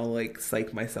 and then I'll like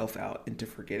psych myself out into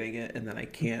forgetting it, and then I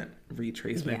can't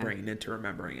retrace my brain into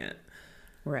remembering it.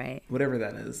 Right. Whatever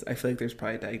that is. I feel like there's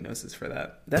probably a diagnosis for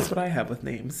that. That's what I have with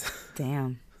names.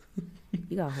 Damn.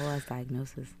 You got a whole ass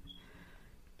diagnosis.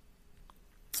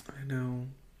 I know.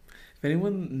 If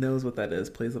anyone knows what that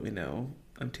is, please let me know.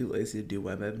 I'm too lazy to do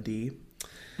WebMD.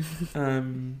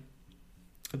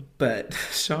 But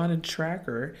Sean and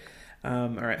Tracker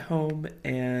are at home,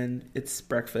 and it's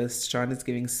breakfast. Sean is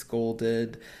getting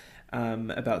scolded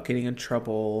about getting in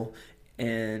trouble,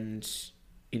 and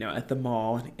at the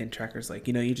mall, and Tracker's like,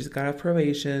 you just got off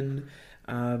probation.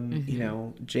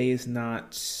 Jay is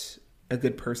not a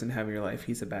good person to have in your life.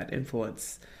 He's a bad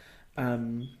influence.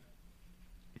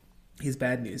 He's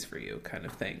bad news for you, kind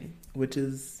of thing, which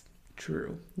is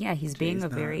true. Yeah, he's being a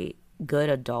very good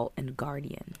adult and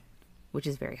guardian, which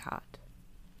is very hot.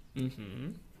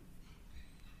 Mm-hmm.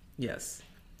 Yes.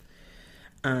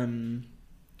 And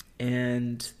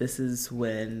this is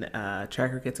when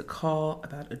Tracker gets a call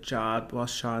about a job while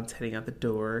Sean's heading out the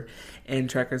door. And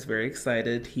Tracker's very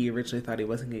excited. He originally thought he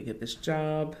wasn't going to get this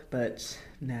job, but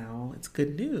now it's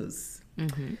good news.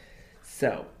 Mm-hmm.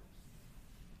 So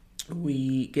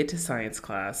we get to science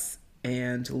class,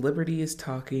 and Liberty is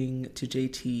talking to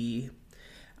JT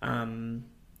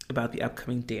about the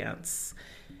upcoming dance.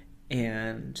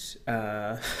 And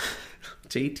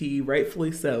JT,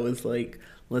 rightfully so, is like,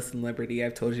 listen, Liberty,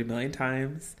 I've told you a million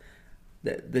times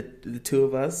that the two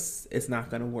of us, it's not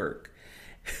going to work.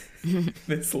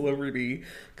 Miss Liberty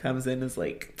comes in and is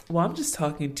like, well, I'm just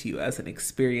talking to you as an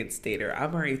experienced dater.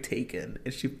 I'm already taken.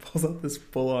 And she pulls out this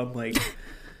full-on, like,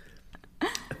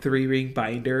 3-ring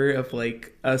binder of,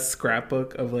 like, a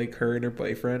scrapbook of, like, her and her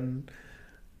boyfriend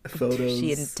photos.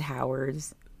 She and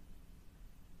towers.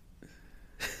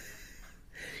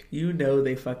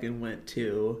 They fucking went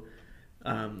to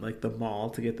like the mall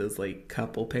to get those like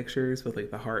couple pictures with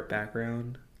like the heart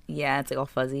background. Yeah, it's like all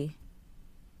fuzzy.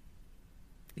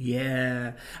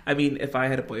 Yeah. I mean, if I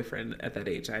had a boyfriend at that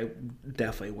age, I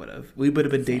definitely would have. We would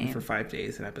have been dating for 5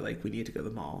 days, and I'd be like, we need to go to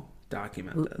the mall,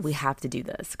 document this. We have to do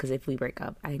this, because if we break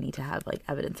up, I need to have like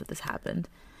evidence that this happened.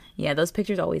 Yeah, those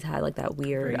pictures always had like that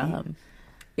weird,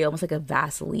 almost like a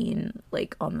Vaseline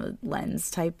like on the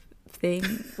lens type thing.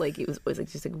 Like it was always like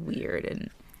just like weird and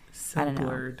so I don't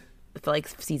blurred. know. I feel like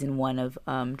season 1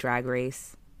 of Drag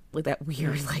Race, like that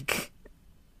weird like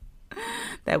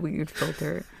that weird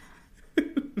filter.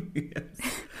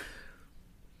 Yes.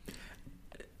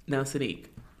 Now, Sadiq,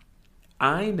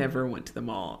 I never went to the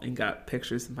mall and got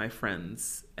pictures of my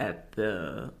friends with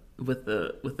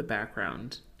the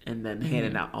background and then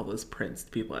handed out all those prints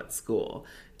to people at school.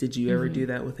 Did you ever do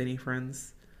that with any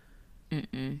friends?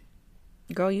 Mm-mm.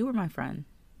 Girl, you were my friend.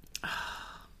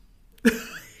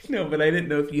 No, but I didn't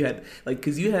know if you had like,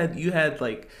 because you had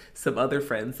like some other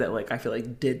friends that like I feel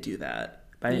like did do that,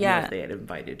 but I didn't know if they had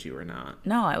invited you or not.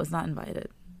 No, I was not invited.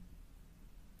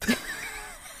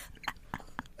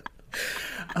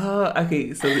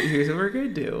 Okay, so here's what we're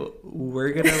gonna do.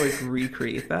 We're gonna like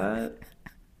recreate that,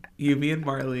 you, me, and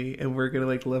Marley, and we're gonna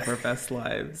like live our best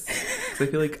lives. So I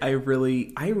feel like I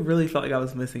really felt like I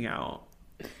was missing out.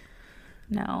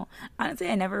 No, honestly,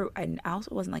 I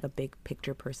also wasn't like a big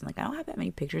picture person. Like I don't have that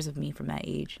many pictures of me from that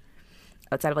age,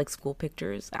 outside of like school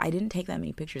pictures. I didn't take that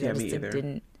many pictures. Yeah, I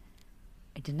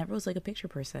just never was like a picture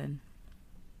person.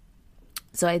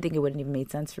 So I think it wouldn't even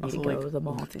made sense for me to go to the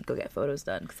mall to go get photos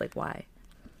done. Cause like why?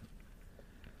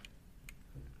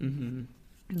 Mm-hmm.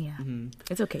 Yeah, mm-hmm.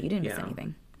 It's okay. You didn't miss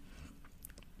anything.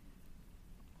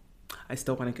 I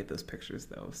still want to get those pictures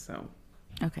though. So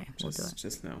okay, we'll do it.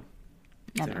 Just know.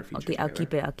 I'll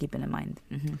keep it in mind.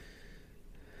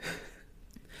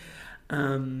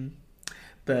 Mm-hmm.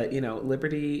 But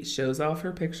Liberty shows off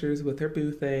her pictures with her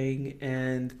boo thing,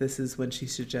 and this is when she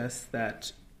suggests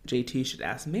that JT should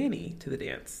ask Manny to the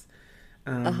dance.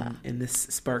 And this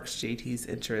sparks JT's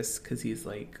interest because he's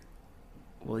like,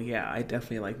 well, yeah, I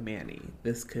definitely like Manny.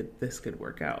 This could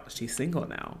work out. She's single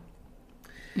now.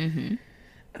 Mm-hmm.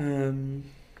 Um,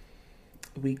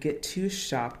 we get to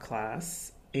shop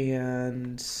class,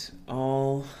 and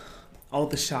all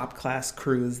the shop class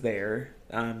crew is there.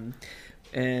 And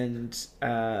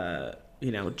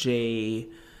Jay,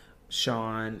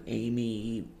 Sean,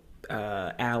 Amy,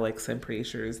 Alex, I'm pretty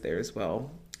sure is there as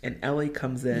well. And Ellie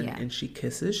comes in and she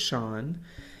kisses Sean,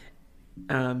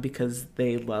 because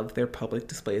they love their public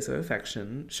displays of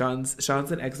affection. Sean's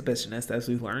an exhibitionist, as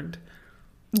we've learned.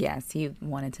 Yes, he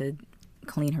wanted to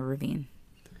clean her ravine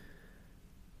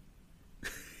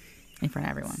in front of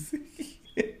everyone.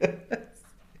 Yes.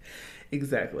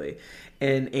 Exactly.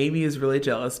 And Amy is really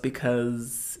jealous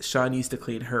because Sean used to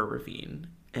clean her ravine,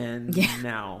 and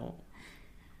now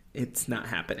it's not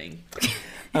happening.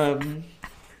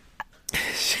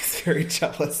 She's very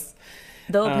jealous.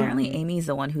 Though apparently Amy's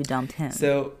the one who dumped him.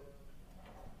 So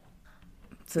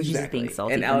she's just being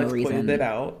salty and for Alex no reason. pointed it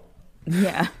out.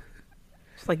 Yeah.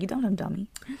 She's like, you dumped him, dummy.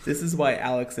 This is why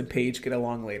Alex and Paige get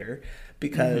along later,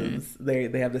 because they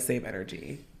have the same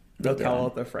energy. They'll tell all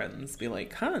their friends, be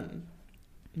like, "Hun,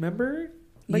 remember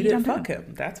you didn't fuck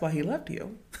him. That's why he left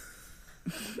you."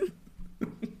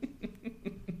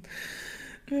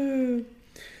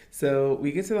 So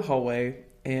we get to the hallway,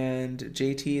 and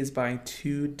JT is buying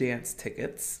 2 dance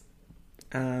tickets.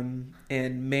 And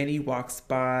Manny walks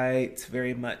by. It's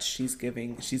very much she's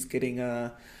getting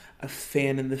a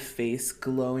fan in the face,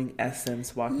 glowing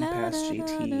essence walking past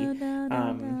JT.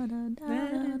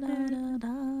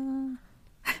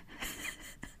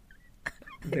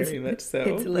 Very much so.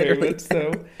 It's literally very much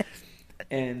so.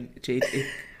 And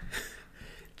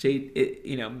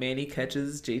Manny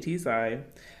catches JT's eye,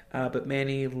 but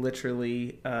Manny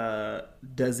literally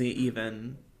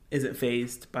isn't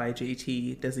fazed by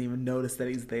JT, doesn't even notice that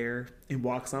he's there, and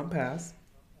walks on past.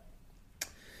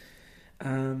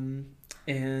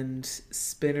 And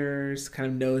Spinner's kind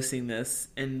of noticing this,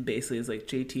 and basically is like,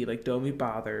 JT, like, don't be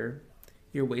bother.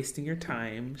 You're wasting your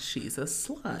time. She's a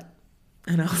slut.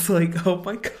 And I was like, oh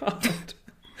my God.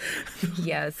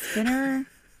 Yeah, Spinner.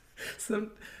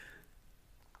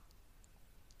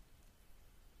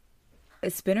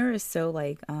 Spinner is so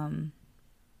like,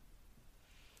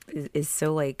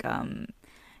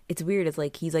 it's weird. It's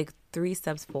like he's like 3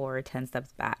 steps forward, 10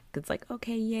 steps back. It's like,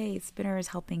 okay, yay, Spinner is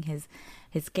helping his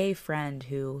gay friend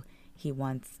who he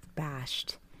once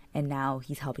bashed, and now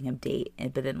he's helping him date.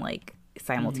 But then like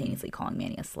simultaneously calling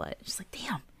Manny a slut. It's just like,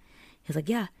 damn. He's like,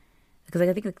 yeah. Because like,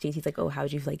 I think like JT's like, oh, how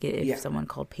would you like it if someone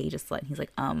called Paige a slut? And he's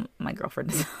like, my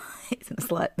girlfriend isn't a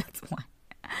slut. That's why.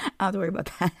 I don't have to worry about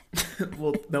that.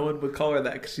 Well, no one would call her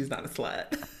that because she's not a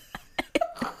slut.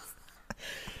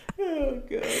 Oh,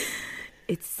 God.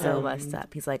 It's so messed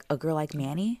up. He's like, a girl like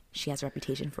Manny, she has a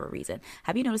reputation for a reason.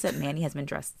 Have you noticed that Manny has been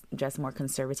dressed more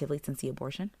conservatively since the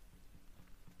abortion?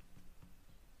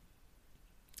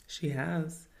 She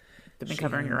has. They've been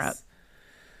covering her up.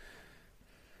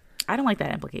 I don't like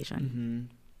that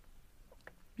implication.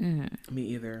 Me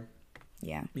either.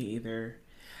 Yeah. Me either.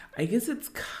 I guess it's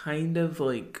kind of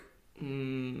like,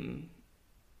 again,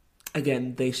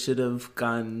 they should have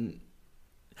gone.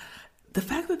 The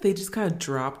fact that they just kind of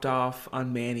dropped off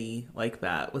on Manny like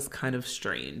that was kind of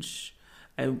strange.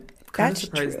 I'm kind of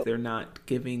surprised they're not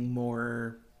giving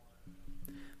more,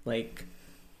 like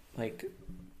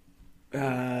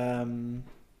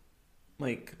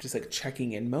just like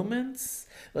checking in moments.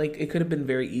 Like, it could have been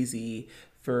very easy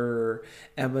for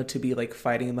Emma to be like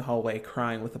fighting in the hallway,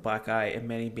 crying with a black eye, and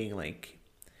Manny being like,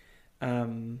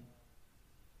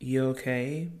 you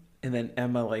okay? And then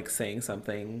Emma like saying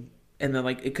something, and then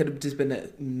like it could have just been a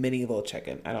mini little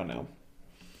check-in. I don't know.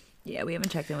 Yeah, we haven't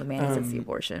checked in with Manny since the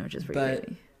abortion, which is pretty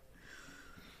crazy.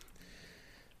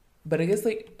 But I guess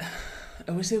like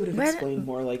I wish they would have explained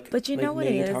more. Like, but you know what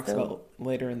Manny it is, talks though? about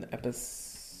later in the episode.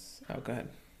 Oh, go ahead.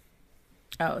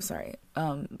 Oh, sorry.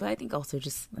 But I think also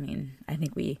just, I mean, I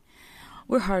think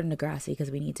we're hard on Degrassi because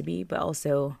we need to be, but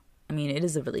also, I mean, it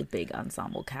is a really big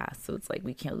ensemble cast, so it's like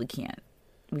we technically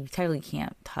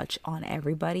can't touch on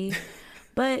everybody,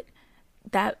 but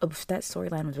that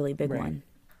storyline was a really big one.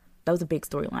 That was a big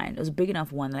storyline. It was a big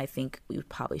enough one that I think we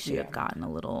probably should have gotten a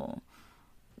little,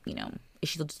 is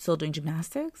she still doing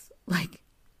gymnastics? Like,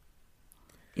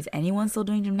 is anyone still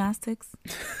doing gymnastics?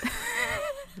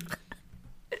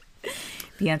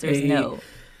 The answer is no.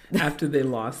 After they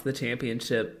lost the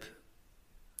championship,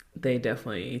 they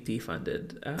definitely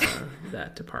defunded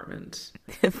that department.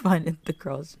 They funded the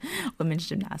women's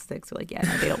gymnastics. We're like, yeah,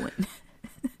 no, they don't win.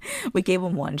 We gave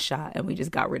them one shot and we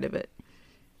just got rid of it.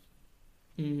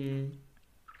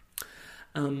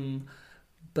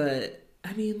 But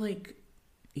I mean, like,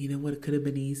 you know what could have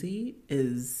been easy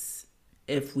is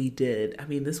if we did. I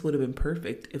mean, this would have been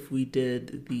perfect if we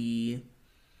did the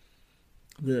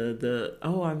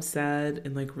oh, I'm sad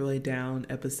and like really down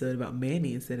episode about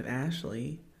Manny instead of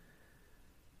Ashley,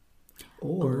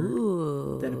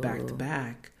 or then back to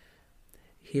back.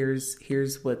 Here's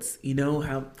what's, you know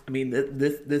how, I mean,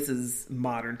 this is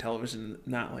modern television,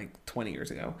 not like 20 years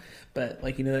ago, but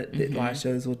like, you know, that a lot of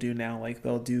shows will do now, like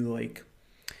they'll do like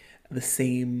the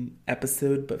same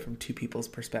episode but from two people's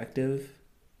perspective.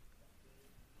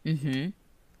 That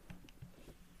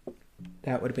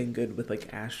would have been good with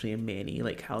like Ashley and Manny,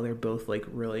 like how they're both like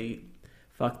really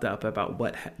fucked up about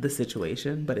what the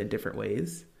situation, but in different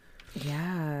ways.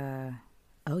 Yeah.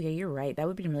 Oh yeah, you're right. That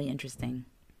would be really interesting.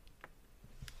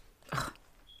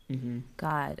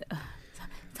 God,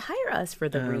 hire us for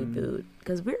the reboot,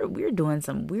 because we're doing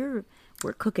some, we're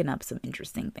cooking up some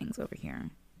interesting things over here,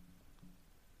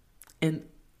 and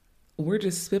we're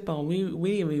just spitballing.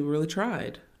 We really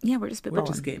tried. Yeah, we're just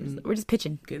spitballing. We're just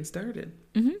pitching, getting started.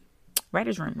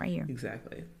 Writer's room right here.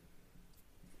 Exactly.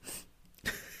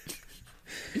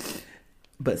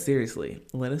 But seriously,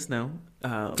 let us know.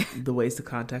 The ways to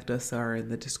contact us are in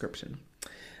the description.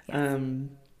 Yes.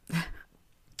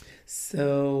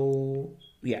 So,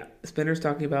 yeah, Spinner's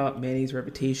talking about Manny's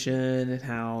reputation and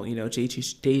how, you know,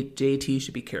 JT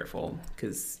should be careful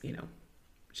because, you know,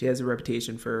 she has a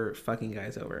reputation for fucking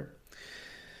guys over.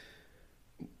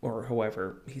 Or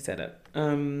however he said it.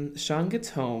 Sean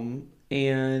gets home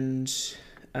and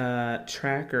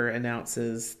Tracker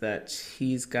announces that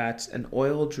he's got an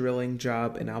oil drilling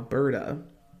job in Alberta.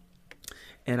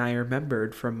 And I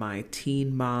remembered from my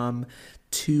Teen Mom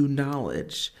 2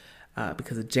 knowledge,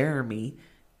 because of Jeremy,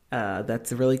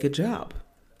 that's a really good job.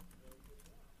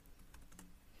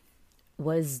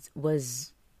 Was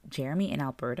Jeremy in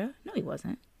Alberta? No, he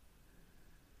wasn't.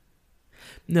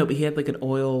 No, but he had like an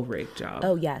oil rig job.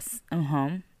 Oh, yes.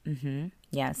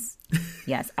 Yes.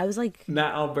 Yes. I was like...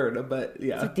 Not Alberta, but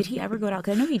yeah. Like, did he ever go out?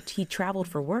 Because I know he traveled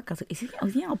for work. I was like,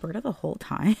 was he in Alberta the whole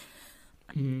time?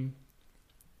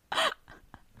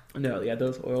 No, yeah,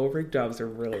 those oil rig jobs are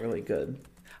really, really good.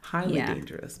 Highly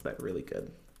dangerous, but really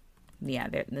good. Yeah,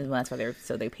 that's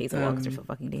why they pay so well, because they're so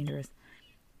fucking dangerous.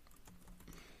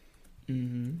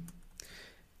 And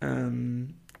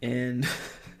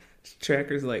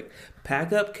Tracker's like,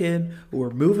 pack up, kid. We're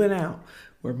moving out.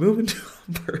 We're moving to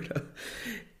Alberta.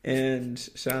 And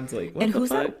Sean's like, what the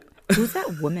fuck? Who's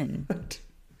that woman?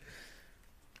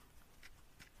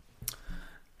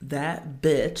 That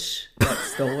bitch that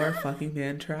stole our fucking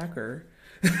man Tracker.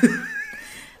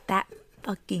 That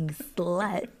fucking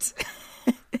slut.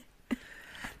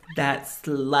 That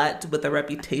slut with a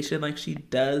reputation like she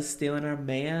does, stealing our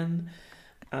man.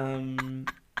 I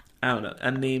don't know.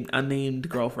 Unnamed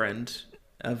girlfriend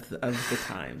of the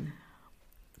time.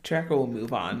 Tracker will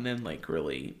move on and like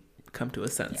really come to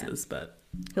his senses, but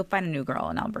he'll find a new girl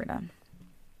in Alberta.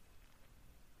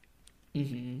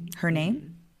 Her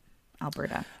name?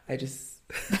 Alberta. I just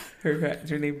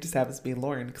her name just happens to be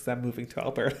Lauren because I'm moving to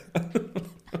Alberta.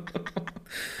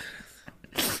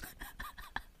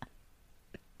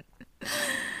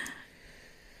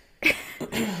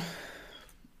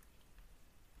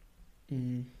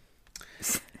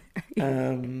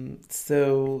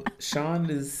 So Sean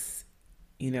is,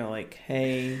 you know, like,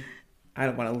 hey, I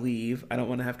don't want to leave. I don't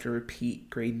want to have to repeat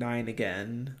grade 9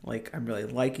 again. Like, I'm really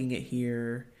liking it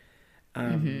here.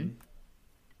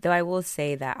 Though I will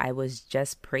say that I was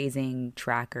just praising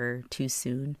Tracker too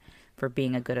soon for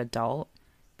being a good adult,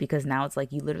 because now it's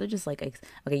like you literally just like,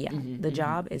 okay, yeah, the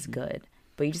job is good,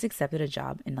 but you just accepted a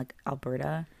job in like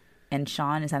Alberta, and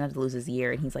Sean is having to lose his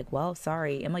year, and he's like, well,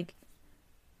 sorry. I'm like,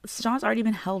 Sean's already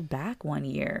been held back 1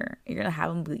 year. You're gonna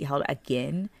have him be held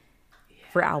again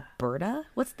for Alberta?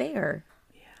 What's there?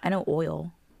 Yeah. I know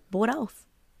oil, but what else?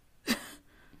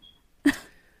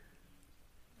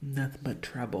 Nothing but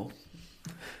trouble.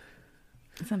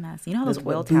 It's a mess. You know how those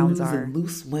oil towns are. And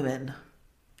loose women.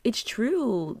 It's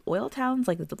true. Oil towns,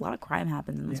 like, there's a lot of crime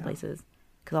happens in those places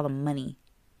because all the money.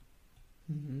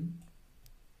 And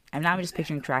now I'm just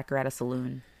picturing Tracker at a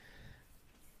saloon.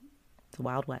 It's a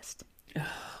Wild West. Oh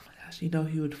my gosh, you know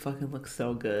he would fucking look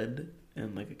so good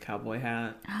in like a cowboy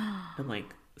hat and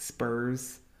like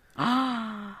spurs.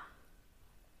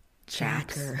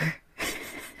 Tracker.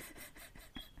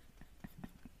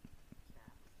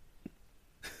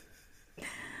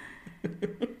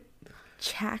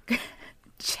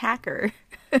 Chacker.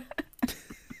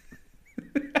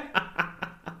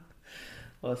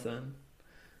 Listen,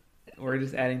 we're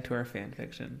just adding to our fan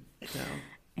fiction. So.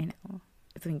 I know,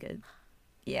 it's been good.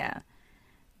 Yeah,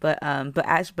 but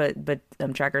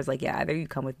Tracker's like, yeah, either you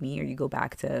come with me or you go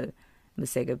back to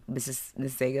Wasaga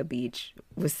Beach,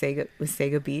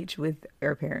 Wasaga Beach with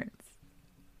our parents.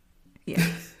 Yeah.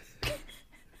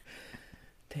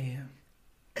 Damn.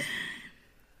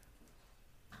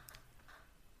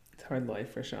 It's hard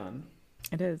life for Sean.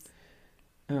 It is.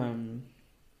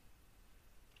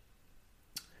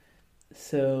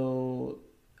 So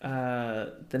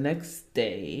the next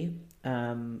day,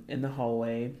 in the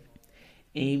hallway,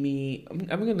 Amy,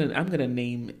 I'm gonna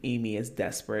name Amy as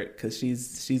desperate because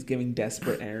she's giving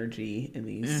desperate energy in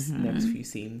these next few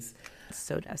scenes.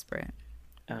 So desperate.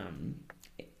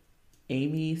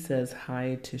 Amy says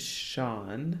hi to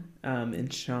Sean,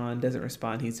 and Sean doesn't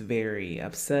respond. He's very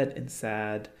upset and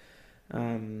sad.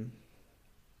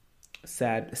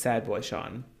 Sad boy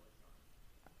Sean.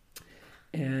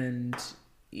 And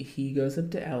he goes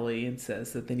up to Ellie and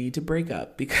says that they need to break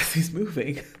up because he's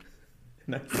moving.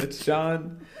 And I said,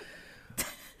 Sean,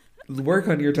 work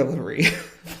on your delivery,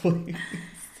 please.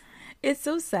 It's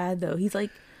so sad though. He's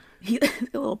like a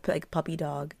little like puppy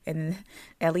dog, and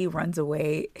Ellie runs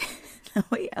away. The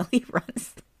way Ellie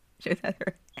runs,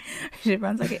 she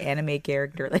runs like an anime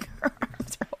character. Like her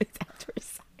arms are always at her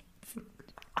sides.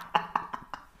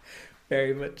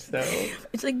 Very much so.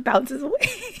 It like bounces away.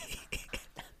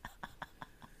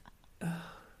 Oh,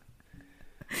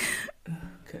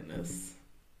 goodness.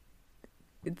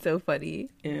 It's so funny.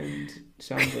 And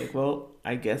Sean's like, well,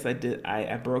 I guess I did.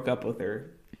 I broke up with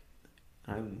her.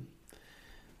 I'm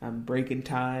breaking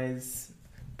ties,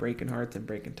 breaking hearts and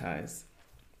breaking ties.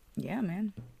 Yeah,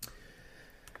 man.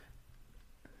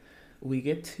 We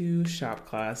get to shop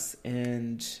class,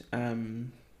 and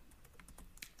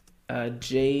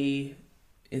Jay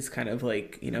is kind of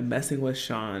like, messing with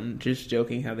Sean, just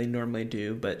joking how they normally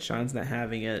do, but Sean's not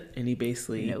having it, and he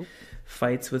basically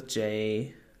fights with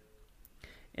Jay,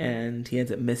 and he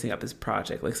ends up messing up his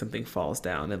project, like something falls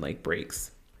down and like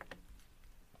breaks.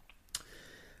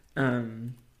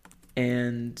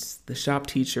 And the shop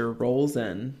teacher rolls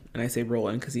in, and I say roll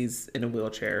in because he's in a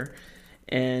wheelchair,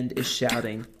 and is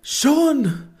shouting,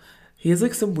 Sean! He has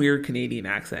like some weird Canadian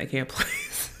accent I can't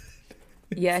place.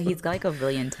 Yeah, he's got like a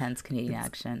really intense Canadian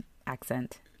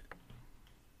accent.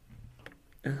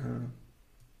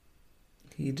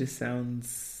 He just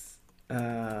sounds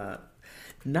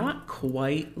not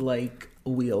quite like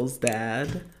Wheel's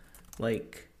dad,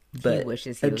 but he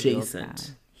wishes he adjacent. Was Will's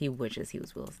dad. He wishes he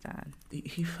was Will's dad.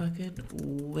 He fucking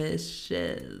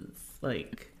wishes.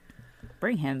 Like,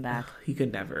 bring him back. He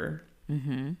could never.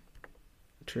 Mm-hmm.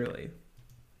 Truly.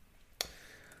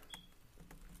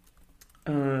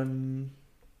 And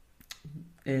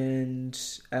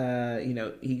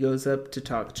he goes up to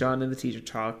talk. John and the teacher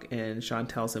talk, and Sean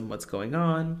tells him what's going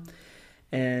on,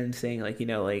 and saying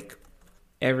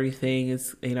everything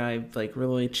is, I've like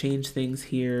really changed things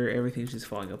here. Everything's just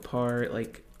falling apart.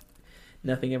 Like,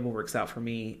 nothing ever works out for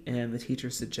me. And the teacher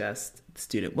suggests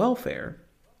student welfare,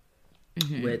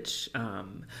 which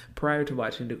prior to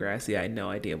watching Degrassi, I had no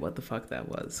idea what the fuck that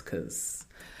was. Because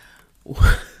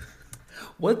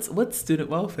what's student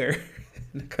welfare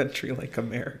in a country like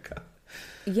America?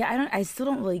 Yeah, I still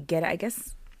don't really get it. I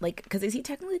guess because is he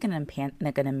technically an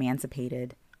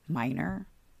emancipated minor?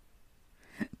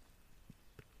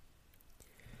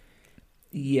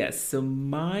 Yes. So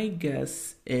my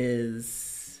guess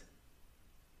is,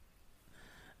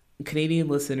 Canadian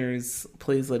listeners,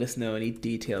 please let us know any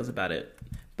details about it.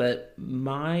 But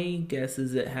my guess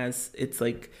is it's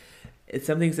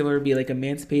something similar to be like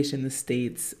emancipation in the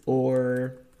States,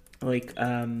 or like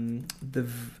a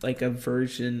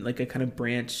version, like a kind of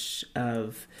branch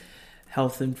of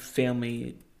child and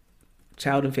family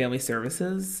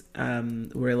services,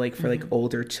 where like for like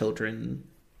older children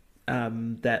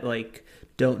that like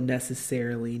don't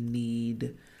necessarily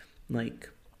need like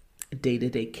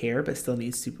day-to-day care but still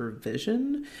need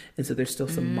supervision, and so there's still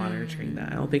some monitoring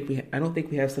that. I don't think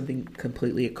we have something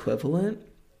completely equivalent,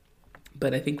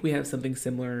 but I think we have something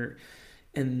similar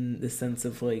in the sense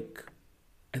of like,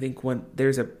 I think when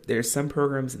there's some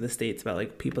programs in the States about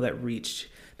like people that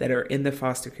are in the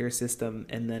foster care system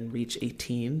and then reach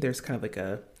 18, there's kind of like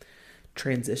a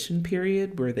transition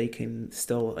period where they can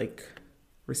still like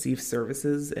receive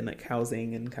services and like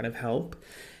housing and kind of help.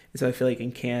 And so I feel like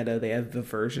in Canada they have a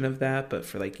version of that, but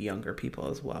for like younger people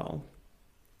as well.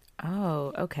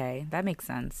 Oh, okay. That makes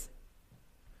sense.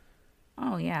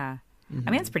 Oh, yeah. I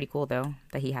mean, it's pretty cool, though,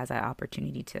 that he has that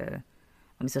opportunity to,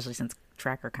 especially since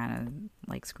Tracker kind of,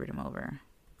 like, screwed him over.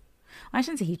 Well, I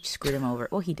shouldn't say he screwed him over.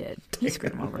 Well, he did. He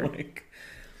screwed him over.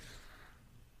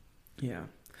 Yeah.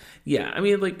 Yeah, I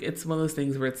mean, like, it's one of those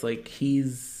things where it's like he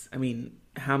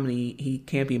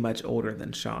can't be much older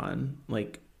than Sean,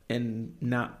 like, and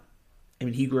not, I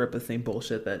mean, he grew up the same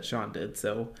bullshit that Sean did,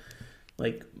 so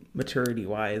like maturity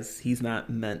wise, he's not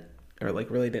meant or like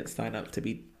really didn't sign up to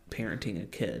be parenting a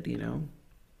kid, you know?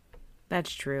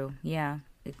 That's true. Yeah.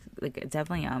 Like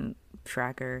definitely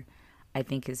Tracker I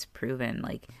think has proven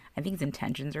like I think his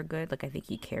intentions are good. Like I think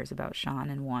he cares about Sean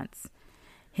and wants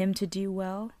him to do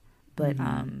well, but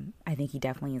I think he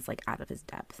definitely is like out of his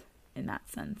depth in that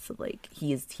sense. So, like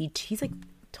he's like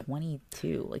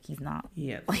 22. Like he's not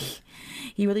like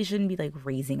he really shouldn't be like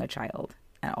raising a child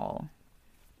at all.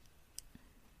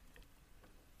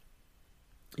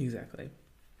 Exactly.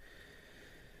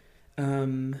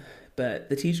 But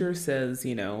the teacher says,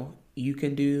 you know, you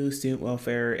can do student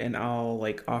welfare and I'll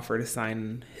like offer to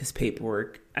sign his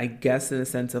paperwork. I guess in a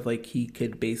sense of like he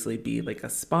could basically be like a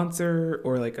sponsor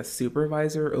or like a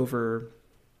supervisor over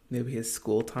maybe his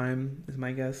school time is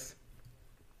my guess.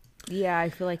 Yeah, I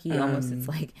feel like he almost it's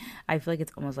like I feel like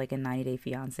it's almost like a 90-day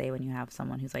fiance when you have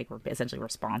someone who's like essentially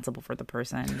responsible for the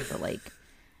person, but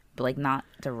like not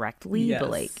directly, Yes.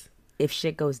 but like if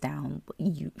shit goes down,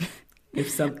 if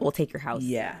some we'll take your house.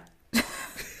 Yeah.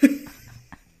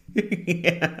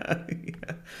 yeah.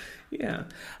 Yeah.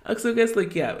 So I guess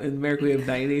like in America we have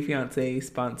 90-day fiance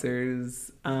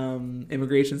sponsors,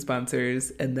 immigration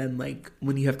sponsors, and then like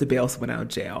when you have to bail someone out of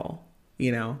jail,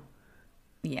 you know.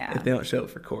 Yeah. If they don't show up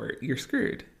for court, you're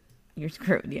screwed. You're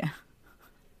screwed, yeah.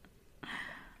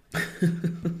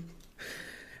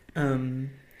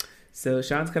 So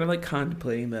Sean's kind of like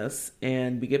contemplating this,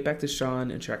 and we get back to Sean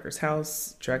and Tracker's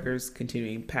house. Tracker's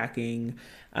continuing packing,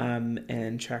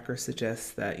 and Tracker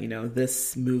suggests that, you know,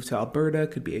 this move to Alberta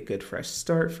could be a good fresh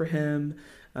start for him,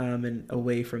 and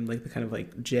away from like the kind of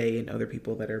like Jay and other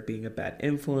people that are being a bad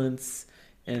influence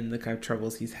and the kind of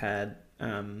troubles he's had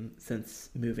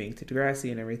since moving to Degrassi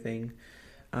and everything.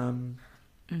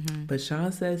 But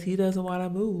Sean says he doesn't want to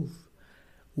move.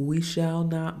 We shall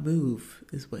not move,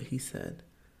 is what he said.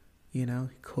 You know,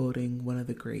 quoting one of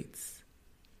the greats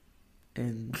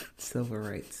in civil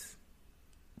rights.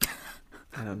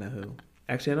 I don't know who.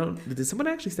 Actually, did someone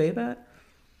actually say that?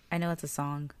 I know it's a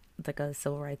song. It's like a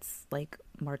civil rights like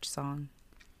march song.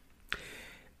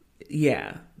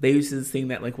 Yeah, they used to sing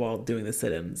that like while doing the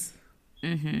sit-ins.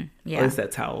 Yeah. At least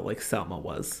that's how like Selma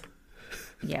was.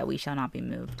 Yeah, we shall not be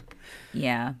moved.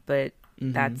 Yeah, but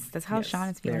that's how Sean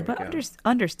is feeling. But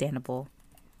understandable.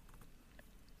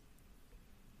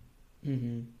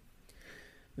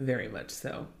 Very much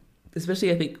so.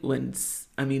 Especially I think this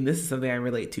is something I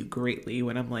relate to greatly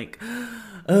when I'm like,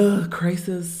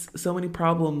 crisis, so many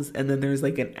problems, and then there's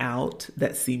like an out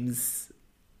that seems,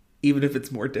 even if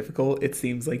it's more difficult, it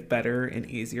seems like better and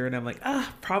easier, and I'm like,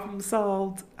 problem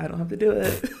solved, I don't have to do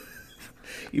it.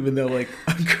 Even though like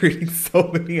I'm creating so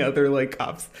many other like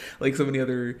so many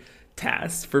other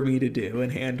tasks for me to do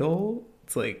and handle,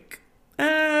 it's like,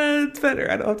 it's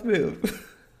better, I don't have to move.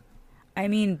 I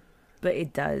mean, but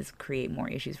it does create more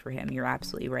issues for him. You're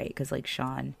absolutely right. Because, like,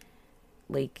 Sean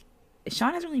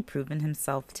hasn't really proven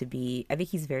himself to be, I think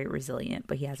he's very resilient,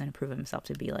 but he hasn't proven himself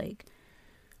to be, like,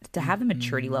 to have the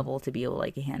maturity level to be able to,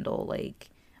 like, handle, like,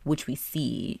 which we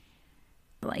see,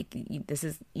 like, this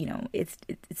is, you know, it's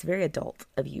very adult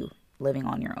of you living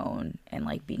on your own and,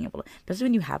 like, being able to, especially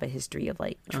when you have a history of,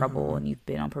 like, trouble and you've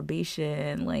been on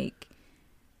probation, like,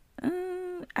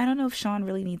 I don't know if Sean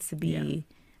really needs to be... Yeah.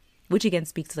 Which again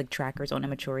speaks to like Tracker's own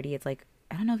immaturity. It's like,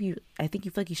 I don't know I think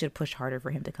you feel like you should have pushed harder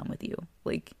for him to come with you.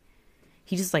 Like,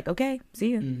 he's just like, okay,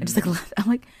 see you. And just like, I'm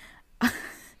like,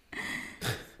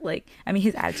 like, I mean,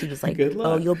 his attitude was like,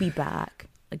 oh, you'll be back.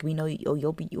 Like, we know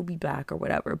you'll be back or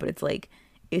whatever. But it's like,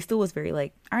 it still was very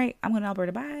like, all right, I'm going to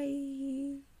Alberta,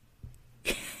 bye.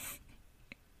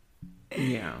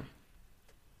 Yeah.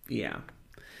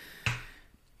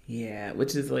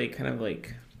 Which is like, kind of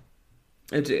like,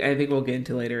 I think we'll get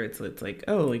into later. It's like,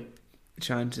 oh, like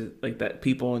Sean just like that.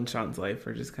 People in Sean's life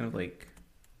are just kind of like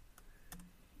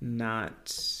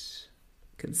not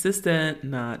consistent,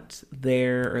 not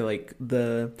there, or like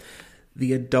the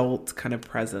adult kind of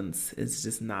presence is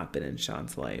just not been in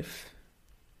Sean's life.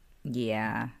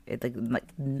 Yeah, it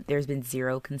like there's been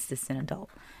zero consistent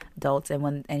adults, and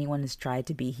when anyone has tried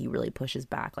to be, he really pushes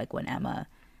back. Like when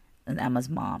Emma's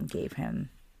mom gave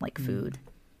him like food.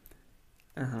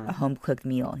 A home cooked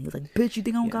meal. He was like, "Bitch, you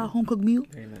think I don't got a home cooked meal?"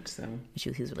 Very much so. He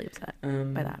was really upset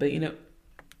by that. But you know,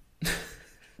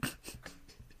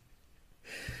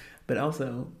 but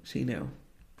also she knew.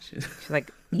 She's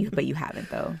like, but you haven't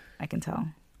though. I can tell.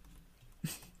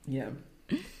 Yeah.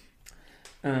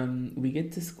 We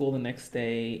get to school the next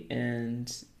day,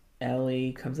 and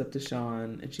Ellie comes up to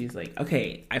Sean, and she's like,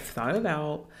 "Okay, I've thought it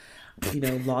out. You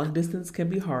know, long distance can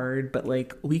be hard, but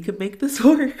like we could make this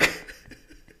work."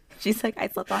 She's like, I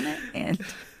slept on it,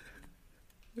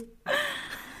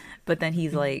 But then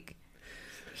he's like,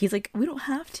 we don't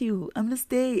have to. I'm gonna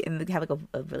stay. And they have like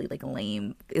a really like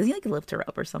lame. Is he like lift her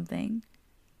up or something?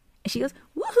 And she goes,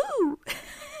 woohoo!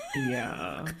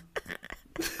 Yeah.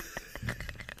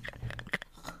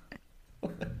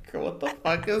 What the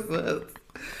fuck is this?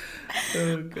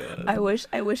 Oh god. I wish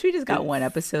we just got one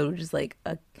episode, which is like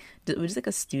a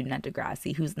student at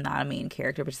Degrassi who's not a main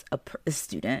character, but just a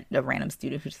student, a random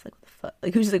student who's just like, what the fuck?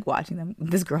 Like, who's just like watching them.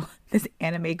 This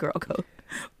anime girl go,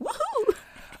 woohoo!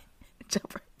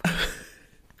 Jump right.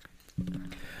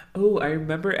 Oh, I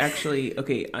remember actually.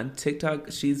 Okay, on TikTok,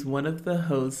 she's one of the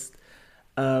hosts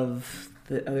of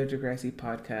the other Degrassi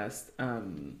podcast.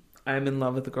 I'm in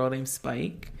love with a girl named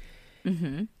Spike,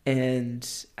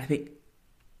 and I think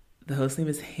the host name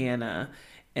is Hannah,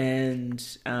 and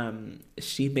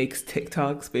she makes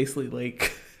TikToks basically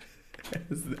like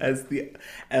as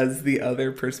the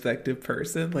other perspective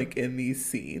person, like in these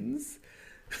scenes.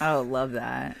 Oh, love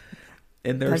that.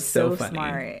 And they're so funny.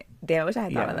 Smart. Damn, I wish I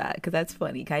had thought of that, because that's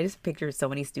funny. Can I just picture so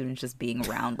many students just being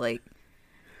around like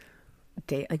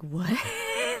what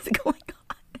is going on?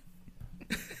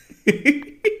 Yeah.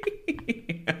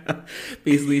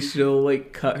 Basically, she'll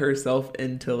like cut herself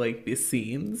into like the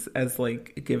scenes as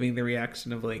like giving the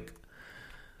reaction of like,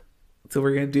 so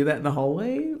we're gonna do that in the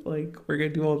hallway, like we're gonna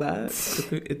do all that.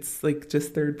 It's like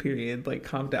just third period, like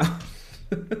calm down.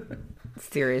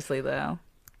 Seriously though,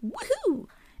 woohoo!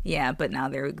 Yeah, but now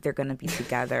they're gonna be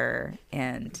together,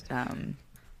 and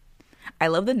I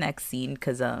love the next scene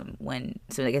because so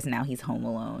I guess now he's home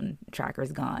alone.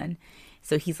 Tracker's gone,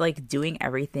 so he's like doing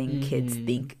everything kids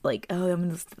think like,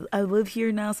 oh, I live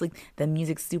here now. So like the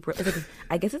music's super. It's like,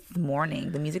 I guess it's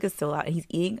morning. The music is so loud, and he's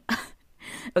eating.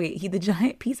 Okay, the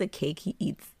giant piece of cake he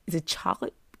eats is a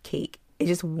chocolate cake. It's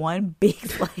just one big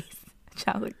slice of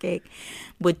chocolate cake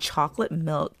with chocolate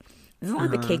milk. Isn't it like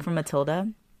the cake from Matilda?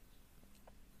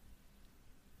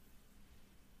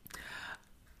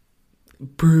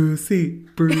 Brucey.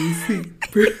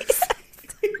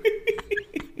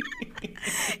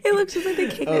 It looks just like the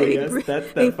cake that's that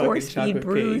fucking chocolate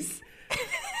Bruce. Cake.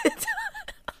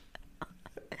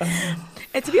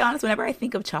 And to be honest, whenever I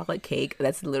think of chocolate cake,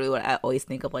 that's literally what I always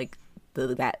think of, like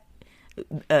that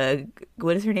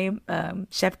what is her name?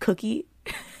 Chef Cookie.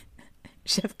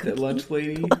 Chef Cookie. The lunch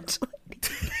lady. The lunch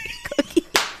lady.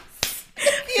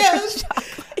 Yes.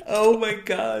 Oh my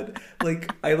god.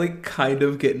 Like, I like kind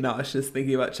of get nauseous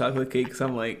thinking about chocolate cake, because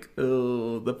I'm like,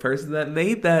 oh, the person that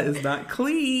made that is not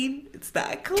clean. It's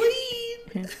not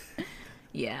clean.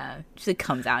 Yeah. She like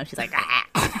comes out and she's like, ah.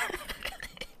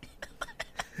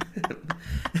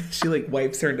 She like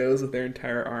wipes her nose with her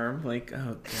entire arm. Like,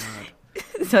 oh god.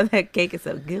 So that cake is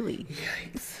so gooey.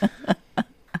 Yikes.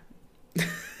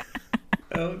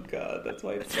 Oh god, that's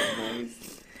why it's so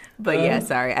nice. But yeah,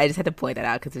 sorry, I just had to point that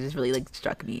out because it just really like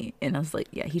struck me, and I was like,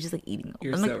 yeah, he's just like eating.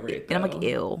 You're I'm so like, right, and I'm like,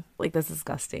 ew, like that's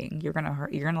disgusting. You're gonna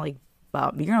hurt. You're gonna like,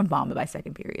 you're gonna bomb it by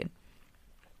second period.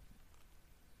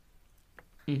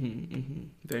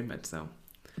 Very much so.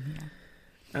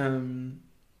 Yeah.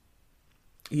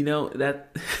 You know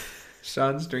that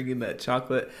Sean's drinking that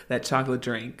chocolate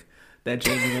drink that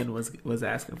Jamie Lynn was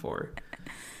asking for.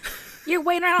 You're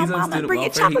waiting on He's on mama. student Bring your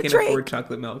welfare. chocolate He can drink. afford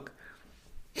chocolate milk.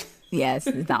 Yes,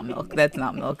 it's not milk. That's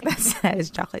not milk. That is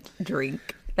chocolate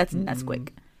drink. That's Nesquik.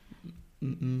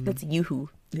 That's Yoo-hoo.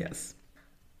 Yes.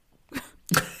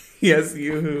 Yes,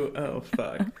 Yoo-hoo. Oh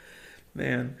fuck,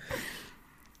 man.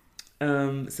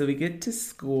 So we get to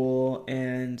school,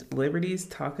 and Liberty's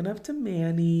talking up to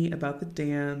Manny about the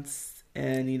dance,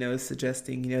 and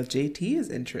suggesting JT is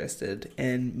interested,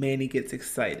 and Manny gets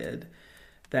excited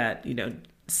that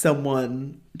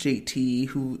someone, JT,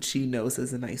 who she knows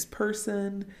is a nice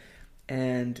person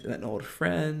and an old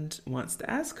friend, wants to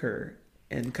ask her,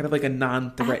 and kind of like a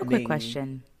non-threatening. I have a quick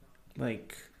question.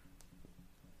 Like,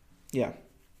 yeah.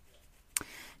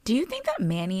 Do you think that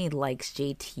Manny likes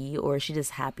JT, or is she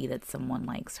just happy that someone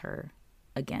likes her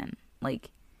again? Like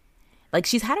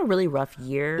she's had a really rough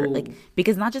year. Ooh. Like,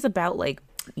 because not just about like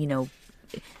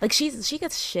she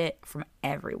gets shit from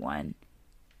everyone.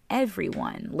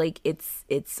 Like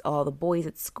it's all the boys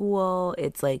at school.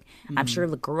 It's like I'm sure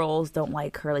the girls don't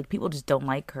like her. Like people just don't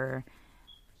like her.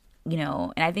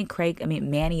 And I think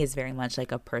Manny is very much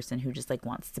like a person who just like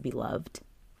wants to be loved.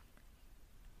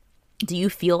 Do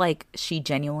you feel like she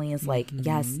genuinely is like,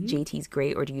 yes, JT's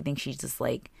great, or do you think she's just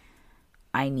like,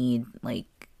 I need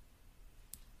like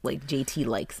JT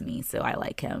likes me, so I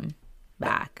like him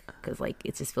back, because like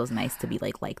it just feels nice to be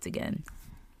like liked again?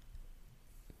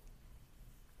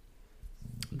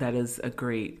 That is a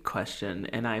great question,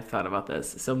 and I've thought about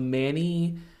this. So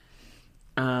Manny,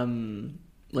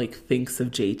 thinks of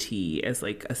JT as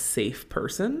like a safe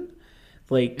person,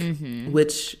 like,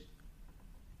 which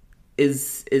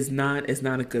is not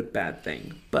a good bad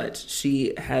thing, but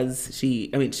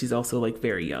I mean, she's also like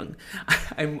very young.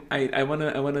 I want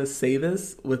to say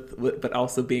this with but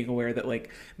also being aware that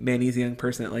like Manny's a young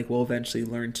person that like will eventually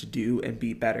learn to do and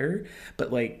be better,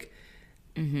 but like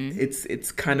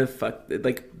it's kind of fucked.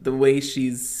 Like the way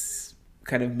she's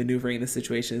kind of maneuvering the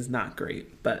situation is not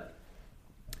great, but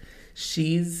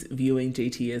she's viewing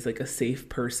JT as like a safe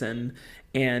person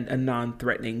and a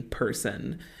non-threatening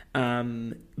person.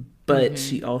 But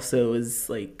she also is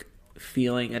like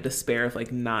feeling a despair of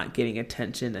like not getting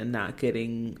attention and not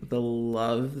getting the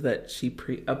love that she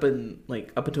up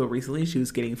until recently she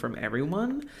was getting from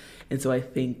everyone. And so I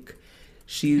think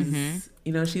she's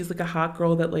she's like a hot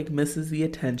girl that like misses the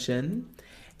attention,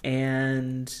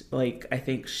 and like I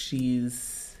think she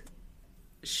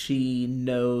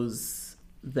knows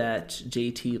that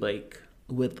JT like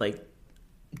would like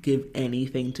give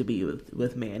anything to be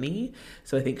with Manny.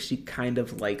 So I think she kind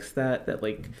of likes that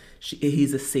like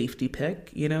he's a safety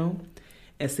pick,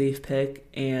 a safe pick,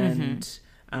 and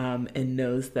and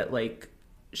knows that like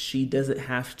she doesn't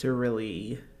have to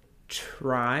really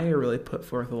try or really put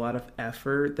forth a lot of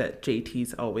effort, that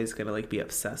JT's always gonna like be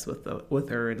obsessed with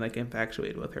her and like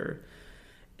infatuated with her,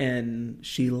 and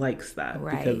she likes that,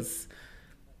 right? Because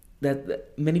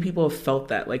that many people have felt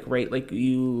that, like, right, like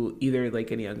you either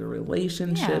like in a younger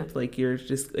relationship, like you're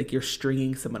just like you're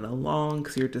stringing someone along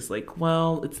because you're just like,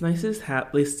 well, it's nice to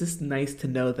it's just nice to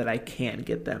know that I can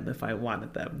get them if I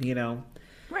wanted them,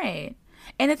 right?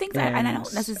 And I think that, and I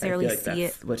don't necessarily see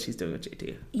it what she's doing with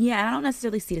JT. Yeah, I don't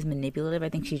necessarily see it as manipulative. I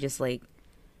think she's just like,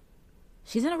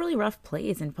 she's in a really rough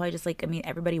place, and probably just like, I mean,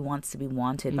 everybody wants to be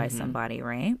wanted by somebody,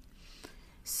 right?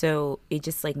 So it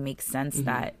just like makes sense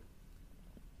that.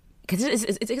 Because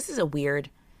this is a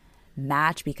weird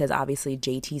match, because obviously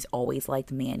JT's always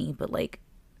liked Manny, but like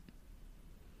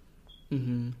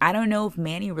I don't know if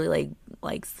Manny really like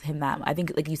likes him that much. I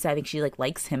think, like you said, I think she like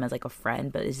likes him as like a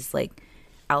friend, but it's just like,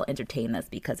 I'll entertain this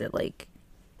because it like,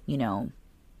 it'd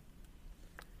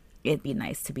be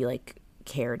nice to be like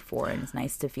cared for, and it's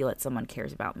nice to feel that someone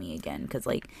cares about me again. Because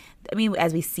like, I mean,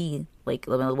 as we see, like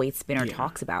the way Spinner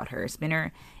talks about her,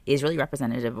 Spinner is really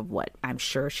representative of what I'm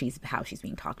sure how she's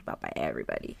being talked about by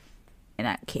everybody, and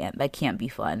that can't be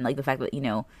fun. Like the fact that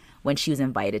when she was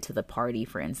invited to the party,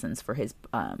 for instance, for his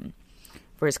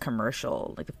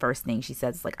commercial, like the first thing she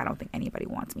says is like, I don't think anybody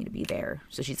wants me to be there.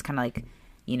 So she's kind of like,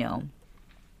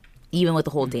 even with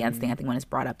the whole dance thing, I think when it's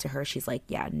brought up to her, she's like,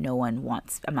 yeah, I'm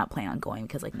not planning on going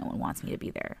because like no one wants me to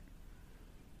be there.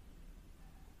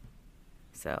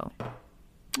 So,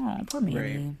 oh, poor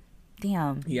Manny. Right.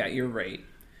 Damn. Yeah, you're right.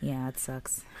 Yeah, it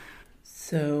sucks.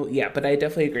 So, yeah, but I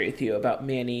definitely agree with you about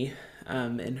Manny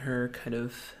and her kind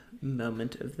of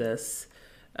moment of this.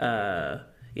 Yeah,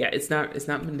 it's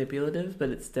not manipulative, but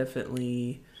it's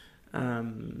definitely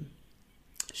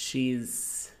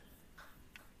she's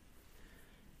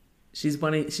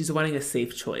wanting a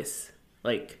safe choice.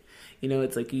 Like,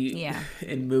 it's like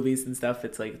in movies and stuff,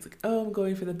 it's like, oh, I'm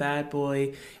going for the bad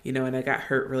boy, and I got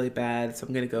hurt really bad, so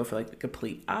I'm going to go for like the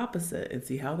complete opposite and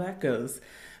see how that goes.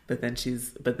 But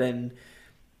then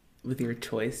with your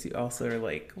choice, you also are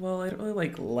like, well, I don't really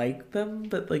like them,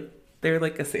 but like they're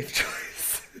like a safe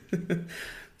choice.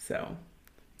 So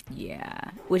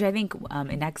yeah, which I think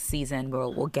in next season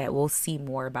we'll see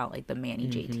more about like the Manny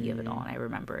JT of it all.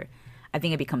 And I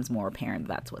think it becomes more apparent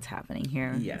that's what's happening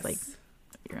here. Yes. It's like,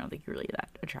 you don't think you're really that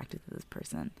attracted to this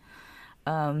person.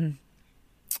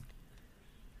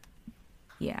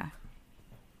 Yeah.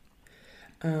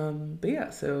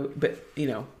 But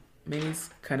Manny's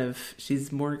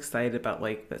she's more excited about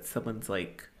like that someone's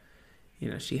like,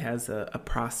 she has a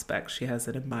prospect, she has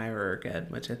an admirer again,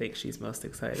 which I think she's most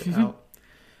excited about.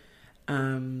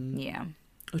 Yeah.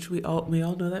 Which we all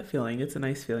know that feeling. It's a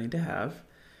nice feeling to have.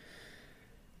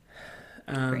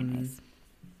 Very nice.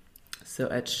 So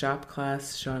at shop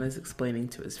class, Sean is explaining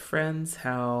to his friends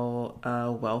how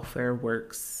welfare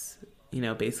works.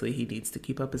 Basically he needs to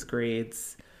keep up his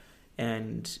grades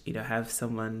and, have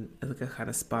someone like a kind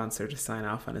of sponsor to sign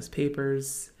off on his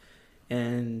papers.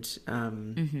 And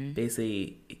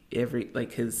basically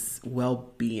his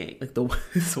well-being, like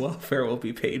his welfare will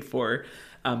be paid for.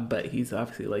 But he's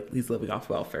obviously like, he's living off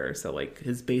welfare. So like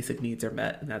his basic needs are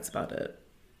met and that's about it.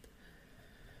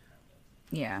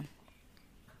 Yeah.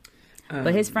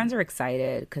 But his friends are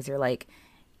excited because they're like,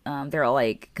 they're all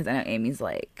like, because I know Amy's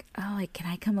like, oh, like, can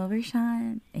I come over,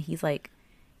 Sean? And he's like,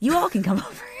 you all can come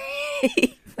over.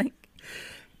 He's like,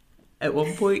 at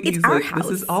one point, he's like, house.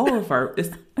 This is all of our.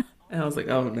 And I was like,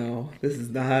 oh no, this is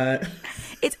not.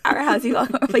 It's our house. You all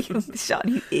come over. Like, Sean,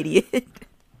 you idiot.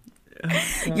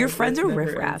 God, Your friends that are never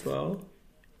riffraff. ends well.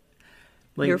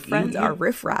 Like, Your friends are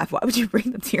riffraff. Why would you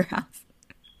bring them to your house?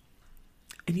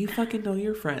 And you fucking know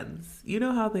your friends. You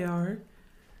know how they are.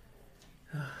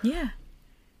 Yeah.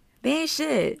 They ain't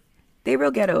shit. They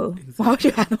real ghetto. Exactly. Why would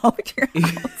you have them over to your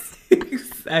house?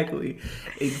 Exactly.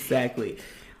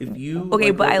 If you Okay,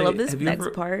 like, but I they, love this have you next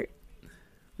ever, part.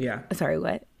 Yeah. Sorry,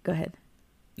 what? Go ahead.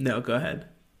 No, go ahead.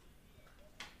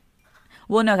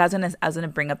 Well, no, I was gonna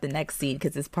bring up the next scene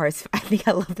because this part, I think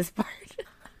I love this part.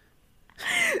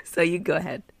 So you go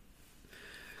ahead.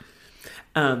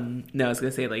 No, I was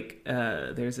gonna say, like,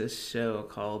 there's a show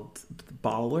called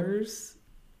Ballers.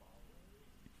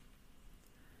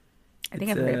 I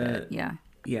think I've heard of it. Yeah.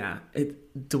 Yeah,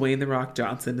 Dwayne the Rock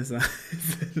Johnson is not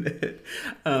in it.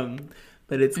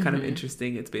 But it's kind of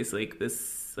interesting. It's basically like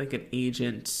this, like an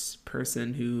agent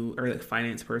person or like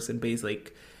finance person, basically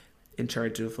like in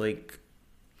charge of like,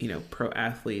 pro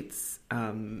athletes.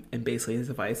 And basically his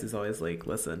advice is always like,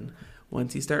 listen,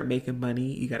 once you start making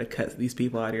money, you got to cut these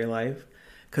people out of your life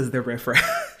because they're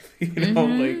riffraff. Like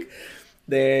nothing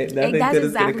That's good is going to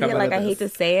exactly come it. out Like, of I hate to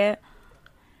this. say it.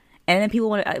 And then people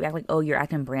want to act like, oh, you're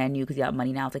acting brand new because you got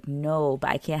money now. It's like, no,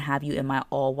 but I can't have you in my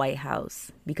all white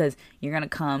house because you're going to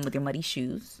come with your muddy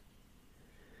shoes.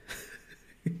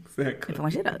 Exactly. If I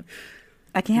want shit up.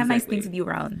 I can't have nice things with you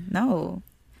around. No.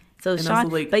 So And Sean, also,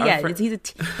 like, but yeah, our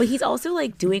but he's also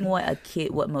like doing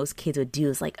what most kids would do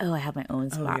is like, oh, I have my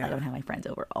own spot. yeah. Like, I don't have my friends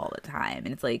over all the time.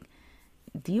 And it's like,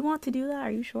 do you want to do that?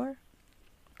 Are you sure?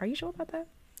 Are you sure about that?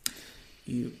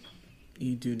 You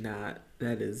do not.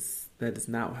 That is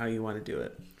not how you want to do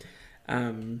it.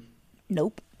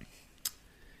 Nope.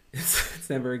 It's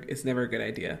never a good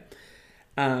idea.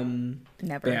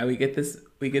 Never. Yeah, we get this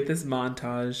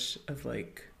montage of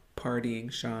like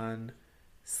partying Sean,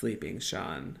 sleeping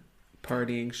Sean,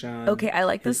 partying Sean. Okay, I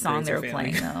like the his song grades they are were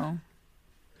failing. playing though.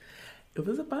 It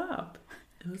was a bop.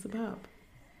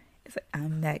 It's like,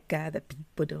 I'm that guy that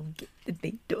people don't get that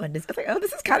they don't understand. I was like, oh,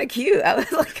 this is kind of cute. I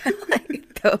was like, kind of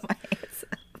like throw my hands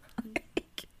up.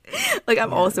 Like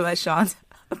I'm also at Sean's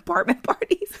apartment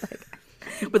parties,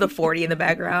 like with a 40 in the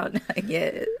background. Like,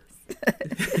 yes.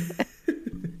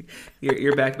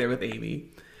 You're back there with Amy,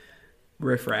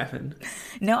 riff-raffing.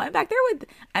 No, I'm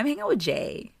hanging out with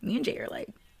Jay. Me and Jay are like,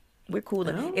 we're cool.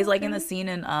 Oh, it's like okay. in the scene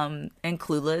in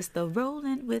Clueless, the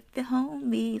rolling with the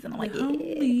homies, and I'm like,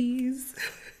 homies.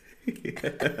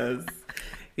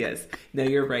 Yes. No,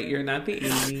 you're right. You're not the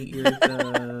Amy. You're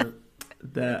the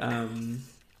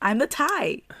I'm the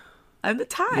Ty. I'm the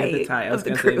Ty. You're the Ty. I was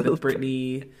gonna say the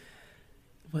Brittany.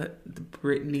 What? The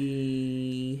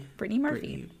Brittany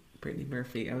Murphy. Brittany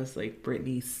Murphy. I was like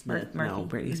Brittany Smith. Murphy. No,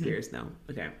 Brittany Spears. No.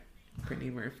 Okay. Brittany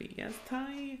Murphy. Yes,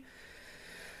 Ty.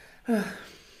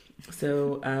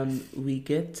 So we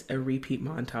get a repeat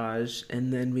montage,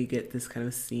 and then we get this kind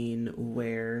of scene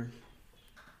where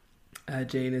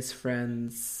Jay and his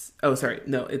friends. Oh, sorry.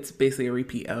 No, it's basically a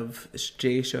repeat of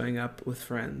Jay showing up with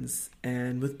friends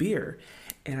and with beer.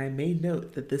 And I made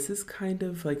note that this is kind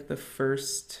of like the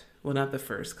first. Well, not the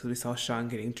first, because we saw Sean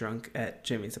getting drunk at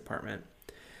Jimmy's apartment.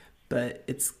 But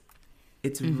it's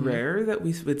rare that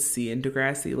we would see in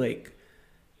Degrassi like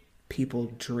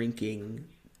people drinking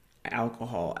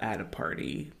alcohol at a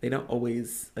party. They don't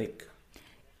always like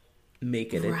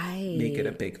make it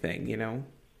a big thing, you know?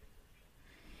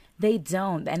 They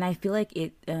don't, and I feel like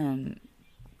it.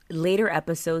 Later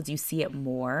episodes, you see it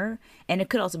more, and it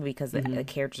could also be because the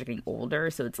characters are getting older,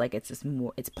 so it's like it's just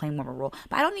more. It's playing more of a role,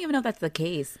 but I don't even know if that's the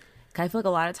case. 'Cause I feel like a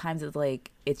lot of times it's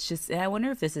like it's just, and I wonder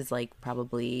if this is like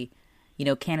probably,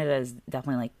 Canada is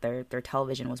definitely like their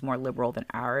television was more liberal than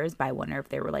ours, but I wonder if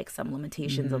there were like some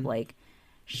limitations of like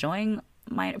showing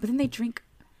minor, but then they drink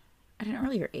at an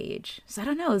earlier age, so I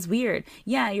don't know. It's weird.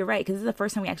 Yeah, you're right, because this is the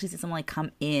first time we actually see someone like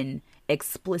come in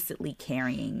explicitly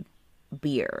carrying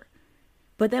beer.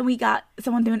 But then we got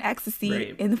someone doing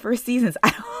ecstasy in the first seasons. I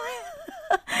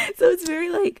don't. So it's very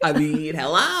like. I mean,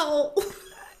 hello.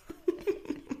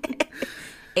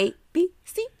 A B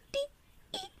C D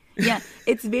E. Yeah,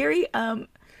 it's very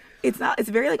it's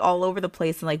very like all over the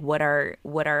place and like what our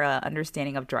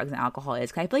understanding of drugs and alcohol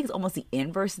is. 'Cause I feel like it's almost the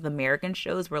inverse of the American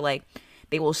shows where like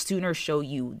they will sooner show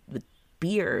you with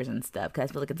beers and stuff. 'Cause I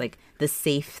feel like it's like the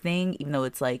safe thing, even though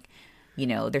it's like,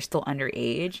 they're still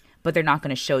underage, but they're not going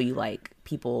to show you like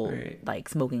people like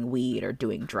smoking weed or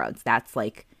doing drugs. That's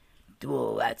like,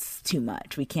 whoa, that's too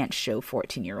much. We can't show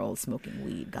 14-year-olds smoking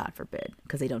weed, God forbid,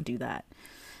 because they don't do that.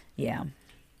 Yeah.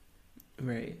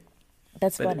 Right.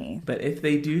 That's funny. But if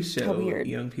they do show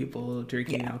young people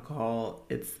drinking alcohol,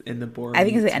 it's in the boring. I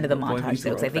think it's the end of the montage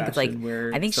though, because I think it's like,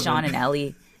 I think Sean and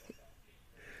Ellie.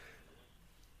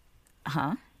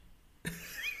 Huh?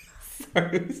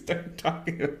 Sorry, we started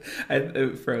talking. I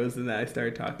froze and then I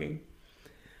started talking.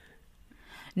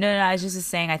 No, I was just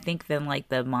saying, I think then, like,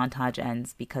 the montage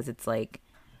ends because it's like,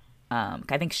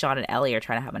 I think Sean and Ellie are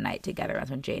trying to have a night together.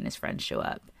 That's when Jay and his friends show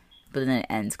up. But then it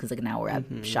ends because, like, now we're at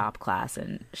shop class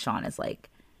and Sean is like,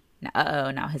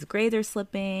 now his grades are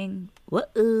slipping.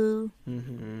 Whoa.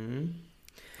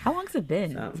 How long's it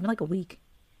been? It's been like a week.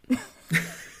 You're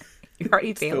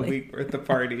already failing. A week worth of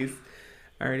parties.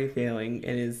 Already failing.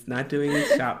 And is not doing his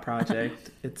shop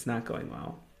project. It's not going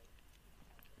well.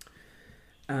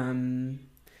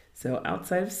 So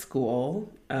outside of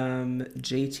school,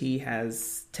 JT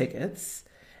has tickets,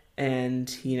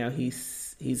 and you know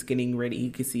he's getting ready.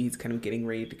 You can see he's kind of getting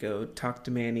ready to go talk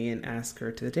to Manny and ask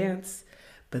her to the dance.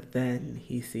 But then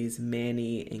he sees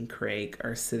Manny and Craig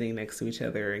are sitting next to each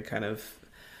other and kind of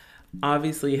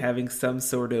obviously having some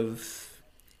sort of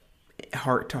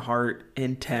heart-to-heart,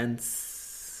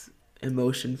 intense,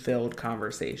 emotion-filled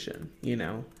conversation. You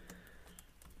know.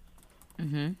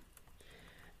 Mm-hmm.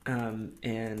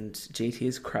 And JT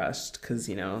is crushed because,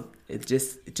 you know, it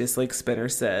just like Spinner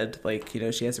said, like, you know,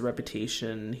 she has a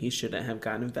reputation. He shouldn't have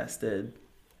gotten invested.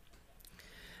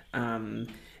 And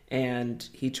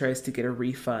he tries to get a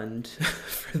refund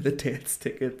for the dance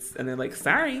tickets. And they're like,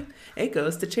 sorry, it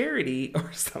goes to charity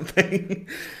or something.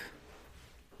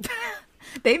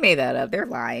 They made that up. They're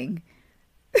lying.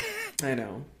 I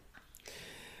know.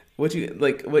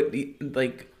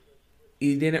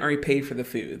 You didn't already pay for the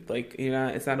food. Like, you know,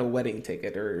 it's not a wedding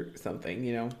ticket or something,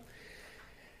 you know.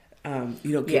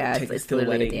 You don't get tickets to a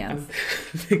wedding. I'm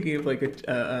thinking of like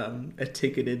a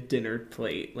ticketed dinner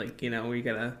plate, like, you know, where you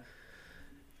gotta,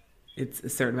 it's a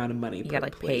certain amount of money you per gotta,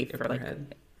 like, plate pay for, per like,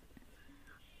 head.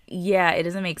 Yeah, it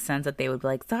doesn't make sense that they would be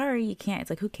like, sorry, you can't. It's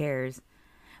like, who cares?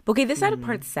 But okay, this side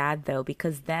part's sad though,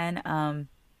 because then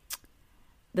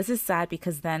this is sad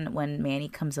because then when Manny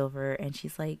comes over and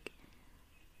she's like,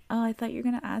 oh, I thought you were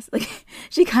going to ask. Like,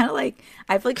 she kind of like,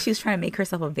 I feel like she was trying to make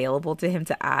herself available to him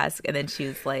to ask. And then she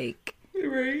was like,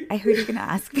 right. I heard you're going to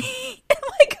ask me. And I'm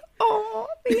like, oh,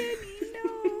 Manny,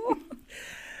 no.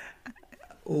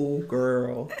 Oh,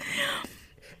 girl.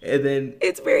 And then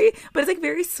it's like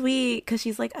very sweet because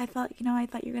she's like, I thought you were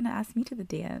going to ask me to the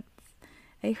dance.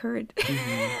 I heard.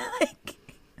 Like,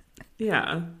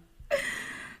 yeah.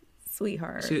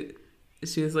 Sweetheart.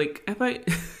 She was like, I thought,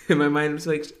 in my mind, was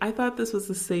like, I thought this was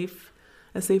a safe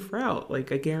route.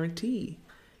 Like, I guarantee,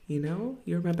 you know,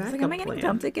 you're my backup plan. Am I getting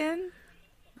dumped again?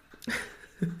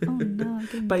 Oh no, I'm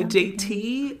getting by dumped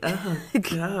JT. Again. Oh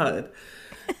God,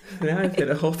 now I've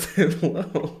hit a whole time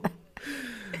low.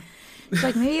 It's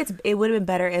like maybe it would have been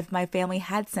better if my family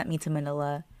had sent me to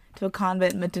Manila, to a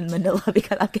convent in Manila,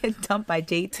 because I'm getting dumped by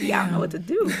JT. I don't know what to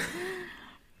do.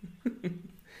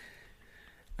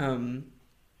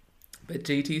 But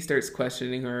JT starts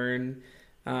questioning her and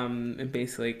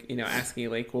basically, like, you know, asking,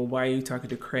 like, well, why are you talking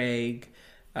to Craig?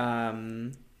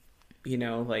 You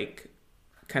know, like,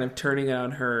 kind of turning it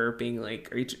on her, being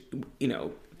like, are you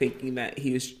know, thinking that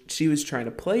she was trying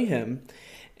to play him.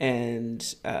 And,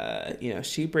 you know,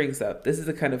 she brings up, this is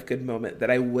a kind of good moment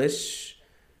that I wish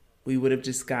we would have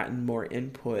just gotten more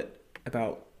input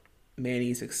about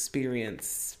Manny's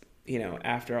experience, you know,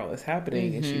 after all this happening.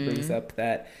 Mm-hmm. And she brings up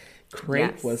that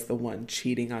Craig was the one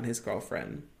cheating on his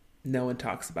girlfriend. No one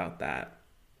talks about that.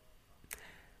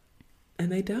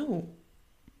 And they don't.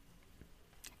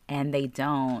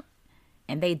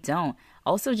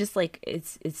 Also, just like,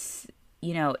 it's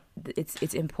you know,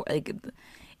 it's important. Like,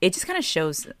 it just kind of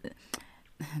shows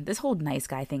this whole nice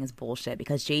guy thing is bullshit,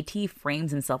 because JT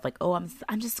frames himself like, oh,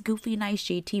 I'm just goofy nice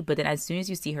JT, but then as soon as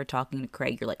you see her talking to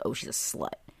Craig, you're like, oh, she's a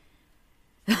slut.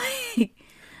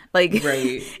 Like,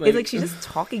 right. It's like she's just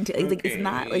talking to, like, it's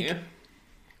not like,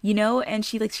 you know, and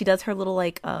she does her little,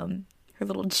 like, her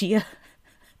little Gia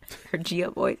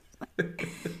voice. Like,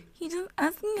 he's just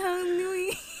asking how I'm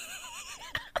doing.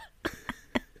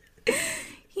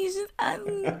 He's just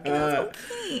asking if it's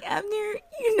okay after,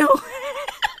 you know.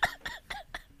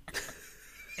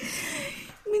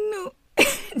 No.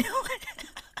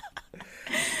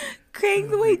 Craig,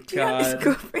 the way he on his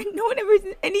girlfriend, no one ever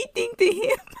said anything to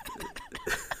him.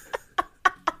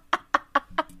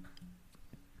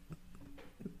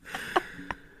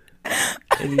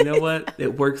 And you know what?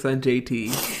 It works on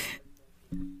JT.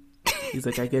 He's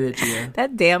like, I get it, Gia.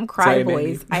 That damn cry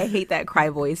voice. I hate that cry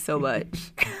voice so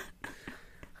much.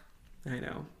 I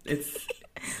know. It's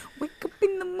wake up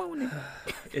in the morning.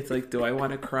 It's like, do I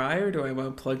want to cry or do I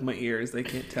want to plug my ears? I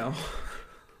can't tell.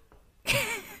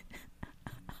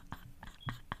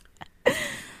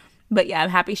 But yeah, I'm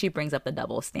happy she brings up the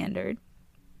double standard.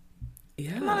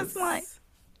 Yeah. I'm not a slut.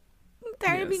 I'm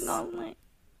tired of being all slut.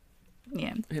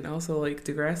 Yeah. And also, like,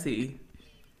 Degrassi.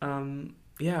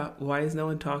 Yeah, why is no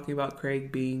one talking about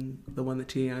Craig being the one that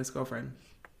cheated on his girlfriend?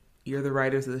 You're the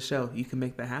writers of the show. You can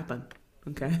make that happen.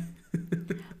 Okay?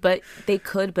 But they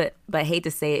could, but I hate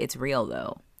to say it, it's real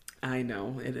though. I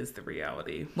know. It is the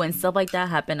reality. When stuff like that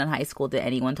happened in high school, did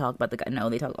anyone talk about the guy? No,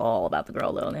 they talk all about the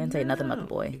girl though. They didn't say nothing about the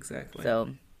boy. Exactly. So,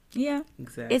 yeah.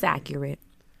 Exactly. It's accurate.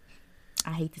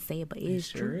 I hate to say it, but it is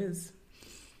sure true. Is.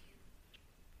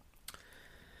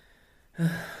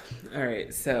 All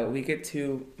right, so we get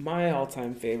to my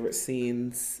all-time favorite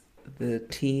scenes. The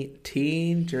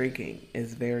teen drinking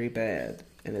is very bad,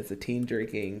 and it's a teen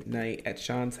drinking night at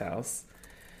Sean's house.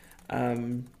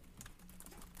 Sean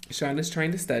is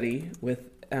trying to study with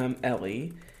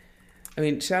Ellie. I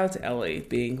mean, shout out to Ellie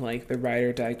being like the ride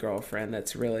or die girlfriend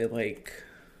that's really like,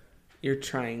 you're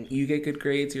trying, you get good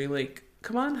grades, you're like,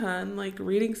 come on, hun, like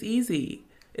reading's easy.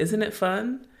 Isn't it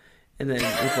fun? And then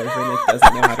your boyfriend like,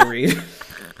 doesn't know how to read.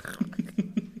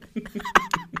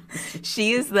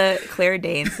 She is the Claire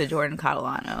Danes to Jordan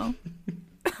Catalano.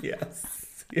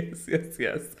 Yes.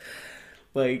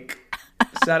 Like,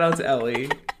 shout out to Ellie.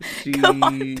 She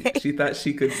thought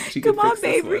she could Come on, fix babe,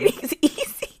 this one. reading's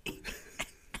easy.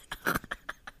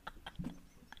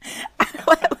 I know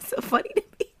that was so funny to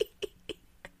me.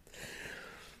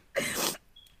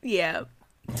 Yeah.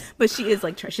 But she is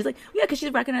like, she's like, yeah, because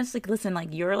she's recognized, like, listen,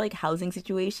 like, your like housing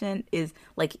situation is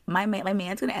like, my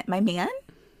man's gonna end up in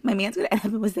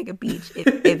Wasaga Beach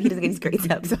if he doesn't get his grades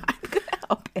up. So I'm gonna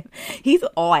help him. He's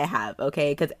all I have,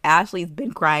 okay? Because Ashley's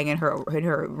been crying in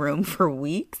her room for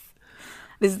weeks.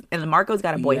 And Marco's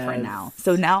got a boyfriend now,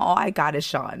 so now all I got is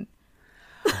Sean.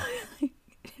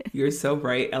 You're so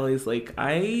right. Ellie's like,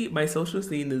 my social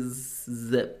scene is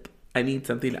zip. I need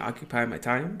something to occupy my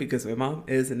time because my mom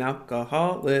is an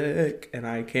alcoholic and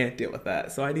I can't deal with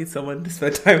that. So I need someone to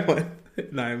spend time with,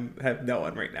 and I have no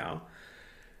one right now.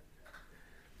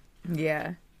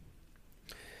 Yeah.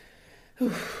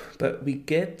 But we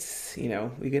get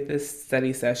this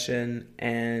study session,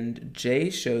 and Jay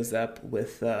shows up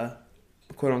with the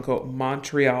quote unquote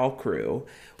Montreal crew,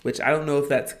 which I don't know if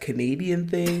that's a Canadian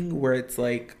thing where it's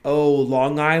like, oh,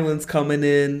 Long Island's coming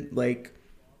in, like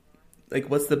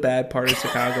what's the bad part of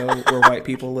Chicago where white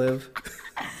people live?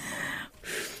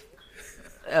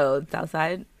 Oh, South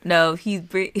Side? No, he's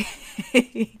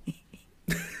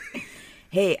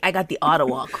hey, I got the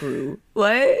Ottawa crew.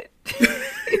 What?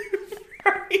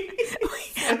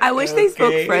 I wish they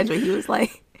spoke French, but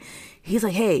he's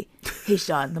like, hey,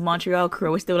 Sean, the Montreal crew.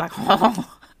 I wish they were like,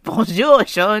 oh, bonjour,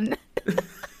 Sean.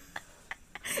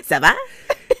 Ça va?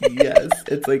 Yes,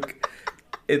 it's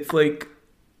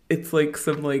like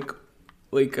some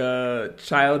like a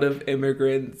child of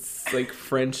immigrants, like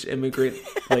French immigrant,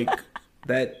 like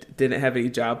that didn't have any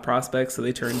job prospects, so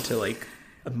they turned to like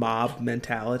a mob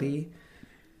mentality.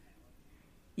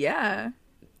 Yeah.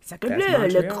 Sacre bleu,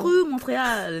 le crew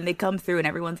Montréal. And they come through and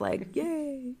everyone's like,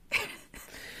 yay.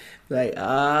 Like,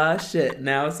 shit,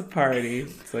 now it's a party.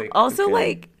 It's like, also, okay.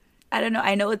 like, I don't know.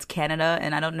 I know it's Canada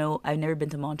and I don't know. I've never been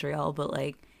to Montreal, but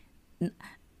like,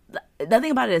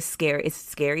 nothing about it is scary. It's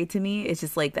scary to me. It's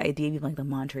just like the idea of like the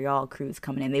Montreal crews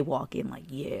coming in. They walk in like,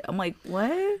 yeah. I'm like,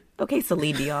 what? Okay,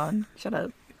 Celine Dion. Shut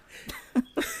up.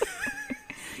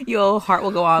 Your heart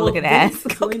will go on looking ass.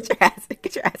 Go get your ass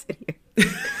in here.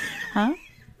 Huh?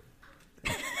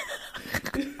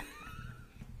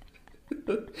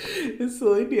 Is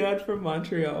Celine Dion from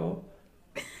Montreal?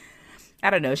 I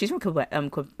don't know. She's from Quebec.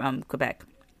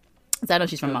 So I know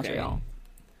she's from Montreal.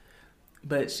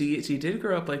 But she did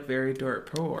grow up like very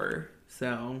dirt poor,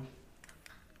 so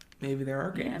maybe there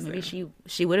are gangs. Yeah, maybe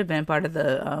she would have been part of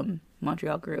the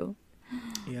Montreal crew.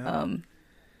 Yeah.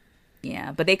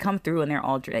 Yeah, but they come through and they're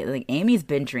all like Amy's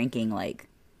been drinking like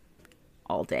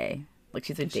all day. Like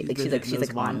she's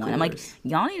like on one. I'm like,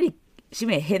 y'all need to. She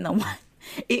may have hit the wine.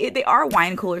 They are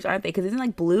wine coolers, aren't they? Because isn't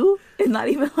like blue? It's not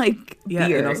even like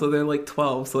beer. And also they're like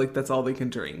 12, so like that's all they can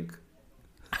drink.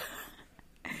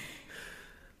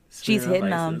 She's hitting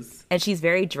them, and she's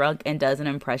very drunk and does an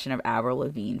impression of Avril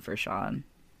Lavigne for Sean.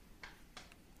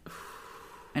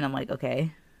 And I'm like,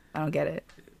 okay, I don't get it.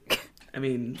 I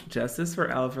mean, justice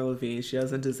for Avril Lavigne. She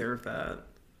doesn't deserve that.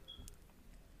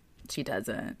 She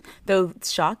doesn't. Though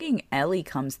shocking, Ellie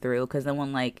comes through because then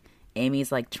when like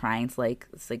Amy's like trying to like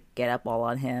get up all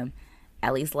on him,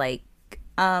 Ellie's like,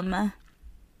 vampire,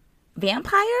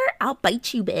 I'll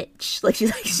bite you, bitch. Like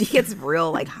she gets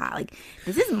real like hot. Like,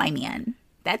 this is my man.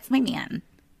 That's my man.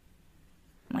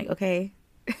 I'm like, okay,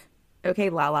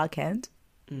 Lala Kent,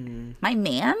 my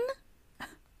man.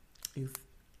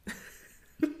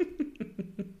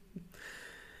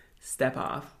 Step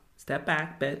off. Step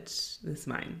back, bitch. This is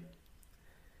mine.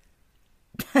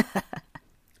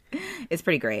 It's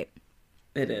pretty great.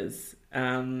 It is.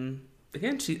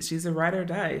 Again, she's a ride or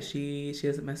die. She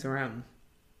doesn't mess around.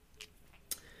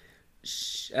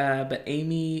 But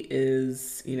Amy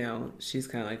is, she's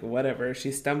kind of like, whatever.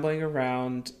 She's stumbling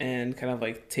around and kind of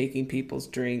like taking people's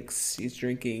drinks. She's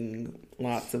drinking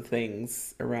lots of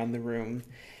things around the room.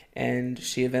 And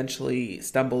she eventually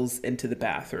stumbles into the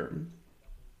bathroom.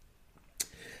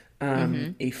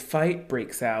 A fight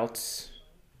breaks out.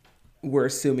 We're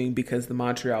assuming because the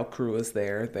Montreal crew is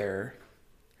there.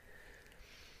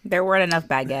 There weren't enough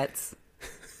baguettes.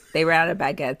 They ran out of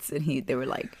baguettes, and they were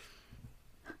like,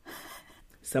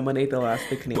 someone ate the last of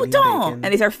the Canadian bacon. And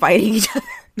they start fighting each other.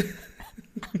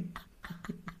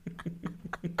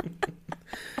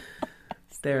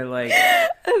 They're like,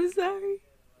 I'm sorry.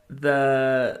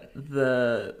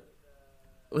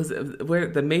 Was it where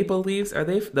the Maple Leafs are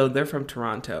they? No, they're from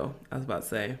Toronto. I was about to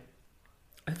say.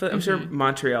 I'm sure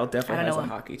Montreal definitely has a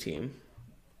hockey team.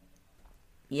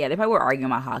 Yeah, they probably were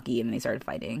arguing about hockey and then they started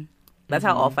fighting. That's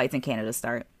how all fights in Canada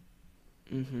start.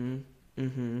 That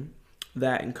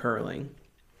and curling.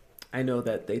 I know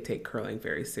that they take curling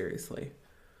very seriously.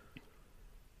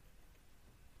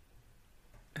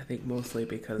 I think mostly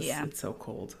because it's so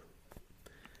cold.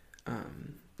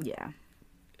 Yeah.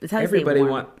 Everybody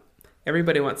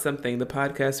wants something. The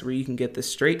podcast where you can get the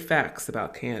straight facts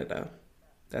about Canada.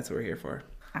 That's what we're here for.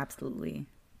 Absolutely.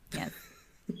 Yes.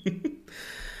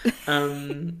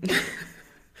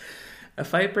 A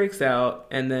fight breaks out,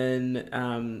 and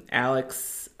then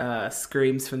Alex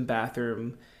screams from the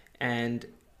bathroom, and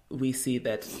we see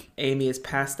that Amy is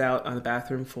passed out on the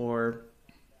bathroom floor.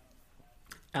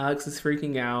 Alex is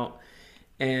freaking out,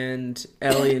 and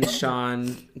Ellie and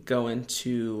Sean go in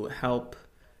to help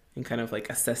and kind of like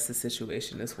assess the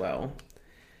situation as well.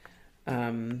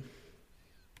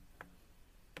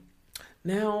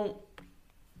 Now,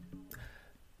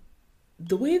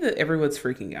 the way that everyone's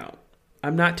freaking out,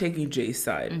 I'm not taking Jay's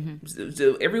side.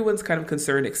 So everyone's kind of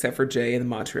concerned except for Jay and the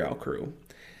Montreal crew.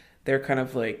 They're kind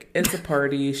of like, it's a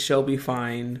party, she'll be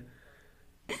fine,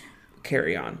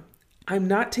 carry on. I'm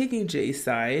not taking Jay's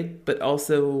side, but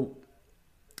also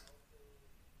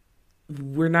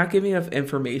we're not giving enough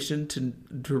information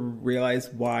to realize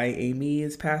why Amy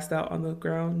is passed out on the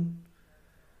ground.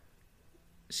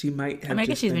 She might have. I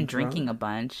guess she's been drunk. Drinking a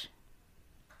bunch.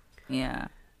 Yeah.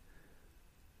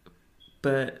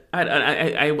 But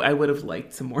I would have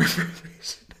liked some more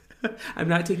information. I'm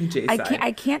not taking Jay's side.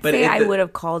 I can't say I would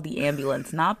have called the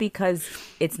ambulance, not because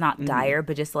it's not dire,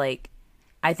 but just like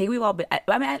I think we've all been. I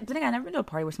mean, I've never been to a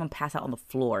party where someone passed out on the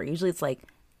floor. Usually, it's like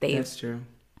That's true.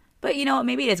 But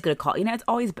maybe it is good to call. It's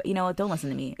always. Don't listen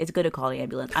to me. It's good to call the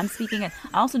ambulance. I'm speaking. I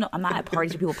also know I'm not at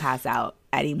parties where people pass out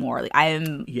anymore. Like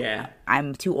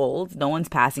I'm too old. No one's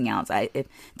passing out. So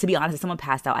to be honest, if someone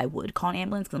passed out, I would call an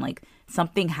ambulance because like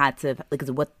something had to. Like,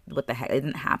 what the heck? It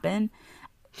didn't happen.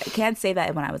 I can't say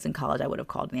that when I was in college I would have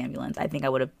called an ambulance. I think I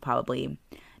would have probably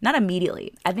not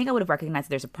immediately. I think I would have recognized that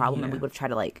there's a problem and we would have tried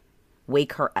to like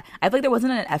wake her. I feel like there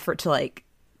wasn't an effort to like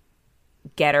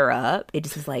get her up. It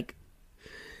just was like.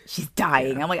 She's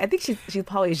dying. Yeah. I'm like, I think she's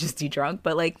probably just too drunk,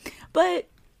 but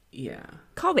yeah.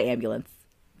 Call the ambulance.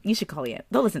 You should call the ambulance.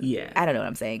 Don't listen. Yeah. I don't know what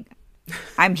I'm saying.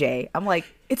 I'm Jay. I'm like,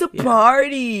 it's a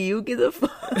party. Who gives a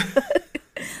fuck?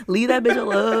 Leave that bitch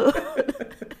alone.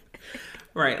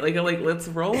 Right. Like let's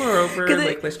roll her over.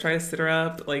 Let's try to sit her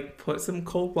up. Like put some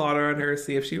cold water on her.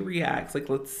 See if she reacts.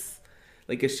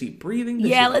 Is she breathing?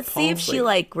 Let's see if she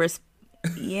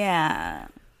yeah.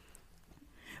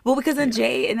 Well, because then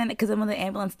because then when the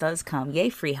ambulance does come, yay,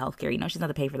 free healthcare. She's not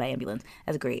to pay for that ambulance.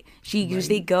 That's great. She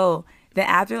usually go. Then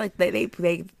after, like they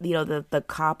the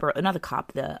cop or not the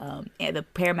cop, the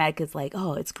paramedic is like,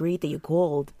 oh, it's great that you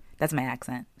called. That's my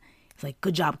accent. It's like,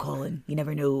 good job, Colin. You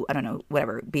never knew. I don't know,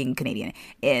 whatever, being Canadian.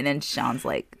 And then Sean's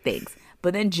like, thanks.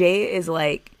 But then Jay is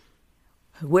like,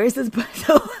 where's the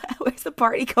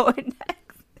party going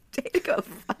next? Jay goes,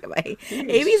 fuck,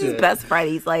 Amy's his best friend.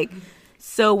 He's like.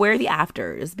 So where are the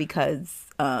afters? Because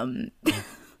the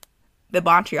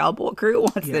Montreal crew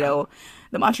wants to know.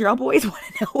 The Montreal boys want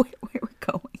to know where we're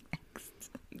going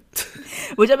next.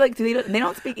 Which I'm like, they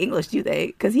don't speak English, do they?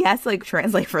 Because he has to like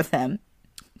translate for them.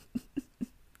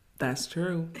 That's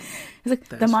true. It's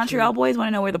like the Montreal boys want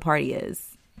to know where the party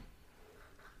is.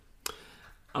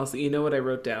 Also, you know what I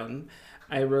wrote down?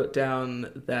 I wrote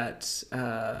down that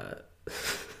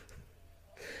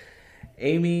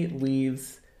Amy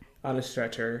leaves on a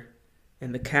stretcher,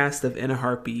 and the cast of In a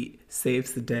Heartbeat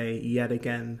saves the day yet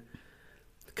again,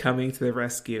 coming to the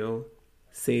rescue,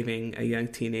 saving a young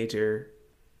teenager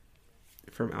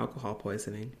from alcohol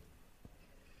poisoning.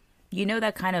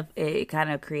 That kind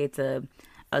of creates a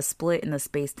a split in the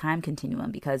space-time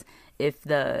continuum, because if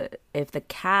the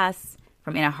cast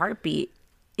from In a Heartbeat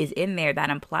is in there, that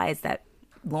implies that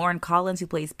Lauren Collins, who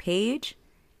plays Paige,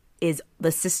 is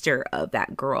the sister of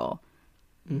that girl.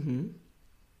 Mm-hmm.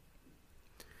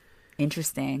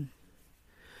 Interesting.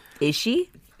 Is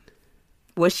she?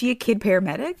 Was she a kid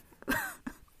paramedic?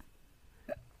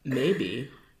 Maybe.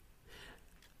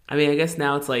 I mean, I guess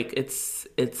now it's like it's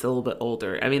a little bit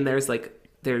older. I mean, there's I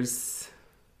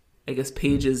guess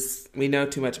Paige's, we know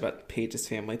too much about Paige's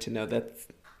family to know that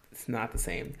it's not the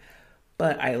same.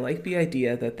 But I like the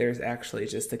idea that there's actually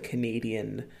just a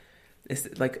Canadian,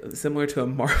 it's like similar to a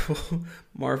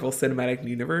Marvel Cinematic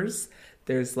Universe.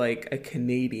 There's like a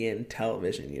Canadian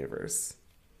television universe.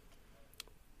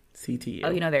 CTU.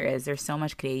 Oh, there is. There's so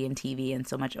much Canadian TV and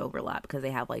so much overlap because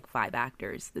they have like 5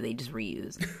 actors that they just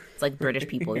reuse. It's like British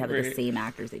people. They have like the same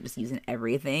actors. They just use in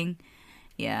everything.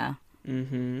 Yeah.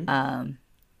 Mm-hmm.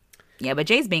 Yeah, but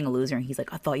Jay's being a loser, and he's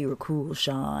like, "I thought you were cool,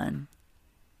 Sean."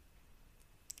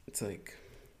 It's like,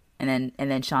 and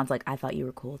then Sean's like, "I thought you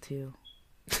were cool too,"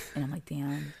 and I'm like,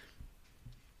 "Damn."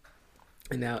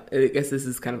 And now I guess this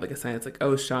is kind of like a sign. It's like,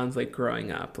 oh, Sean's like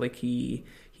growing up. Like he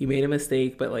made a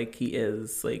mistake, but like he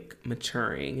is like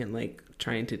maturing and like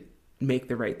trying to make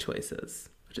the right choices,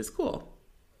 which is cool.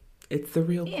 It's the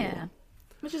real cool.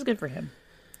 Which is good for him.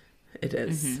 It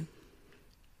is.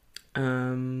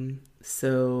 Mm-hmm.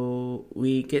 So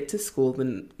we get to school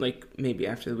then, like maybe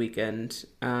after the weekend,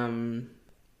 and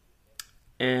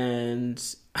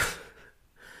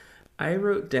I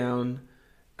wrote down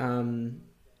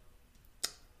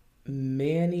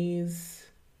Manny's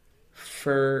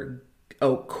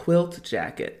quilt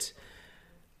jacket.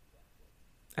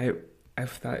 I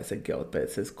thought it said guilt, but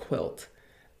it says quilt.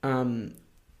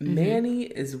 Manny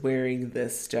is wearing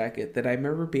this jacket that I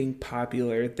remember being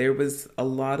popular. There was a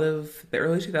lot of, the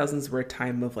early 2000s were a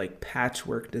time of like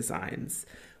patchwork designs.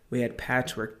 We had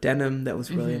patchwork denim that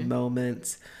was really a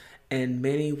moment. And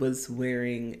Manny was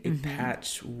wearing a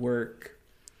patchwork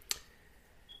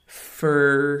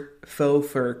faux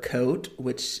fur coat,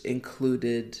 which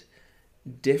included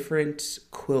different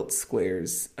quilt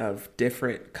squares of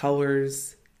different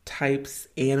colors, types,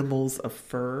 animals of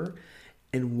fur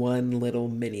in one little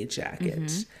mini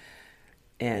jacket.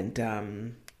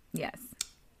 And yes,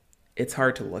 it's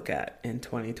hard to look at in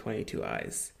 2022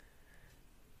 eyes.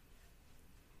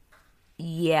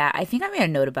 Yeah, I think I made a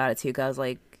note about it too, because I was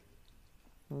like,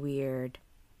 weird.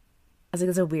 I was like,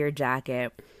 it's a weird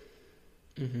jacket.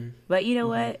 But you know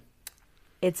what?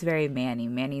 It's very Manny.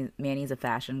 Manny's a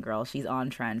fashion girl. She's on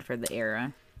trend for the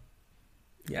era.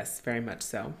 Yes, very much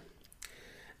so.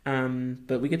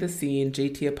 But we get the scene.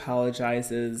 JT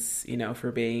apologizes,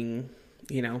 for being,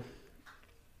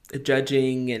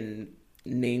 judging and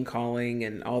name calling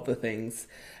and all the things,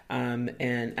 and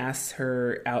asks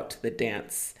her out to the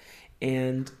dance.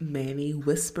 And Manny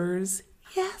whispers,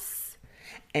 yes.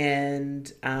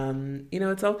 And,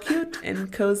 it's all cute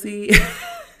and cozy.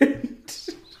 And,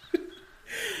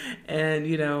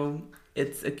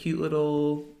 it's a cute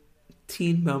little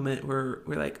teen moment where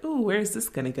we're like, oh, where's this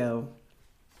going to go?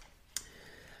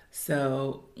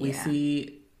 So we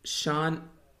see Sean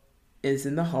is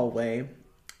in the hallway,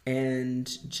 and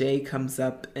Jay comes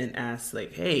up and asks,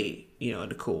 like, hey, in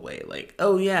a cool way, like,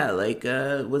 oh yeah, like,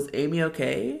 was Amy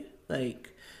okay?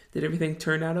 Like, did everything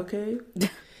turn out okay?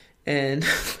 And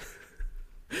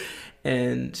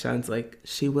and Sean's like,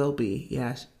 she will be.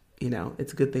 Yeah,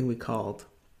 it's a good thing we called.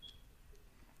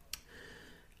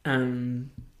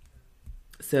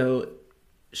 So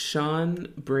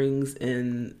Sean brings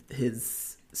in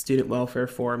his student welfare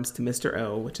forms to Mr.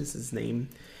 O, which is his name,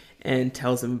 and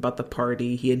tells him about the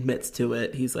party. He admits to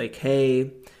it. He's like,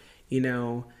 hey,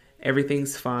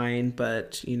 everything's fine,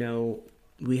 but,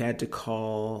 we had to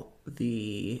call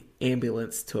the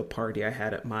ambulance to a party I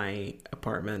had at my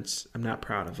apartment. I'm not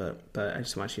proud of it, but I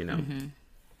just want you to know.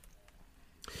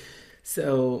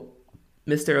 So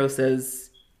Mr. O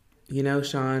says,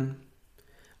 Sean,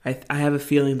 I have a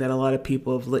feeling that a lot of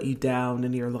people have let you down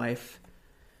in your life.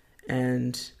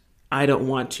 And I don't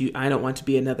want to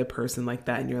be another person like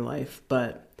that in your life,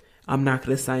 but I'm not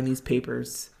going to sign these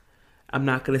papers. I'm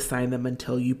not going to sign them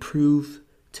until you prove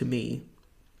to me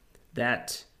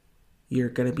that you're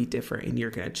going to be different and you're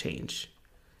going to change.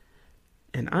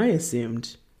 And I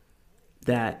assumed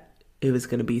that it was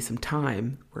going to be some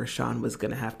time where Sean was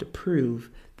going to have to prove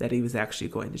that he was actually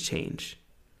going to change.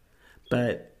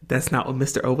 But that's not what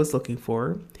Mr. O was looking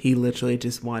for. He literally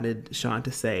just wanted Sean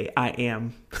to say, I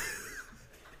am.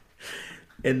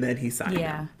 And then he signed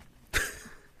him.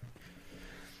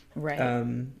 Right.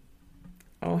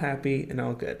 All happy and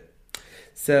all good.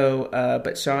 So,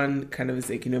 but Sean kind of is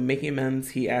like, making amends.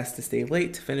 He asked to stay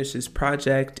late to finish his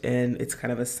project, and it's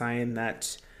kind of a sign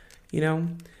that,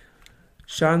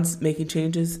 Sean's making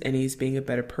changes and he's being a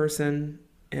better person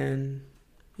and,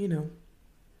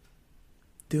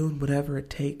 doing whatever it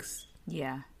takes.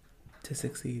 Yeah. To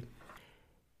succeed.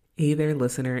 Hey there,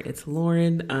 listener. It's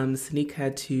Lauren. Sneak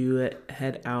had to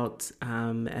head out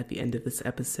at the end of this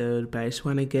episode, but I just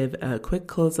want to give a quick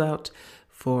closeout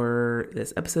for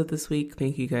this episode this week.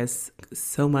 Thank you guys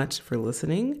so much for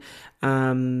listening.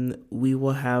 We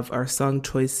will have our song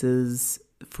choices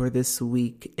for this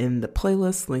week in the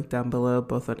playlist linked down below,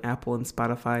 both on Apple and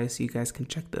Spotify, so you guys can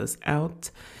check those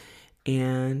out.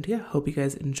 And yeah, hope you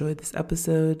guys enjoyed this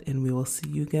episode, and we will see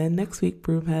you again next week,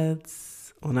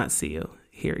 Broomheads. Well, not see you,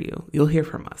 hear you. You'll hear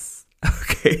from us.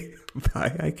 Okay,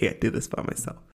 bye. I can't do this by myself.